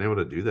person that's been able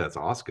to do that's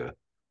Asuka.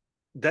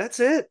 That's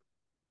it.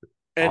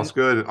 And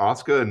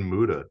Asuka and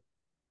Muda.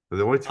 They're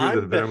the only two that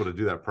have been able to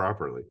do that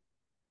properly.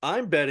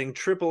 I'm betting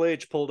Triple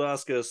H pulled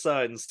Asuka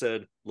aside and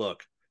said,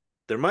 look,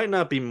 there might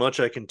not be much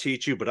I can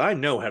teach you, but I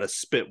know how to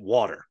spit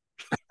water.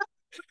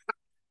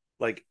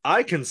 Like,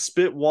 I can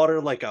spit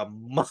water like a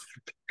mother.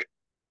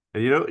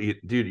 And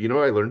dude,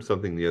 I learned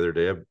something the other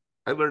day.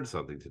 I learned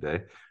something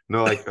today.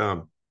 No, like,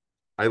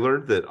 I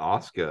learned that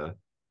Asuka,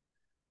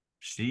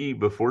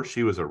 before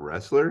she was a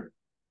wrestler,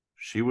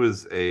 she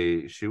worked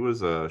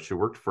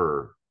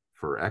for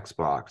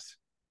Xbox.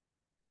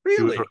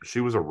 Really?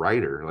 She was a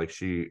writer,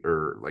 she's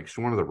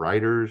one of the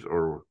writers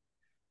or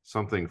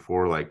something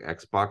for like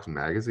Xbox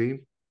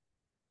magazine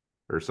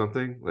or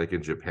something, like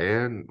in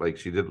Japan. Like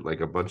she did like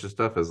a bunch of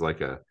stuff as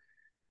like a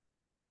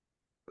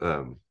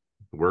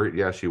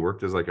she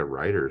worked as like a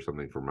writer or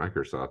something for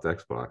Microsoft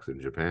Xbox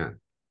in Japan.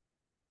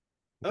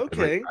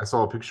 Okay. And, I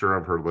saw a picture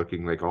of her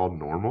looking like all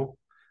normal,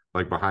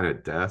 like behind a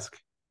desk,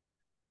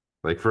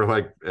 like for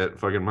like at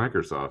fucking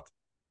Microsoft.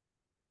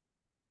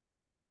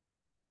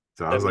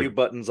 So I was like, mute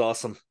button's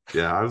awesome.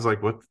 Yeah, I was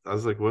like, what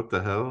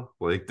the hell?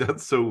 Like,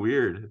 that's so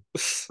weird.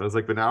 I was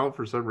like, but now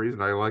for some reason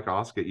I like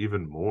Asuka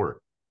even more.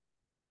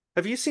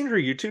 Have you seen her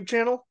YouTube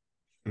channel?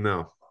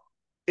 No.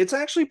 It's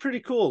actually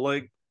pretty cool.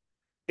 Like,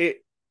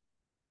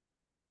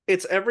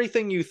 it's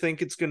everything you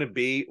think it's going to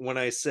be when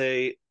I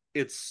say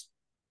it's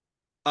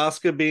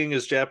Asuka being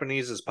as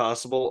Japanese as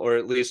possible, or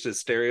at least as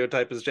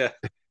stereotype as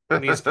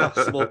Japanese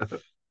possible.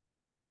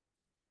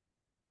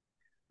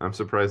 I'm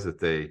surprised that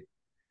they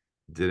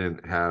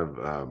didn't have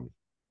I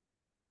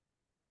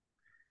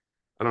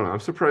don't know.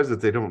 I'm surprised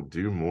that they don't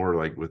do more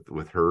like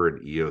with her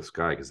and Io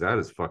Sky, because that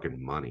is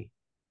fucking money.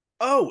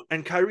 Oh,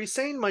 and Kairi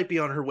Sane might be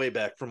on her way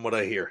back from what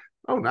I hear.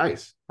 Oh,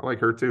 nice. I like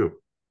her too.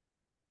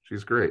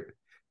 She's great.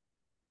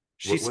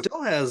 She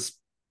still has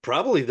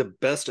probably the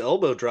best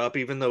elbow drop,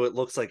 even though it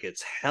looks like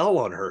it's hell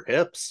on her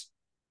hips.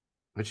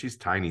 But she's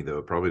tiny though.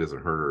 It probably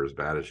doesn't hurt her as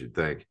bad as you'd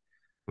think.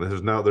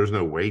 There's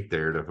no weight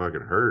there to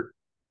fucking hurt.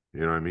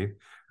 You know what I mean?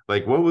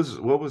 Like what was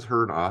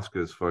her and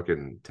Asuka's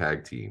fucking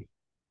tag team?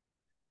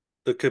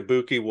 The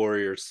Kabuki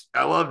Warriors.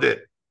 I loved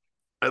it.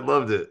 It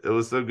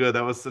was so good.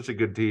 That was such a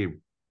good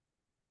team.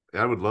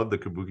 I would love the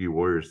Kabuki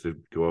Warriors to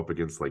go up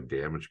against like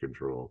Damage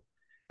Control.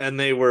 And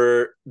they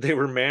were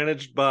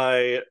managed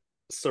by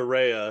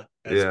Saraya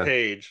as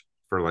Paige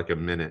for like a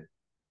minute.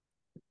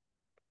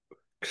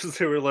 Because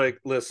they were like,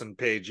 listen,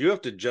 Paige, you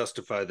have to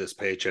justify this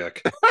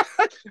paycheck.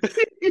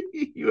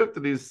 You have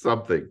to do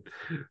something.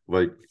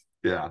 Like,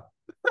 yeah.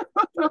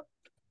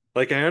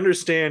 Like, I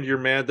understand you're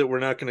mad that we're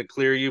not going to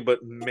clear you,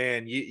 but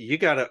man, you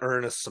got to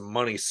earn us some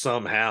money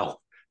somehow.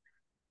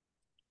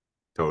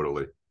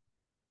 Totally.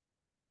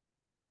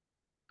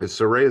 Is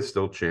Saraya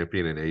still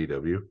champion in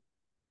AEW?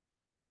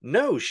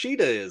 No,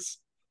 Sheeta is.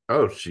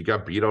 Oh, she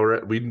got beat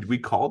already. We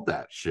called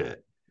that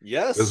shit.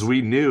 Yes. Because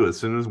we knew as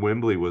soon as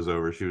Wembley was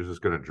over, she was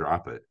just going to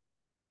drop it.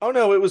 Oh,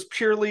 no, it was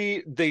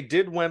purely, they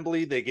did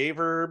Wembley. They gave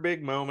her a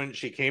big moment.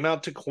 She came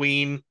out to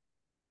Queen.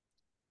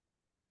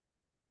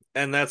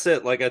 And that's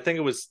it. Like, I think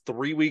it was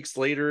 3 weeks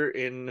later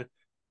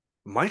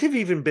might have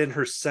even been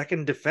her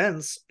second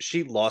defense.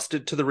 She lost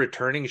it to the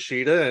returning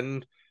Sheeta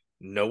and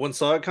no one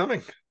saw it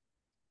coming.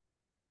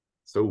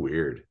 So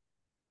weird.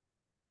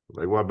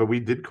 Like, well, but we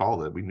did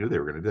call it. We knew they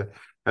were going to do it.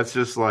 That's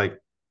just like,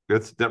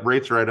 that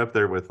rates right up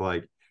there with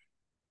like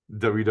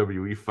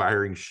WWE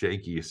firing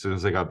Shanky as soon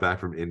as I got back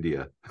from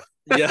India.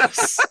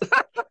 Yes.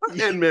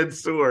 And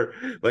Mansoor.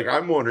 Like,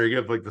 I'm wondering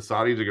if like the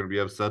Saudis are going to be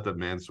upset that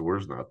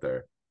Mansoor's not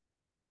there.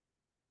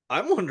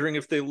 I'm wondering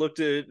if they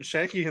looked at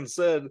Shanky and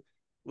said,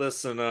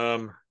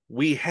 listen,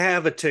 we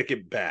have a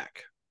ticket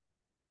back.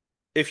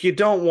 If you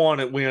don't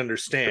want it, we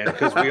understand,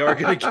 because we are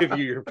going to give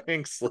you your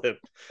pink slip.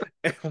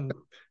 And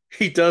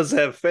he does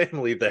have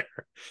family there.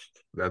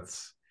 That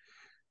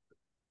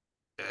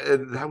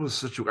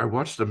was I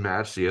watched a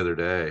match the other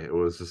day. It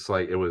was just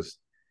like, it was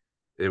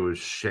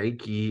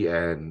Shanky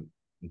and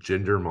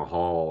Jinder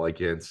Mahal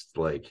against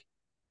like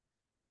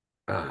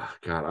God,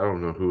 I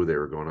don't know who they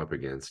were going up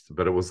against,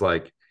 but it was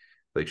like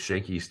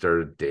Shanky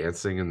started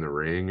dancing in the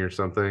ring or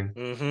something.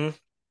 Mm-hmm.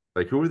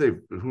 Like who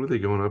were they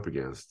going up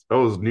against?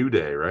 Oh, it was New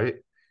Day, right?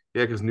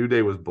 Yeah, because New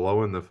Day was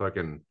blowing the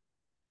fucking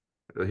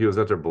he was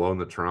out there blowing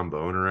the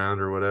trombone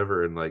around or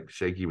whatever, and like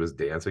Shanky was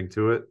dancing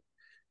to it,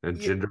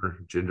 and Yeah.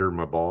 Jinder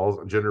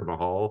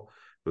Mahal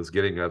was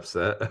getting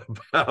upset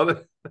about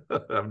it.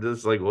 I'm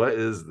just like, what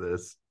is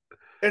this?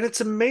 And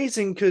it's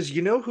amazing because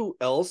you know who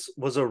else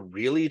was a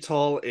really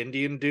tall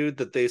Indian dude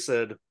that they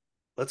said,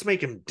 let's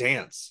make him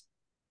dance?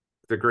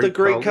 The The Great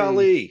Great Khali.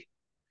 Khali.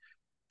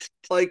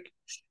 Like,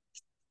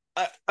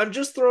 I'm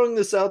just throwing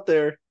this out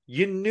there.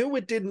 You knew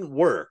it didn't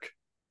work.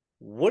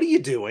 What are you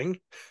doing?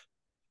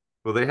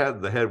 Well, they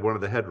had one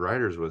of the head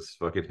writers was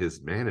fucking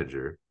his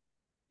manager,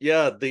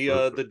 Yeah,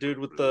 the dude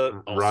with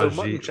the also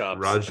mutton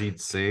chops. Rajit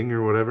Singh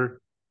or whatever.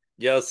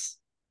 Yes.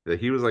 That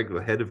he was like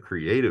the head of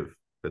creative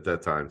at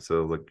that time.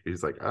 So like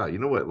he's like, you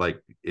know what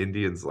like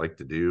Indians like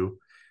to do?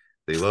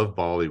 They love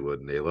Bollywood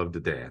and they love to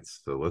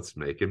dance. So let's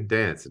make him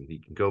dance and he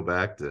can go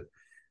back to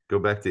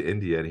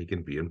India and he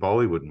can be in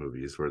Bollywood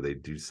movies where they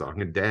do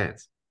song and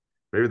dance.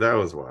 Maybe that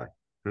was why.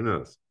 Who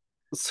knows?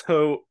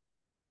 So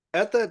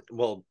at that,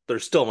 well, they're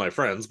still my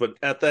friends, but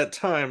at that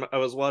time, I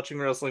was watching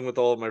wrestling with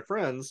all of my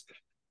friends,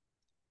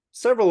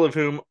 several of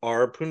whom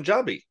are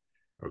Punjabi.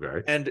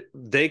 Okay. And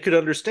they could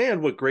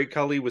understand what Great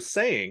Khali was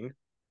saying,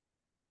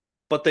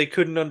 but they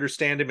couldn't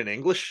understand him in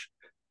English.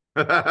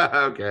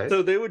 Okay.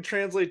 So they would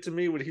translate to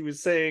me what he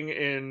was saying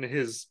in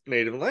his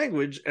native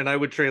language, and I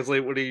would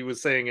translate what he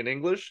was saying in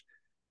English.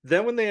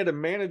 Then when they had a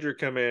manager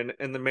come in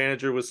and the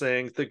manager was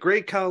saying, the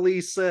Great Khali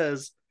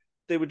says,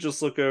 they would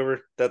just look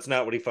over. That's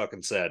not what he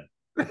fucking said.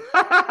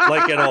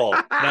 Like at all.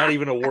 Not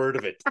even a word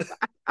of it.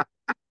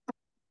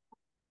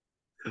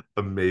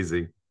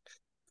 Amazing.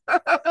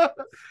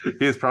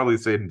 He was probably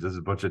saying just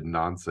a bunch of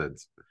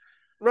nonsense.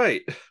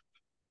 Right.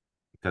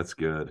 That's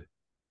good.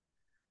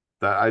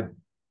 That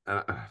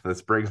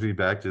this brings me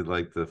back to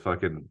like the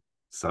fucking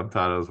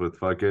subtitles with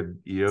fucking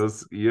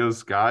Io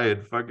Sky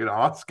and fucking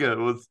Oscar. It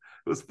was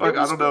It fuck.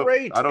 was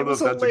great. I don't It know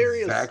was if that's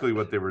hilarious. exactly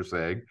what they were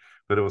saying,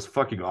 but it was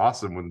fucking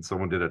awesome when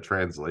someone did a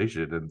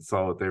translation and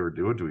saw what they were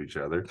doing to each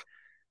other.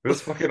 It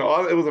was fucking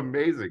awesome. It was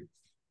amazing.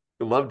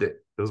 I loved it.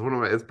 It was one of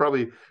my. That's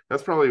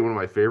probably one of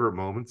my favorite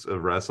moments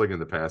of wrestling in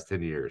the past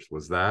 10 years.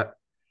 Was that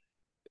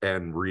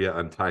and Rhea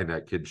untying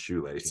that kid's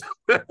shoelace.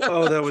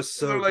 Oh, that was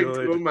Those are so like two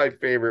good. of my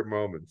favorite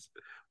moments.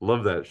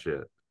 Love that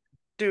shit.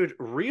 Dude,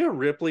 Rhea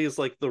Ripley is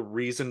like the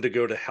reason to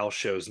go to house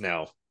shows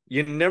now.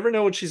 You never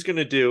know what she's going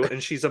to do,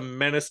 and she's a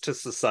menace to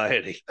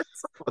society.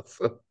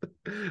 Awesome.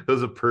 That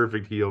was a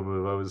perfect heel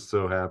move. I was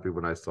so happy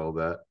when I saw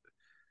that.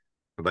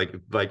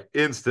 Like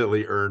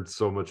instantly earned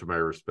so much of my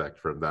respect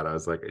from that. I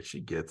was like,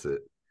 she gets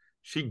it.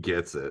 She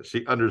gets it.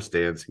 She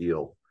understands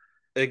heel.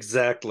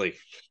 Exactly.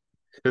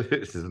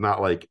 It's not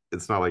like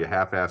a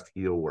half-assed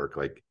heel work.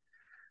 Like,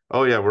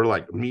 oh yeah, we're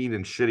like mean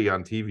and shitty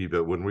on TV,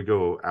 but when we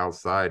go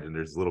outside and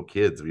there's little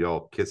kids, we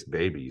all kiss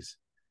babies.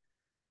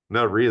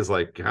 No, Rhea's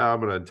like,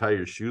 I'm gonna untie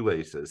your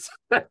shoelaces.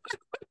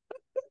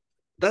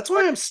 That's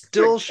why I'm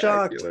still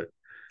shocked. Spectacular.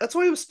 That's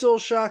why I'm still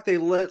shocked they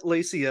let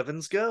Lacey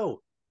Evans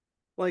go.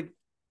 Like,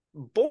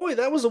 boy,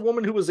 that was a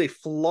woman who was a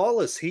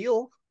flawless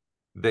heel.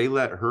 They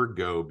let her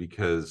go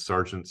because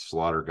Sergeant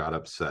Slaughter got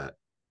upset.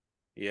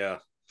 Yeah.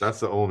 That's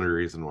the only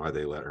reason why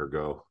they let her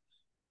go.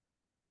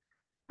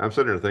 I'm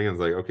sitting there thinking, it's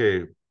like,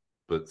 okay,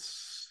 but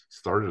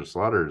Sergeant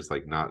Slaughter is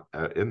like not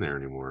in there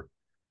anymore.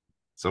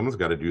 Someone's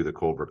got to do the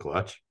Cobra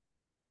Clutch.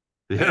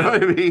 You know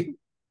what I mean?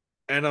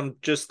 And I'm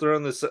just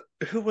throwing this.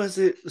 Who was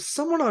it?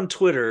 Someone on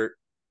Twitter.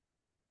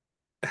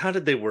 How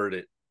did they word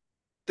it?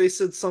 They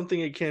said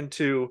something akin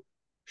to,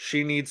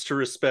 she needs to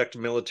respect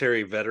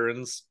military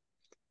veterans.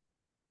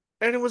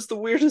 And it was the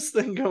weirdest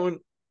thing going,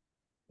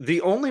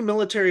 the only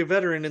military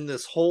veteran in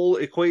this whole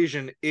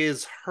equation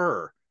is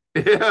her.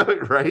 Yeah,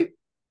 right.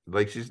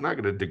 Like she's not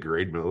going to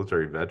degrade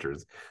military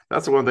veterans.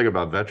 That's the one thing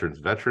about veterans.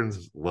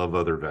 Veterans love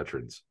other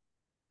veterans,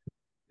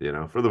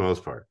 for the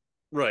most part.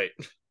 Right.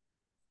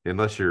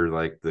 Unless you're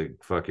like the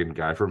fucking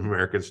guy from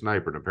American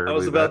Sniper. And I apparently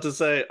was about to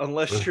say,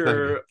 unless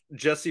you're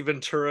Jesse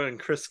Ventura and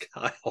Chris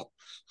Kyle.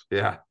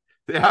 Yeah.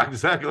 Yeah,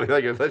 exactly.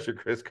 Like unless you're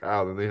Chris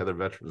Kyle, then the other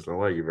veterans don't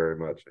like you very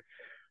much.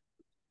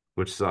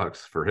 Which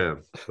sucks for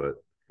him. But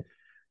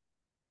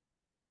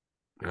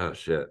oh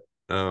shit.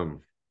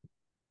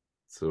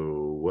 So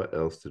what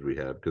else did we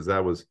have? Because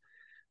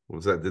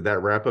did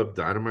that wrap up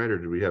Dynamite or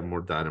did we have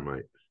more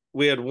Dynamite?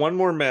 We had one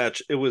more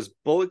match. It was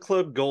Bullet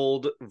Club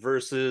Gold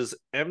versus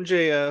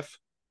MJF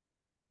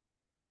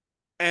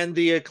and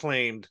the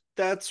Acclaimed.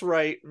 That's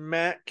right.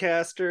 Matt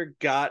Caster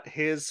got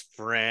his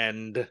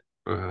friend.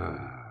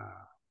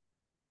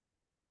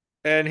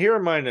 And here are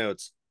my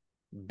notes.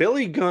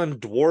 Billy Gunn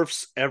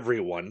dwarfs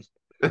everyone.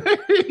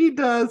 He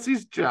does.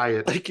 He's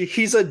giant. Like,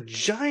 he's a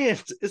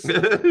giant.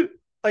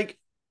 Like,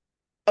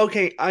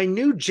 okay, I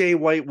knew Jay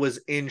White was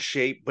in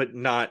shape, but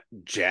not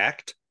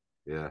jacked.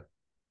 Yeah.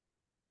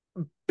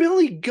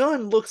 Billy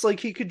Gunn looks like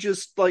he could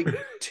just like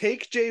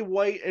take Jay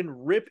White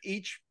and rip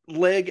each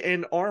leg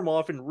and arm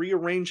off and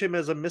rearrange him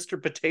as a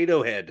Mr.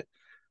 Potato Head.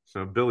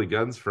 So Billy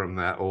Gunn's from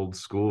that old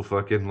school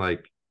fucking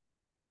like,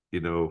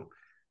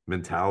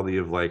 mentality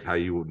of like how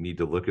you need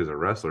to look as a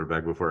wrestler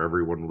back before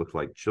everyone looked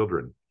like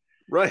children.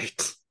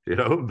 Right.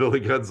 Billy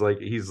Gunn's like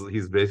he's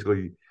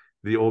basically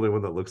the only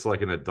one that looks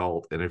like an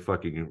adult in a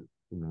fucking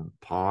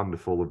pond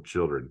full of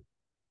children.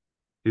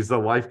 He's the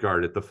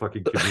lifeguard at the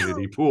fucking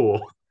community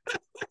pool.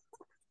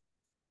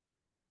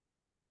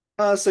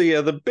 So yeah,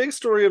 the big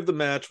story of the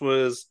match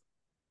was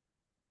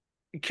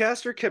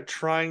Caster kept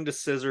trying to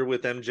scissor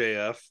with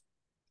MJF.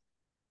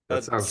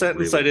 That sounds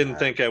sentence really I didn't bad.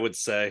 think I would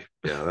say.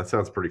 Yeah, that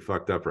sounds pretty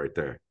fucked up right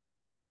there.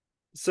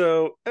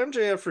 So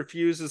MJF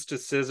refuses to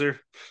scissor.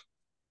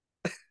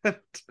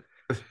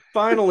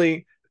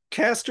 Finally,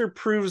 Caster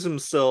proves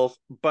himself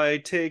by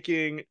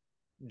taking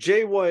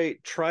Jay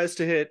White tries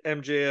to hit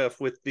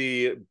MJF with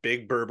the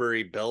Big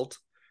Burberry belt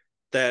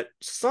that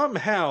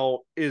somehow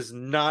is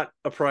not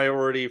a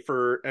priority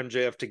for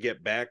MJF to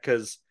get back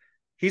because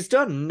he's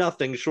done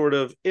nothing short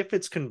of, if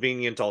it's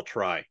convenient, I'll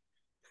try.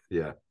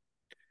 Yeah.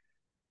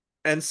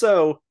 And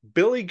so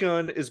Billy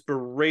Gunn is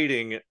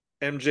berating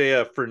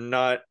MJF for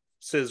not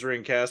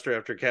scissoring Caster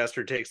after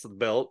Caster takes the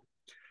belt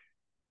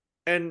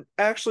and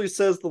actually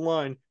says the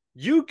line,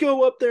 "You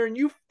go up there and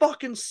you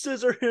fucking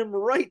scissor him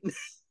right now."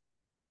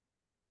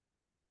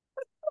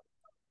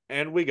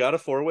 And we got a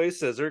 4-way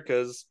scissor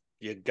because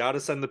you got to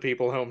send the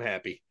people home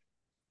happy.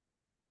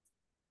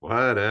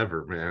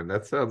 Whatever, man.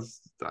 That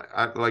sounds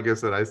like I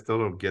said, I still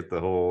don't get the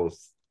whole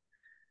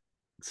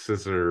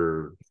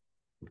scissor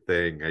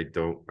thing. I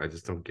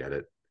just don't get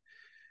it.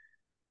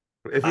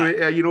 If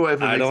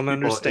I don't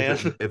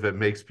understand. If it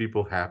makes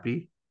people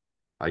happy,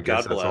 I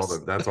guess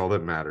that's all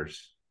that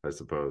matters, I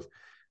suppose.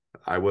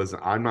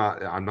 I'm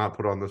not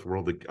put on this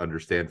world to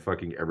understand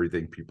fucking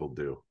everything people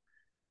do.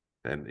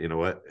 And you know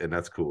what? And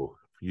that's cool.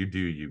 You do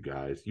you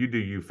guys. You do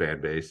you, fan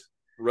base.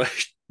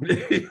 Right.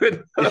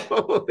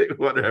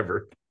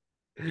 Whatever.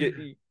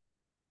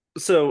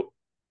 So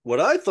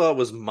what I thought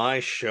was my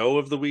show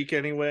of the week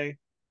anyway,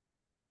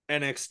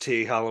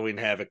 NXT Halloween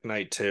Havoc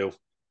Night 2.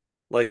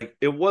 Like,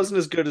 it wasn't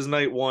as good as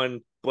Night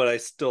 1, but I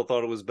still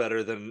thought it was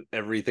better than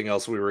everything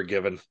else we were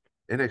given.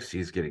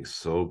 NXT is getting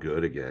so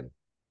good again.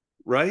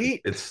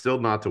 Right? It's still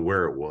not to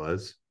where it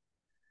was.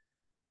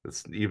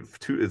 It's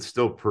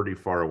still pretty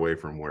far away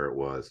from where it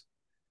was,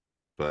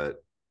 but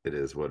it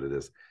is what it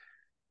is.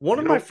 One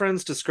of my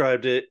friends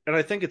described it, and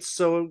I think it's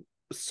so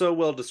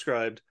well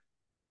described.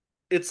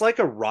 It's like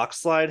a rock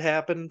slide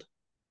happened,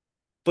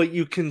 but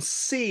you can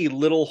see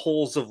little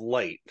holes of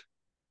light.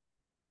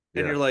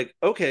 And you're like,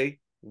 okay,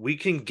 we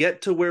can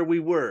get to where we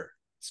were.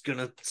 It's going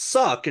to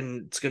suck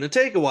and it's going to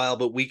take a while,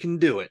 but we can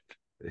do it.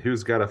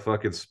 Who's got a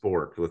fucking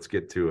spork? Let's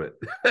get to it.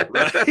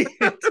 Right?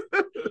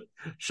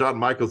 Shawn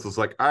Michaels was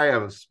like, I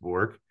have a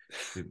spork.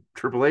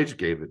 Triple H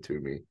gave it to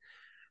me.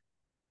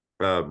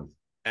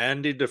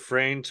 Andy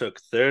Dufresne took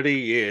 30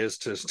 years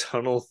to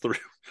tunnel through.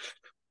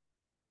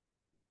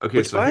 Okay,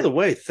 which, by the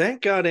way,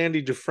 thank God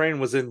Andy Dufresne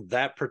was in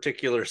that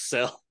particular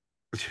cell.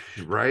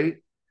 Right?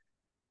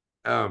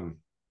 So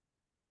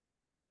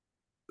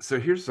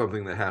here's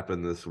something that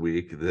happened this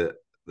week that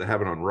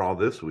happened on Raw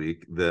this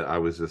week that I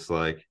was just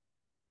like,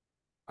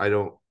 I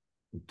don't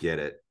get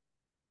it.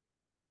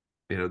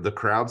 The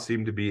crowd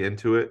seemed to be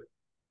into it,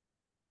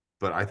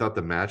 but I thought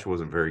the match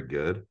wasn't very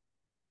good,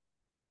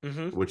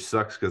 which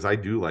sucks because I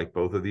do like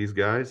both of these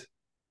guys.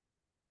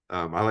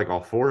 I like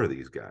all four of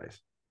these guys.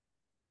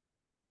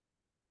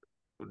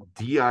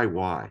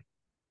 DIY,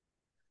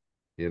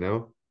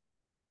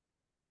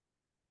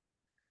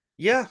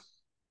 Yeah.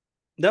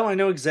 No, I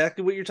know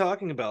exactly what you're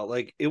talking about.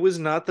 Like, it was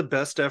not the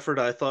best effort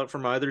I thought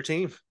from either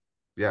team.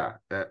 Yeah.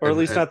 Or at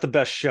least not the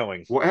best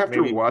showing. Well,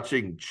 after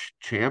watching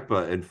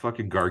Ciampa and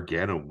fucking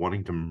Gargano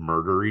wanting to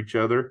murder each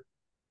other,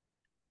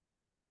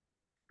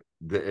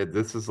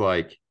 this is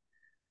like,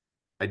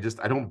 I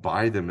don't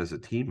buy them as a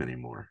team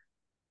anymore.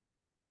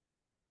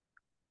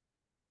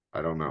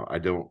 I don't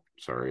know.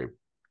 Sorry.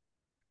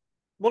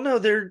 Well, no,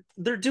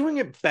 they're doing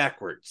it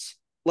backwards.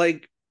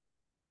 Like,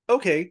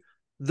 okay,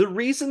 the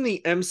reason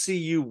the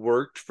MCU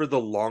worked for the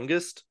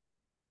longest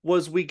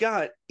was we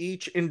got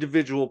each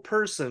individual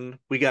person,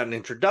 we got an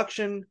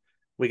introduction,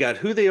 we got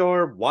who they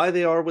are, why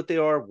they are, what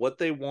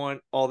they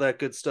want, all that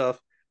good stuff.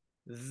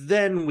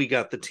 Then we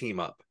got the team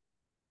up.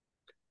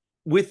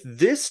 With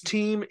this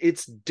team,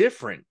 it's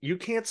different. You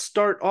can't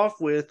start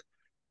off with,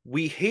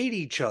 we hate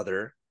each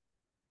other,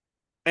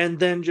 and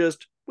then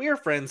just, we are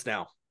friends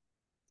now.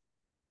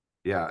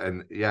 Yeah,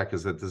 and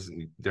because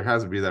there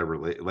has to be that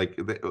like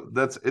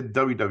that's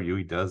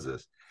WWE does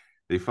this.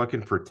 They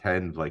fucking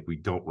pretend like we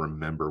don't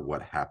remember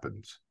what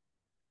happens.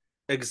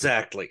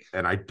 Exactly.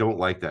 And I don't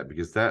like that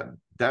because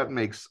that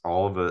makes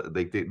all of it,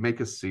 they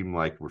make us seem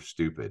like we're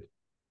stupid.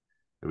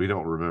 And we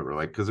don't remember,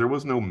 like, because there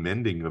was no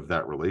mending of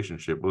that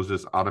relationship. It was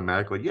just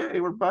automatically, yeah,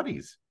 we're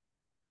buddies.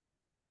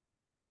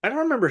 I don't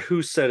remember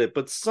who said it,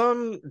 but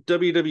some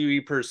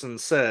WWE person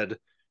said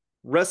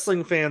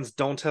wrestling fans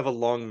don't have a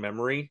long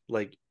memory.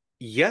 Like,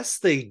 Yes,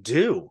 they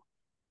do.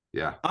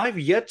 Yeah. I've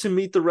yet to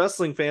meet the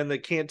wrestling fan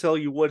that can't tell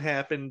you what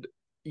happened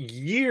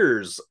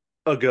years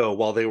ago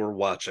while they were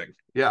watching.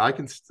 Yeah,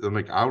 I'm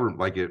like, I would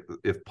like it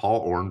if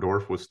Paul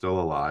Orndorff was still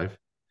alive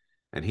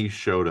and he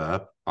showed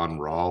up on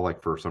Raw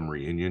like for some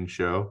reunion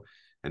show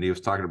and he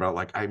was talking about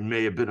like I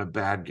may have been a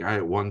bad guy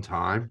at one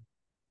time.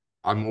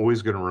 I'm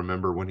always gonna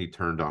remember when he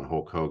turned on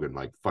Hulk Hogan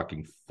like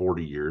fucking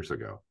 40 years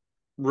ago.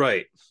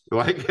 Right.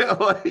 Like, you know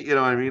what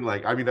I mean?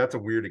 Like, I mean, that's a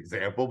weird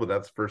example, but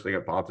that's the first thing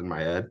that popped in my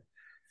head,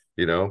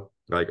 you know?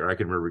 Like, or I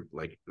can remember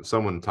like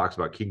someone talks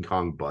about King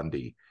Kong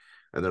Bundy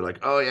and they're like,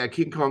 oh yeah,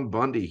 King Kong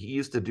Bundy, he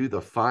used to do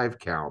the 5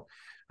 count.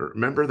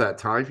 Remember that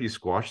time he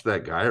squashed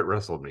that guy at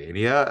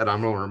WrestleMania? And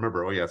I'm gonna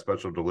remember, oh yeah,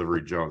 Special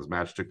Delivery Jones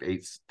match took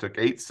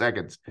 8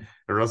 seconds at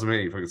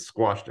WrestleMania. He fucking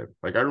squashed him.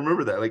 Like I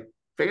remember that. Like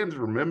fans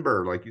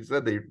remember, like you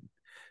said,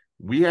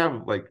 we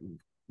have like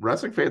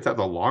wrestling fans have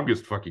the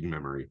longest fucking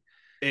memory.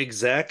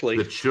 Exactly.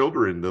 The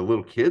children, the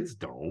little kids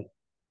don't,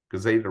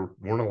 because they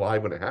weren't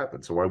alive when it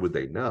happened. So why would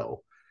they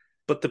know?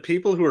 But the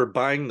people who are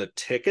buying the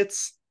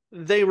tickets,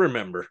 they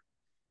remember.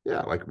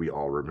 Yeah, like we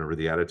all remember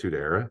the Attitude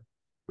Era.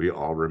 We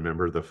all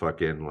remember the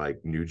fucking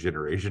like New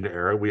Generation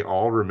era. We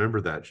all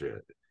remember that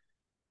shit.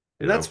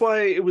 And that's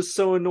why it was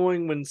so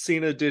annoying when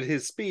Cena did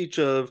his speech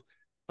of,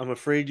 I'm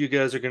afraid you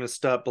guys are going to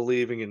stop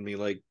believing in me.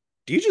 Like,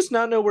 do you just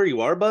not know where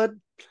you are, bud?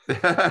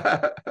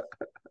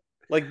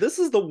 Like, this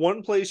is the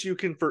one place you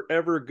can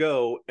forever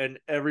go and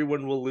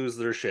everyone will lose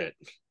their shit.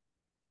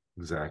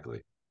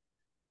 Exactly.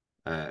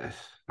 I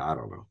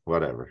don't know.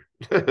 Whatever.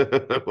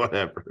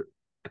 Whatever.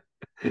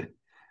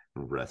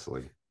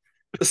 Wrestling.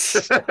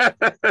 That's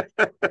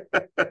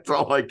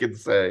all I can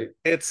say.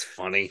 It's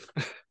funny.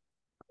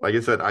 Like I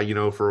said,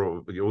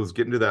 it was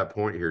getting to that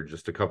point here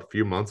just a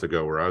few months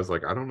ago where I was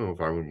like, I don't know if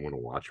I would want to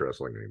watch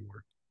wrestling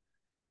anymore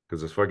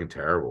because it's fucking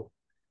terrible.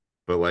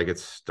 But like,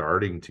 it's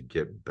starting to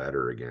get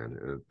better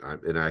again,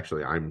 and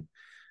actually, I'm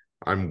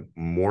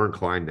more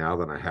inclined now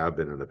than I have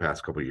been in the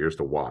past couple of years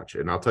to watch.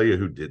 And I'll tell you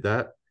who did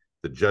that.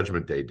 The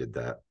Judgment Day did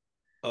that.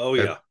 Oh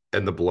yeah,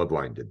 and the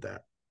Bloodline did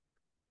that.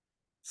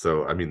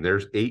 So I mean,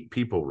 there's 8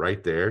 people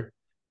right there,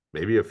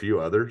 maybe a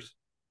few others.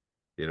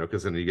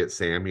 Because then you get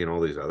Sammy and all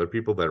these other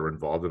people that are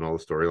involved in all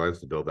the storylines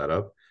to build that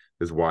up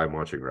is why I'm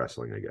watching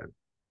wrestling again.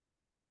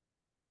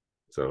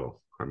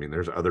 So, I mean,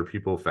 there's other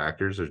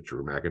factors. There's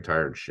Drew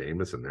McIntyre and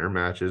Sheamus in their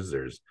matches.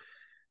 There's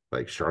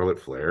like Charlotte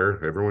Flair.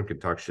 Everyone can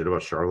talk shit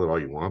about Charlotte all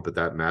you want, but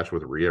that match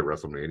with Rhea at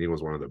WrestleMania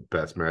was one of the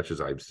best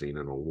matches I've seen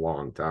in a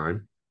long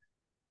time.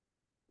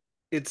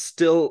 It's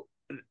still,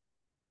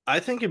 I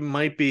think it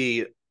might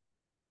be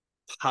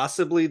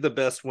possibly the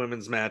best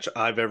women's match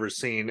I've ever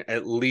seen,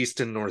 at least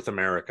in North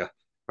America.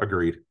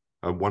 Agreed.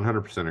 I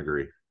 100%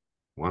 agree.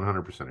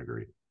 100%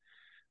 agree.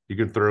 You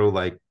can throw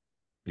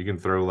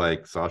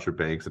like Sasha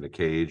Banks in a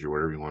cage or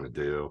whatever you want to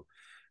do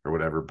or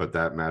whatever, but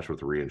that match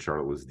with Rhea and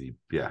Charlotte was I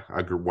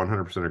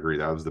 100% agree.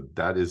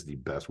 That is the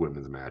best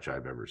women's match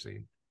I've ever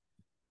seen.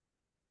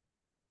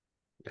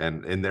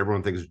 And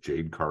everyone thinks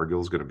Jade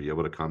Cargill's going to be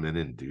able to come in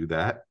and do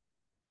that.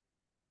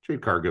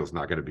 Jade Cargill's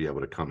not going to be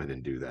able to come in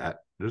and do that.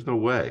 There's no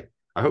way.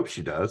 I hope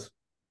she does.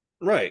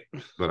 Right.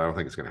 But I don't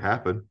think it's going to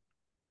happen.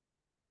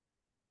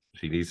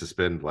 She needs to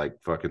spend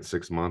like fucking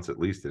 6 months at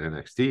least in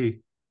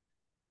NXT,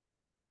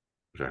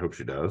 which I hope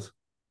she does.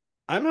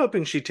 I'm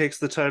hoping she takes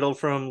the title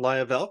from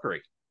Lia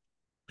Valkyrie.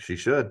 She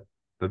should.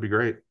 That'd be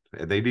great.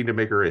 And they need to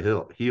make her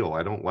a heel.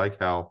 I don't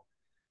like how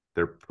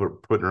they're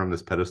putting her on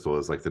this pedestal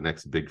as like the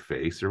next big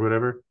face or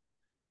whatever.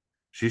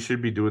 She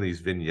should be doing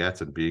these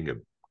vignettes and being a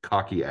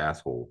cocky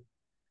asshole.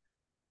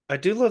 I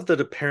do love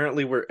that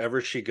apparently wherever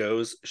she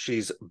goes,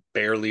 she's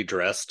barely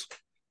dressed.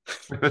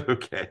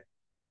 Okay.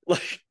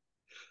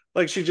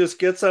 Like she just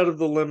gets out of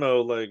the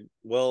limo like,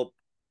 well,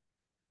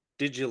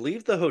 did you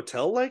leave the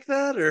hotel like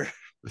that or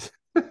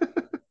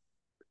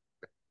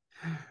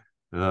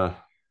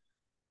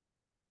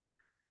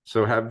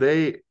so have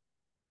they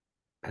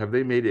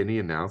made any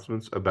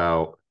announcements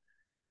about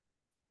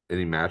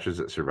any matches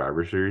at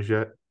Survivor Series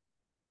yet?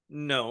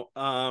 No.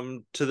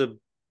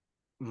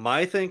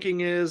 My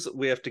thinking is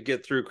we have to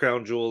get through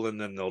Crown Jewel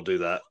and then they'll do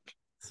that.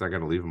 It's not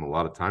going to leave them a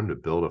lot of time to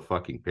build a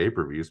fucking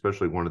pay-per-view,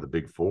 especially one of the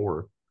big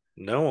 4.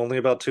 No, only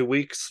about 2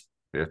 weeks.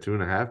 Yeah,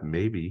 2.5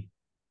 maybe.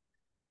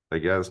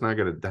 Like, yeah,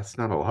 that's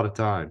not a lot of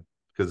time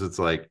because it's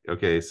like,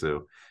 okay,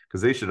 so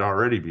because they should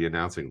already be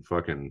announcing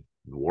fucking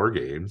War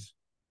Games,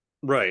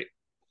 right?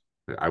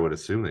 I would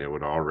assume they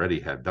would already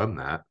have done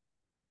that.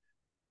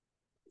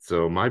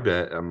 So my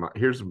bet,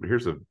 here's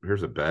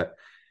a bet: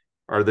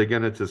 are they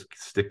gonna just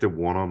stick to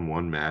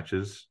one-on-one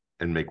matches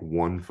and make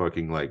one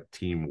fucking like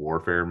team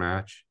warfare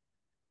match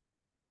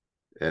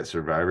at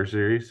Survivor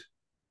Series?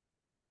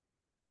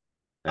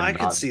 And I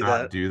could see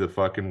that. Do the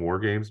fucking War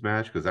Games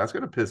match because that's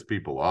gonna piss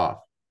people off.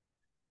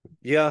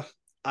 Yeah,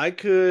 I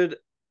could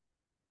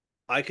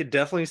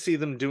definitely see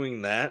them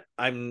doing that.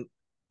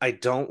 I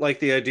don't like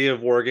the idea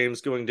of War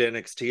Games going to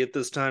NXT at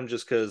this time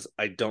just because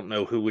I don't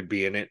know who would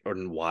be in it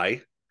and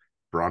why.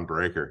 Braun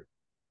Breaker.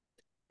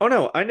 Oh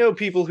no, I know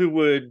people who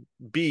would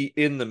be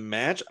in the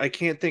match. I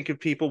can't think of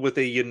people with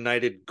a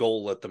united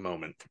goal at the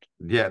moment.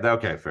 Yeah,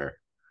 okay, fair.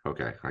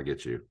 Okay, I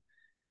get you.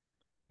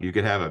 You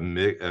could have a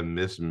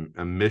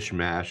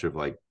mishmash of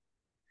like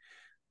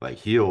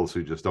heels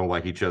who just don't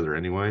like each other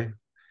anyway.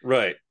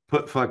 Right.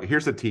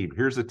 Here's a team.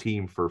 Here's a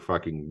team for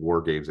fucking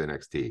War Games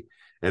NXT.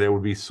 And it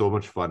would be so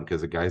much fun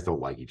because the guys don't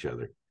like each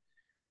other.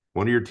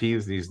 One of your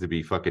teams needs to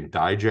be fucking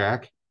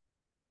Dijak,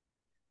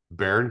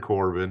 Baron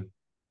Corbin,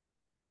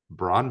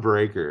 Braun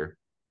Breaker.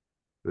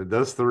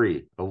 Those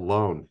three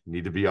alone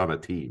need to be on a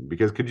team.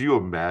 Because could you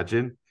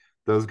imagine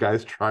those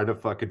guys trying to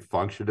fucking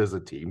function as a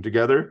team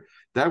together?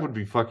 That would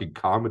be fucking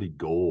comedy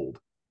gold.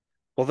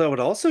 Well, that would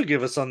also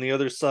give us on the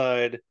other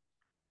side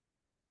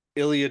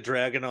Ilya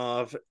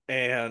Dragunov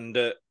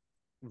and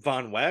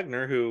Von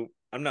Wagner, who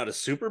I'm not a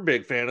super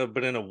big fan of,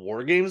 but in a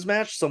War Games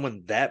match,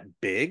 someone that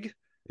big.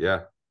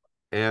 Yeah.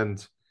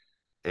 And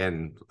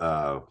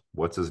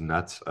what's his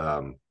nuts?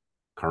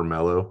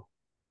 Carmelo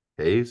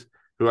Hayes,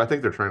 who I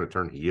think they're trying to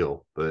turn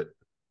heel, but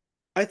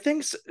I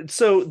think so.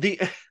 So the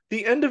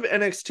end of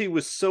NXT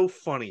was so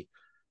funny.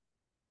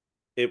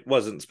 It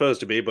wasn't supposed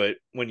to be, but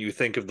when you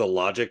think of the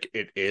logic,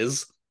 it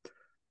is.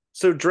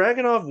 So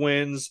Dragunov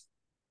wins,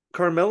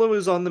 Carmelo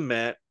is on the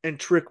mat, and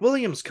Trick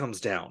Williams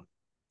comes down.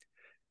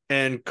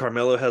 And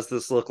Carmelo has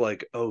this look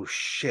like, oh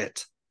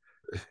shit.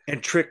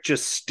 And Trick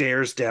just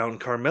stares down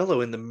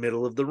Carmelo in the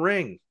middle of the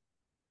ring.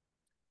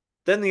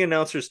 Then the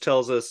announcers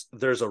tells us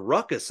there's a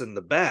ruckus in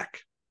the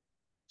back.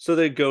 So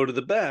they go to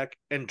the back,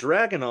 and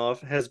Dragunov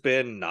has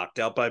been knocked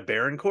out by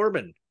Baron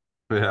Corbin.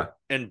 yeah.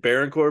 And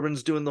Baron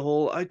Corbin's doing the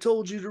whole, I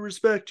told you to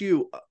respect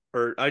you,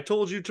 or I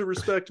told you to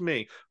respect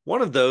me.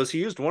 One of those, he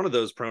used one of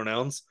those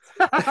pronouns.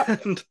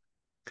 and,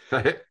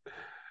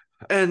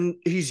 and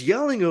he's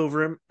yelling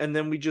over him, and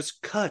then we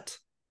just cut.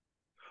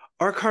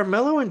 Are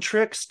Carmelo and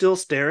Trick still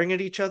staring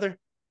at each other?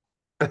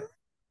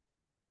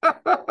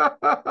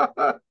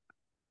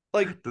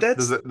 Like,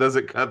 that's... Does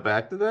it cut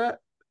back to that?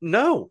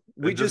 No.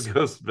 It just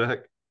goes back.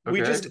 Okay.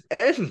 We just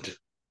end.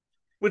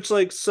 Which,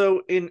 like,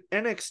 so in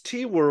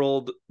NXT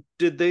world,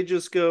 did they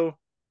just go,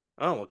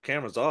 oh, well,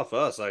 camera's off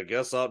us. I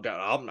guess I'm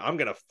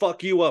gonna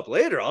fuck you up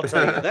later. I'll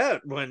tell you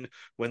that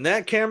when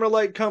that camera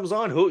light comes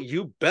on,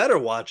 you better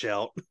watch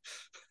out.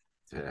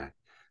 Yeah.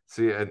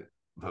 See,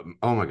 but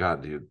oh my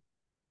god, dude.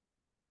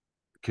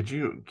 Can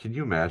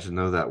you imagine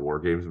though that War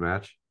Games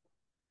match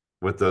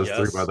with those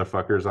three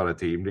motherfuckers on a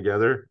team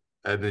together,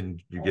 and then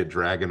you get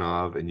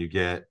Dragunov and you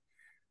get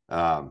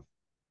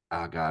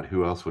oh god,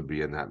 who else would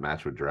be in that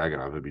match with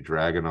Dragunov? It would be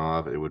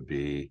Dragunov. It would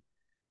be,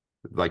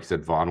 like I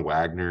said, Von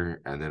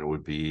Wagner, and then it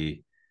would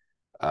be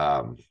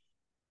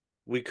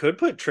we could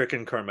put Trick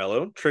and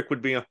Carmelo. Trick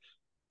would be on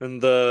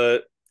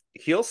the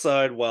heel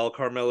side while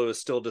Carmelo is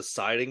still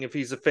deciding if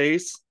he's a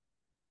face.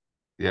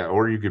 Yeah,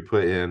 or you could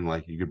put in,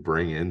 like, you could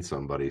bring in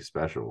somebody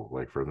special,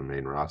 like, for the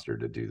main roster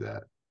to do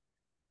that.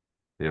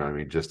 You know what I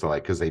mean? Just to,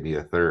 like, because they need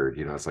a third,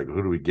 you know, it's like,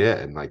 who do we get?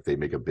 And, like, they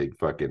make a big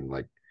fucking,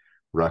 like,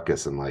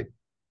 ruckus, and, like,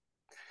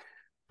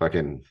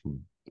 fucking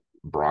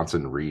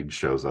Bronson Reed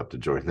shows up to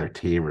join their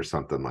team or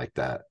something like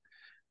that.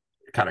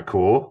 Kind of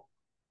cool.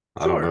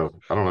 Sure.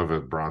 I don't know if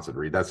it's Bronson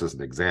Reed. That's just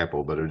an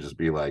example, but it would just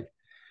be like,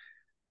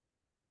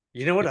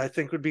 you know what I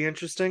think would be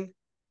interesting?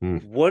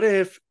 What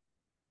if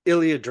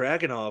Ilya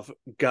Dragunov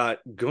got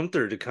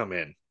Gunther to come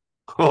in?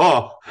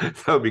 Oh,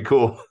 that would be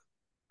cool.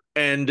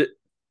 And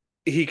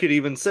he could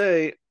even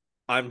say,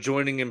 I'm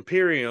joining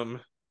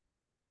Imperium,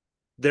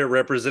 their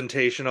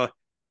representation on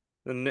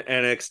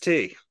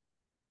NXT.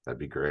 That'd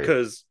be great.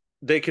 Because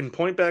they can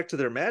point back to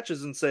their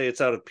matches and say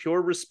it's out of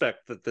pure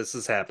respect that this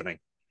is happening.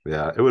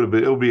 Yeah, it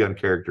would be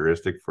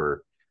uncharacteristic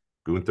for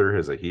Gunther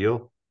as a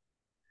heel.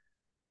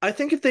 I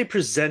think if they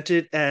present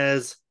it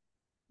as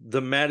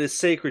the mat is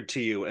sacred to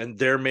you and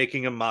they're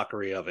making a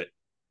mockery of it.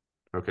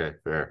 Okay,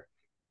 fair.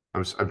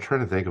 I'm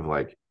trying to think of,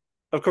 like,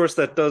 of course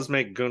that does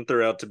make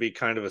Gunther out to be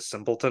kind of a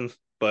simpleton,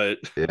 but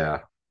yeah.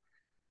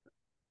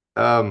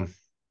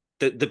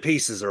 The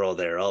pieces are all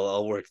there.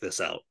 I'll work this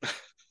out.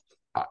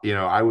 You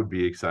know, I would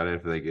be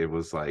excited if it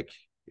was like,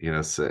 you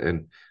know,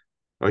 and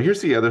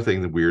here's the other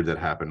thing weird that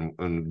happened,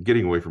 and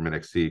getting away from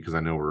NXT, because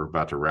I know we're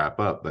about to wrap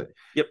up, but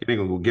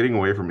getting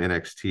away from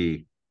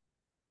NXT,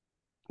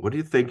 what do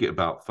you think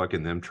about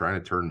fucking them trying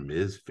to turn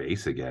Miz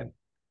face again?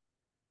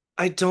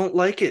 I don't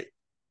like it.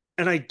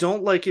 And I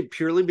don't like it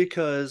purely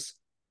because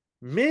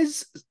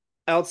Miz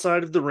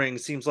outside of the ring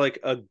seems like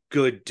a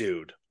good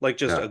dude, like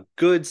just a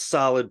good,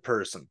 solid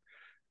person.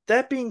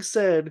 That being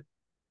said,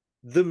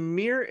 the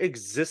mere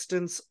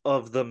existence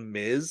of the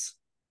Miz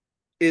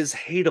is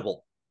hateable.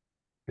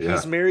 Yeah.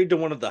 He's married to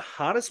one of the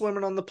hottest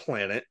women on the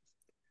planet.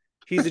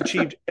 He's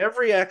achieved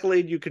every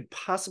accolade you could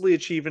possibly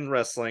achieve in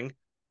wrestling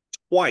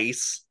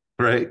twice.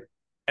 Right.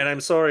 And I'm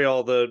sorry,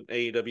 all the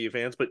AEW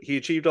fans, but he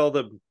achieved all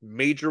the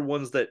major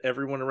ones that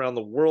everyone around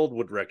the world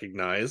would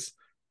recognize.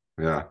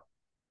 Yeah.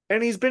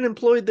 And he's been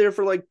employed there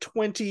for like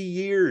 20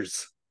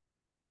 years.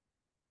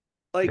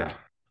 Like,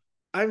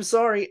 I'm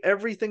sorry,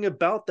 everything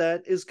about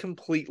that is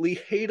completely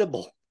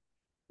hateable.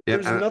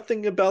 There's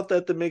nothing about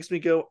that makes me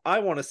go, I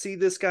want to see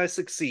this guy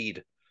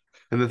succeed.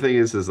 And the thing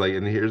is like,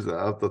 and here's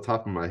off the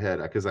top of my head,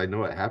 because I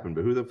know it happened,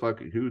 but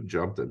who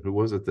jumped him? Who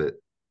was it that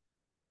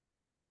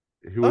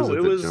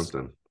jumped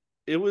him?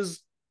 It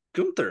was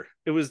Gunther.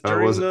 It was Oh,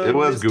 during it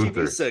was Miz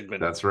Gunther TV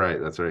segment. That's right.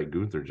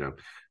 Gunther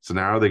jumped. So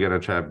now are they gonna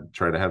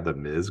try to have the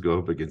Miz go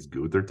up against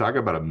Gunther? Talk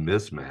about a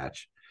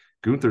mismatch.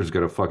 Gunther's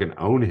gonna fucking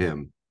own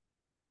him.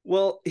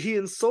 Well, he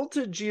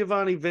insulted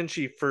Giovanni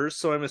Vinci first,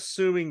 so I'm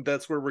assuming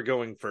that's where we're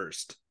going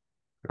first.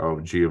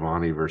 Oh,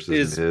 Giovanni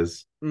versus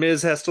Miz.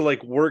 Miz has to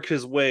like work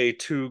his way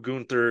to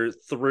Gunther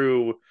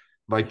through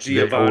like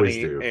Giovanni, they always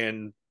do.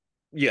 And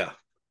yeah,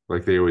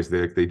 like they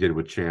did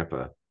with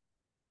Ciampa.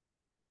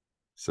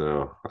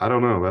 So I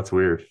don't know. That's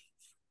weird.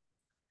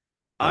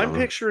 I'm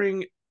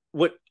picturing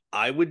what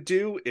I would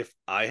do if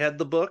I had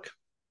the book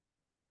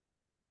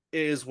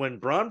is when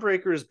Braun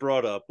Breaker is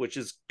brought up, which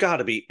has got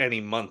to be any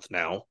month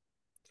now.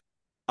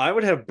 I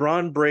would have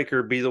Braun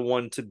Breaker be the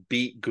one to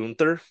beat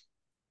Gunther.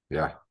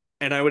 Yeah.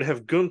 And I would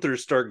have Gunther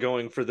start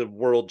going for the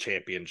world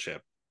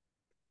championship.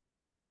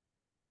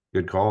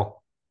 Good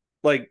call.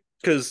 Like,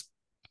 because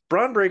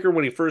Braun Breaker,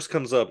 when he first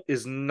comes up,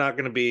 is not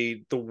going to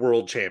be the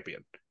world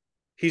champion.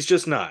 He's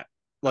just not.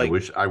 Like,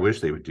 I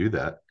wish they would do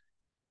that.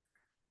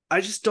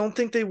 I just don't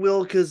think they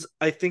will, because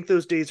I think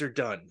those days are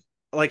done.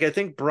 Like, I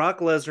think Brock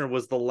Lesnar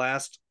was the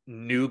last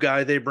new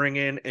guy they bring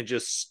in and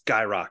just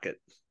skyrocket.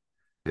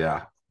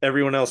 Yeah.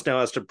 Everyone else now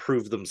has to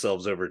prove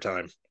themselves over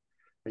time.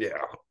 Yeah.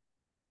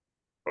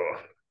 Ugh.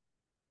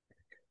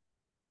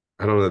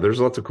 I don't know. There's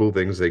lots of cool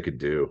things they could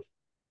do.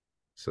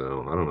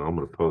 So I don't know. I'm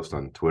going to post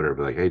on Twitter,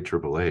 be like, hey,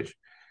 Triple H,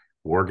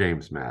 War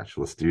Games match.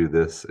 Let's do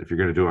this. If you're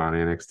going to do it on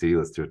NXT,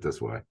 let's do it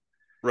this way.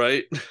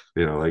 Right.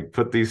 You know, like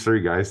put these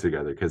three guys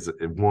together because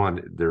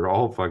one, they're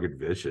all fucking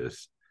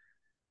vicious.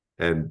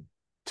 And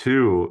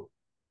two,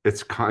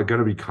 it's going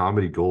to be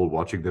comedy gold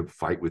watching them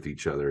fight with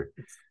each other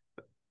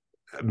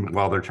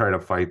while they're trying to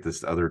fight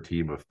this other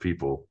team of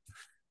people,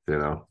 you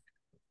know.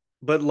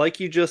 But like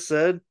you just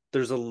said,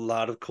 there's a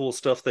lot of cool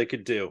stuff they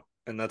could do.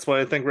 And that's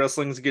why I think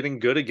wrestling's getting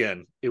good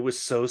again. It was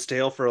so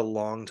stale for a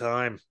long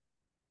time.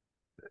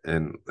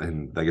 And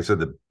like I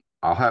said,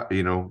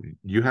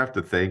 you have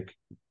to think,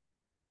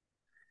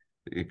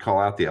 you call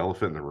out the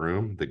elephant in the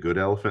room, the good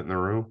elephant in the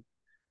room.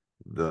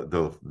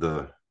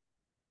 The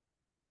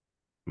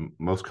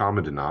most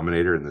common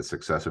denominator in the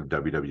success of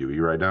WWE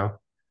right now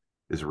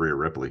is Rhea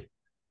Ripley.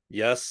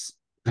 Yes.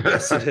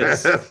 Yes, it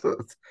is.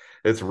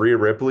 It's Rhea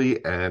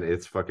Ripley and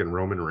it's fucking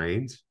Roman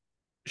Reigns.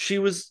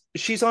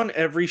 She's on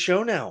every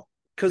show now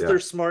because they're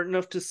smart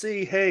enough to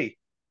see, hey,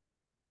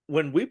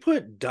 when we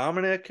put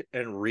Dominic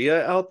and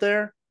Rhea out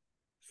there,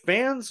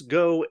 fans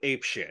go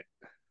apeshit.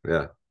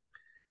 Yeah.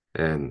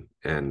 And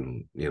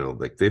you know,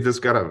 like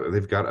they've got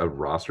a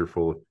roster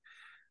full of,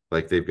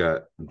 like they've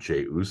got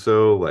Jey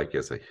Uso like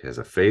as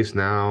a face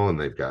now, and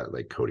they've got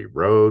like Cody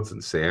Rhodes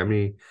and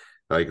Sammy.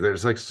 Like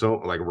there's like so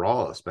like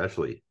Raw,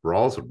 especially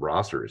Raw's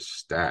roster is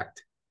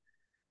stacked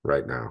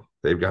right now.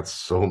 They've got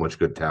so much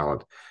good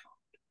talent.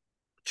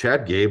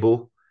 Chad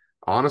Gable,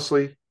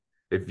 honestly,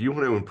 if you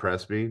want to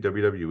impress me,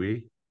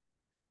 WWE,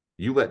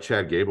 you let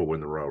Chad Gable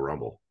win the Royal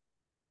Rumble.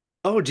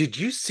 Oh, did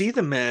you see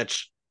the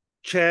match?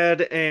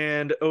 Chad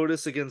and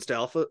Otis against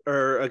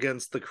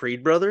against the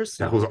Creed brothers?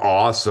 That was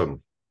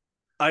awesome.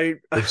 It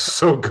was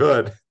so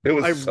good. It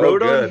was I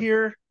wrote on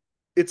here,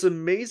 it's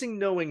amazing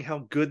knowing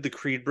how good the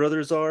Creed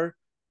brothers are,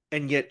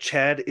 and yet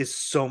Chad is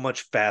so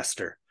much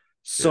faster,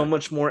 so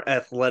much more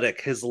athletic.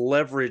 His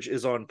leverage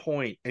is on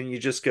point, and you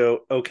just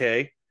go,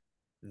 okay,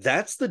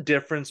 that's the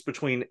difference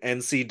between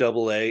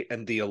NCAA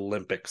and the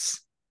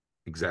Olympics.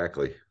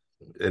 Exactly.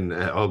 And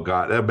oh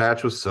god, that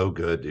match was so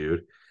good,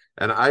 dude.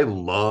 And I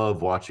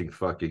love watching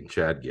fucking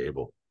Chad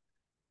Gable.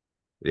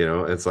 You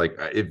know, it's like,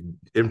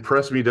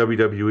 impress me,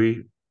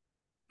 WWE.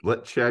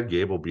 Let Chad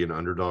Gable be an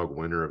underdog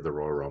winner of the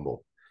Royal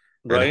Rumble.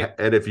 Right.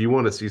 And if you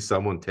want to see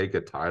someone take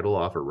a title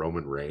off of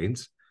Roman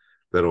Reigns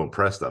that'll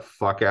impress the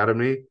fuck out of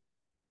me,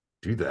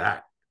 do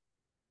that.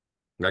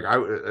 Like,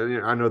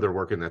 I know they're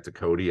working that to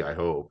Cody, I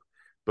hope.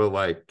 But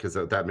like, because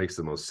that makes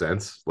the most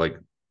sense, like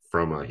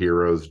from a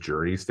hero's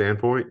journey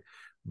standpoint.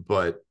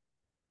 But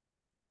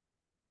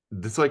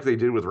it's like they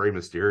did with Rey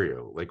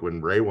Mysterio. Like when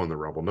Rey won the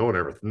Rumble, no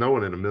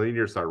one in a million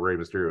years thought Rey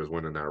Mysterio was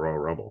winning that Royal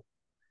Rumble.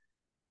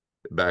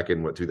 Back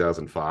in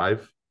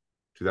 2005,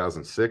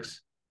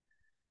 2006.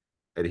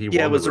 And he won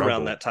it was the Rumble.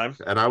 Around that time.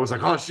 And I was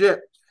like, oh shit.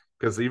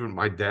 Because even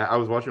my dad, I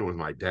was watching it with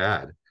my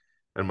dad.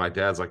 And my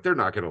dad's like, they're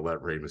not going to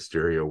let Rey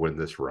Mysterio win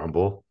this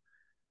Rumble.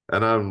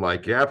 And I'm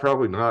like, yeah,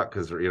 probably not.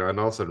 Because, you know, and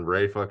all of a sudden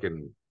Rey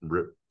fucking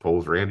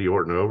pulls Randy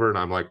Orton over. And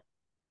I'm like,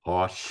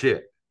 oh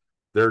shit,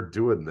 they're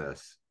doing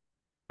this.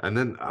 And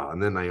then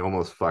I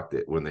almost fucked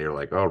it when they were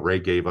like, oh, Rey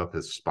gave up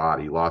his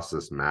spot. He lost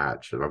this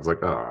match. And I was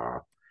like, oh.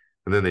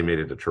 And then they made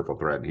it a triple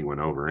threat and he went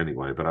over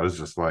anyway. But I was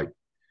just like,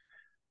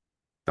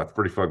 that's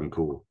pretty fucking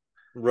cool.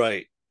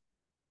 Right.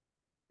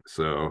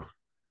 So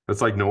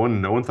it's like no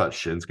one thought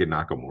Shinsuke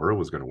Nakamura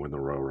was going to win the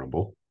Royal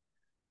Rumble.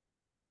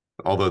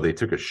 Although they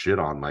took a shit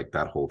on like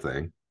that whole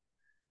thing.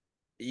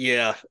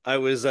 Yeah, I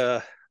was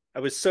I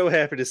was so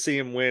happy to see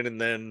him win,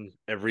 and then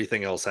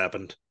everything else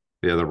happened.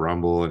 Yeah, the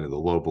rumble and the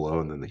low blow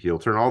and then the heel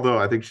turn. Although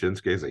I think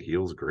Shinsuke's a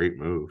heel's a great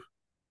move.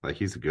 Like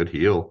he's a good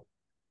heel.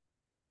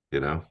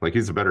 Like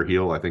he's a better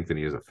heel, I think, than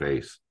he is a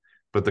face.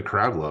 But the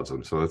crowd loves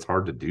him, so it's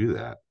hard to do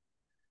that.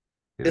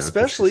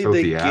 Especially so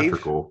they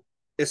theatrical.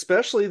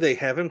 Especially they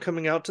have him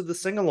coming out to the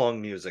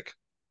sing-along music.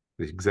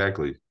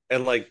 Exactly.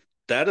 And like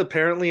that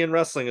apparently in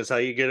wrestling is how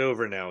you get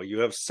over now. You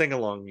have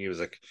sing-along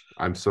music.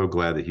 I'm so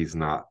glad that he's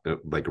not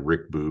like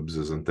Rick Boobs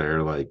isn't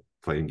there like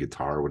playing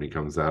guitar when he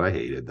comes out. I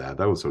hated that.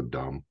 That was so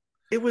dumb.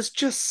 It was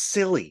just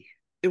silly.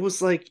 It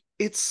was like,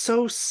 it's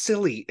so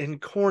silly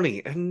and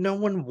corny and no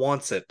one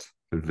wants it.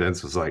 And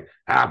Vince was like,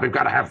 we've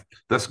got to have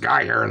this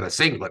guy here in the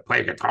singlet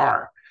play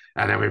guitar.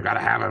 And then we've got to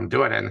have him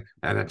do it. And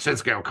then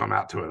Shinsuke will come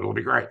out to it. It'll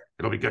be great.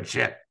 It'll be good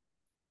shit.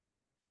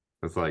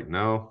 It's like,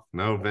 no,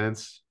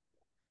 Vince.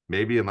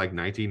 Maybe in like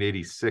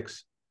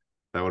 1986,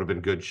 that would have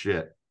been good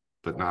shit.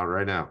 But not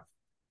right now.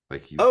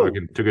 Like, you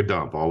fucking took a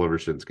dump all over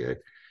Shinsuke.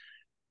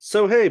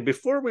 So, hey,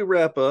 before we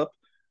wrap up,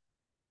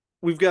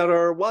 we've got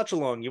our watch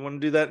along. You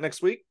want to do that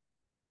next week?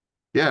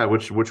 Yeah,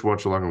 which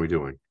watch along are we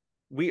doing?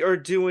 We are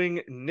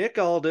doing Nick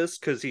Aldis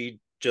because he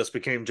just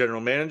became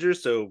general manager,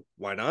 so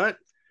why not?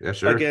 Yeah,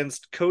 sure.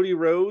 Against Cody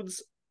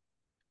Rhodes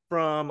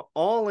from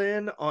All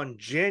In on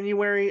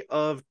January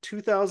of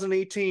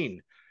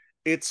 2018.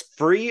 It's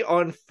free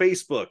on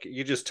Facebook.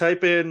 You just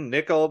type in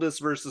Nick Aldis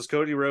versus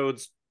Cody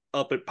Rhodes,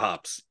 up it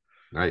pops.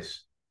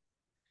 Nice.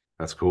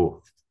 That's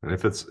cool. And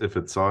if it's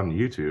on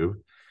YouTube,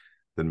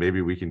 then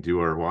maybe we can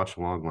do our watch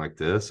along like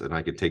this, and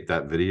I could take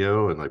that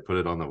video and like put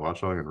it on the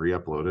watch along and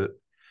re-upload it.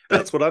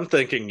 That's what I'm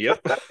thinking.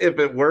 Yep. If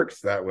it works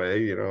that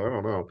way, I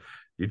don't know.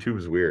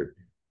 YouTube's weird.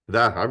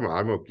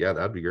 I'm okay. Yeah,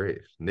 that'd be great.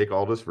 Nick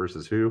Aldis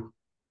versus who?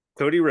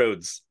 Cody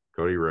Rhodes.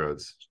 Cody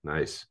Rhodes.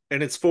 Nice.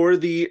 And it's for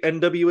the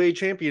NWA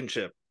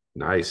Championship.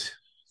 Nice.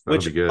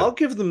 That'll be good. I'll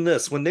give them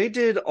this. When they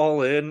did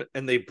All In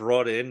and they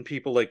brought in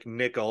people like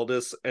Nick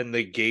Aldis and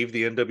they gave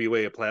the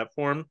NWA a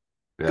platform,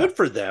 good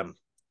for them.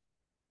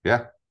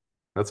 Yeah,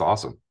 that's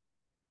awesome.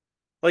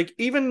 Like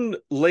even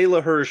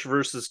Layla Hirsch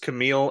versus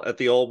Camille at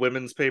the all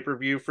women's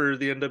pay-per-view for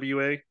the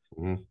NWA.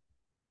 Mm-hmm.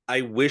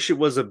 I wish it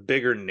was a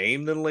bigger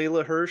name than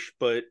Layla Hirsch,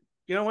 but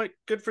you know what?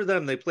 Good for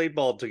them. They played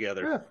ball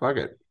together. Yeah, fuck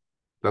it.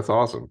 That's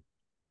awesome.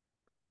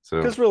 So,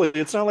 because really,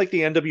 it's not like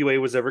the NWA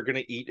was ever going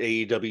to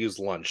eat AEW's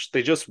lunch.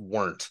 They just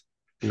weren't.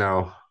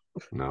 No.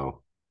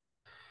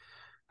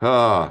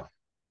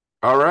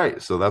 All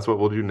right. So that's what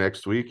we'll do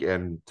next week.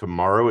 And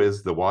tomorrow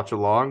is the watch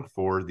along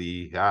for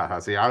the.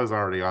 See, I was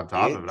already on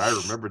top of it. I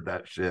remembered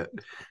that shit.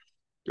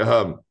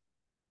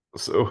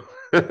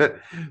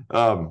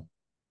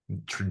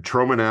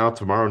 Troma Now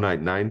tomorrow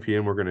night, 9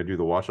 p.m. We're going to do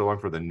the watch along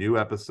for the new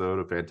episode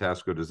of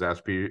Fantastico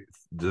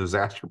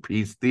Disaster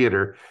Piece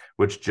Theater,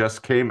 which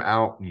just came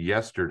out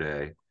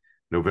yesterday,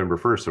 November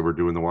 1st. So we're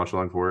doing the watch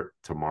along for it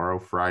tomorrow,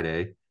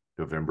 Friday,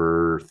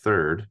 November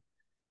 3rd,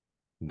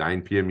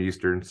 9 p.m.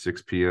 Eastern,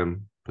 6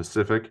 p.m.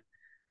 Pacific.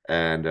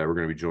 And we're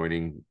going to be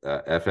joining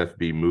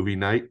FFB Movie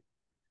Night.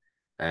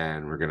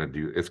 And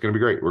it's going to be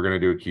great. We're going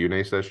to do a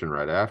Q&A session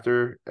right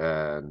after,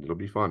 and it'll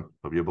be fun.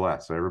 It'll be a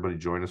blast. So everybody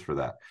join us for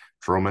that.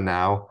 Troma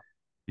Now.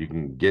 You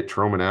can get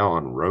Troma Now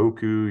on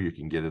Roku. You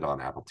can get it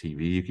on Apple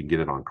TV. You can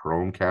get it on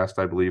Chromecast,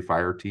 I believe,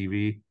 Fire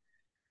TV.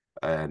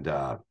 And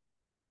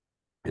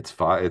it's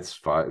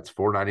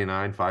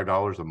 $4.99,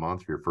 $5 a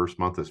month. Your first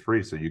month is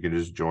free. So you can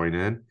just join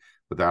in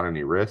without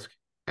any risk,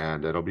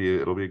 and it'll be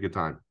a good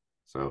time.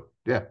 So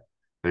yeah,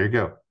 there you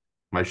go.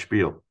 My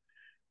spiel.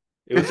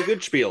 It was a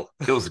good spiel.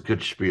 It was a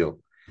good spiel.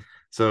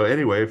 So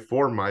anyway,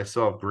 for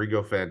myself,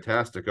 Grigo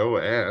Fantastico,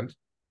 and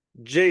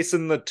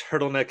Jason the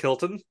Turtleneck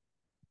Hilton,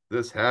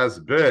 this has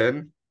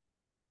been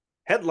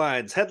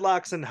Headlines,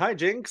 Headlocks, and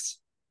Hijinks.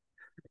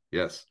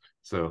 Yes.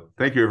 So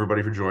thank you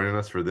everybody for joining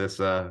us for this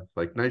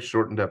nice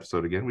shortened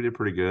episode again. We did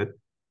pretty good.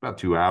 About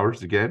 2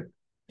 hours again.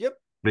 Yep.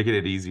 Making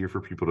it easier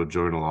for people to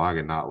join along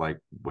and not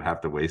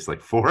have to waste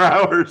 4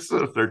 hours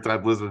of their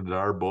time listening to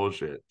our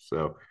bullshit.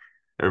 So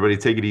everybody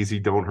take it easy.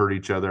 Don't hurt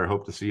each other. I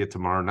hope to see you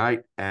tomorrow night.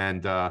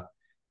 And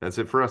that's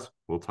it for us.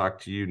 We'll talk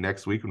to you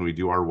next week when we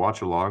do our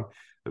watch along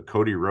of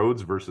Cody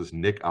Rhodes versus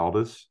Nick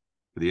Aldis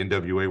for the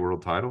NWA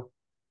World title.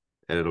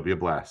 And it'll be a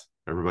blast.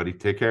 Everybody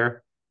take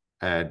care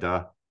and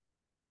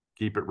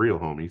keep it real,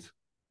 homies.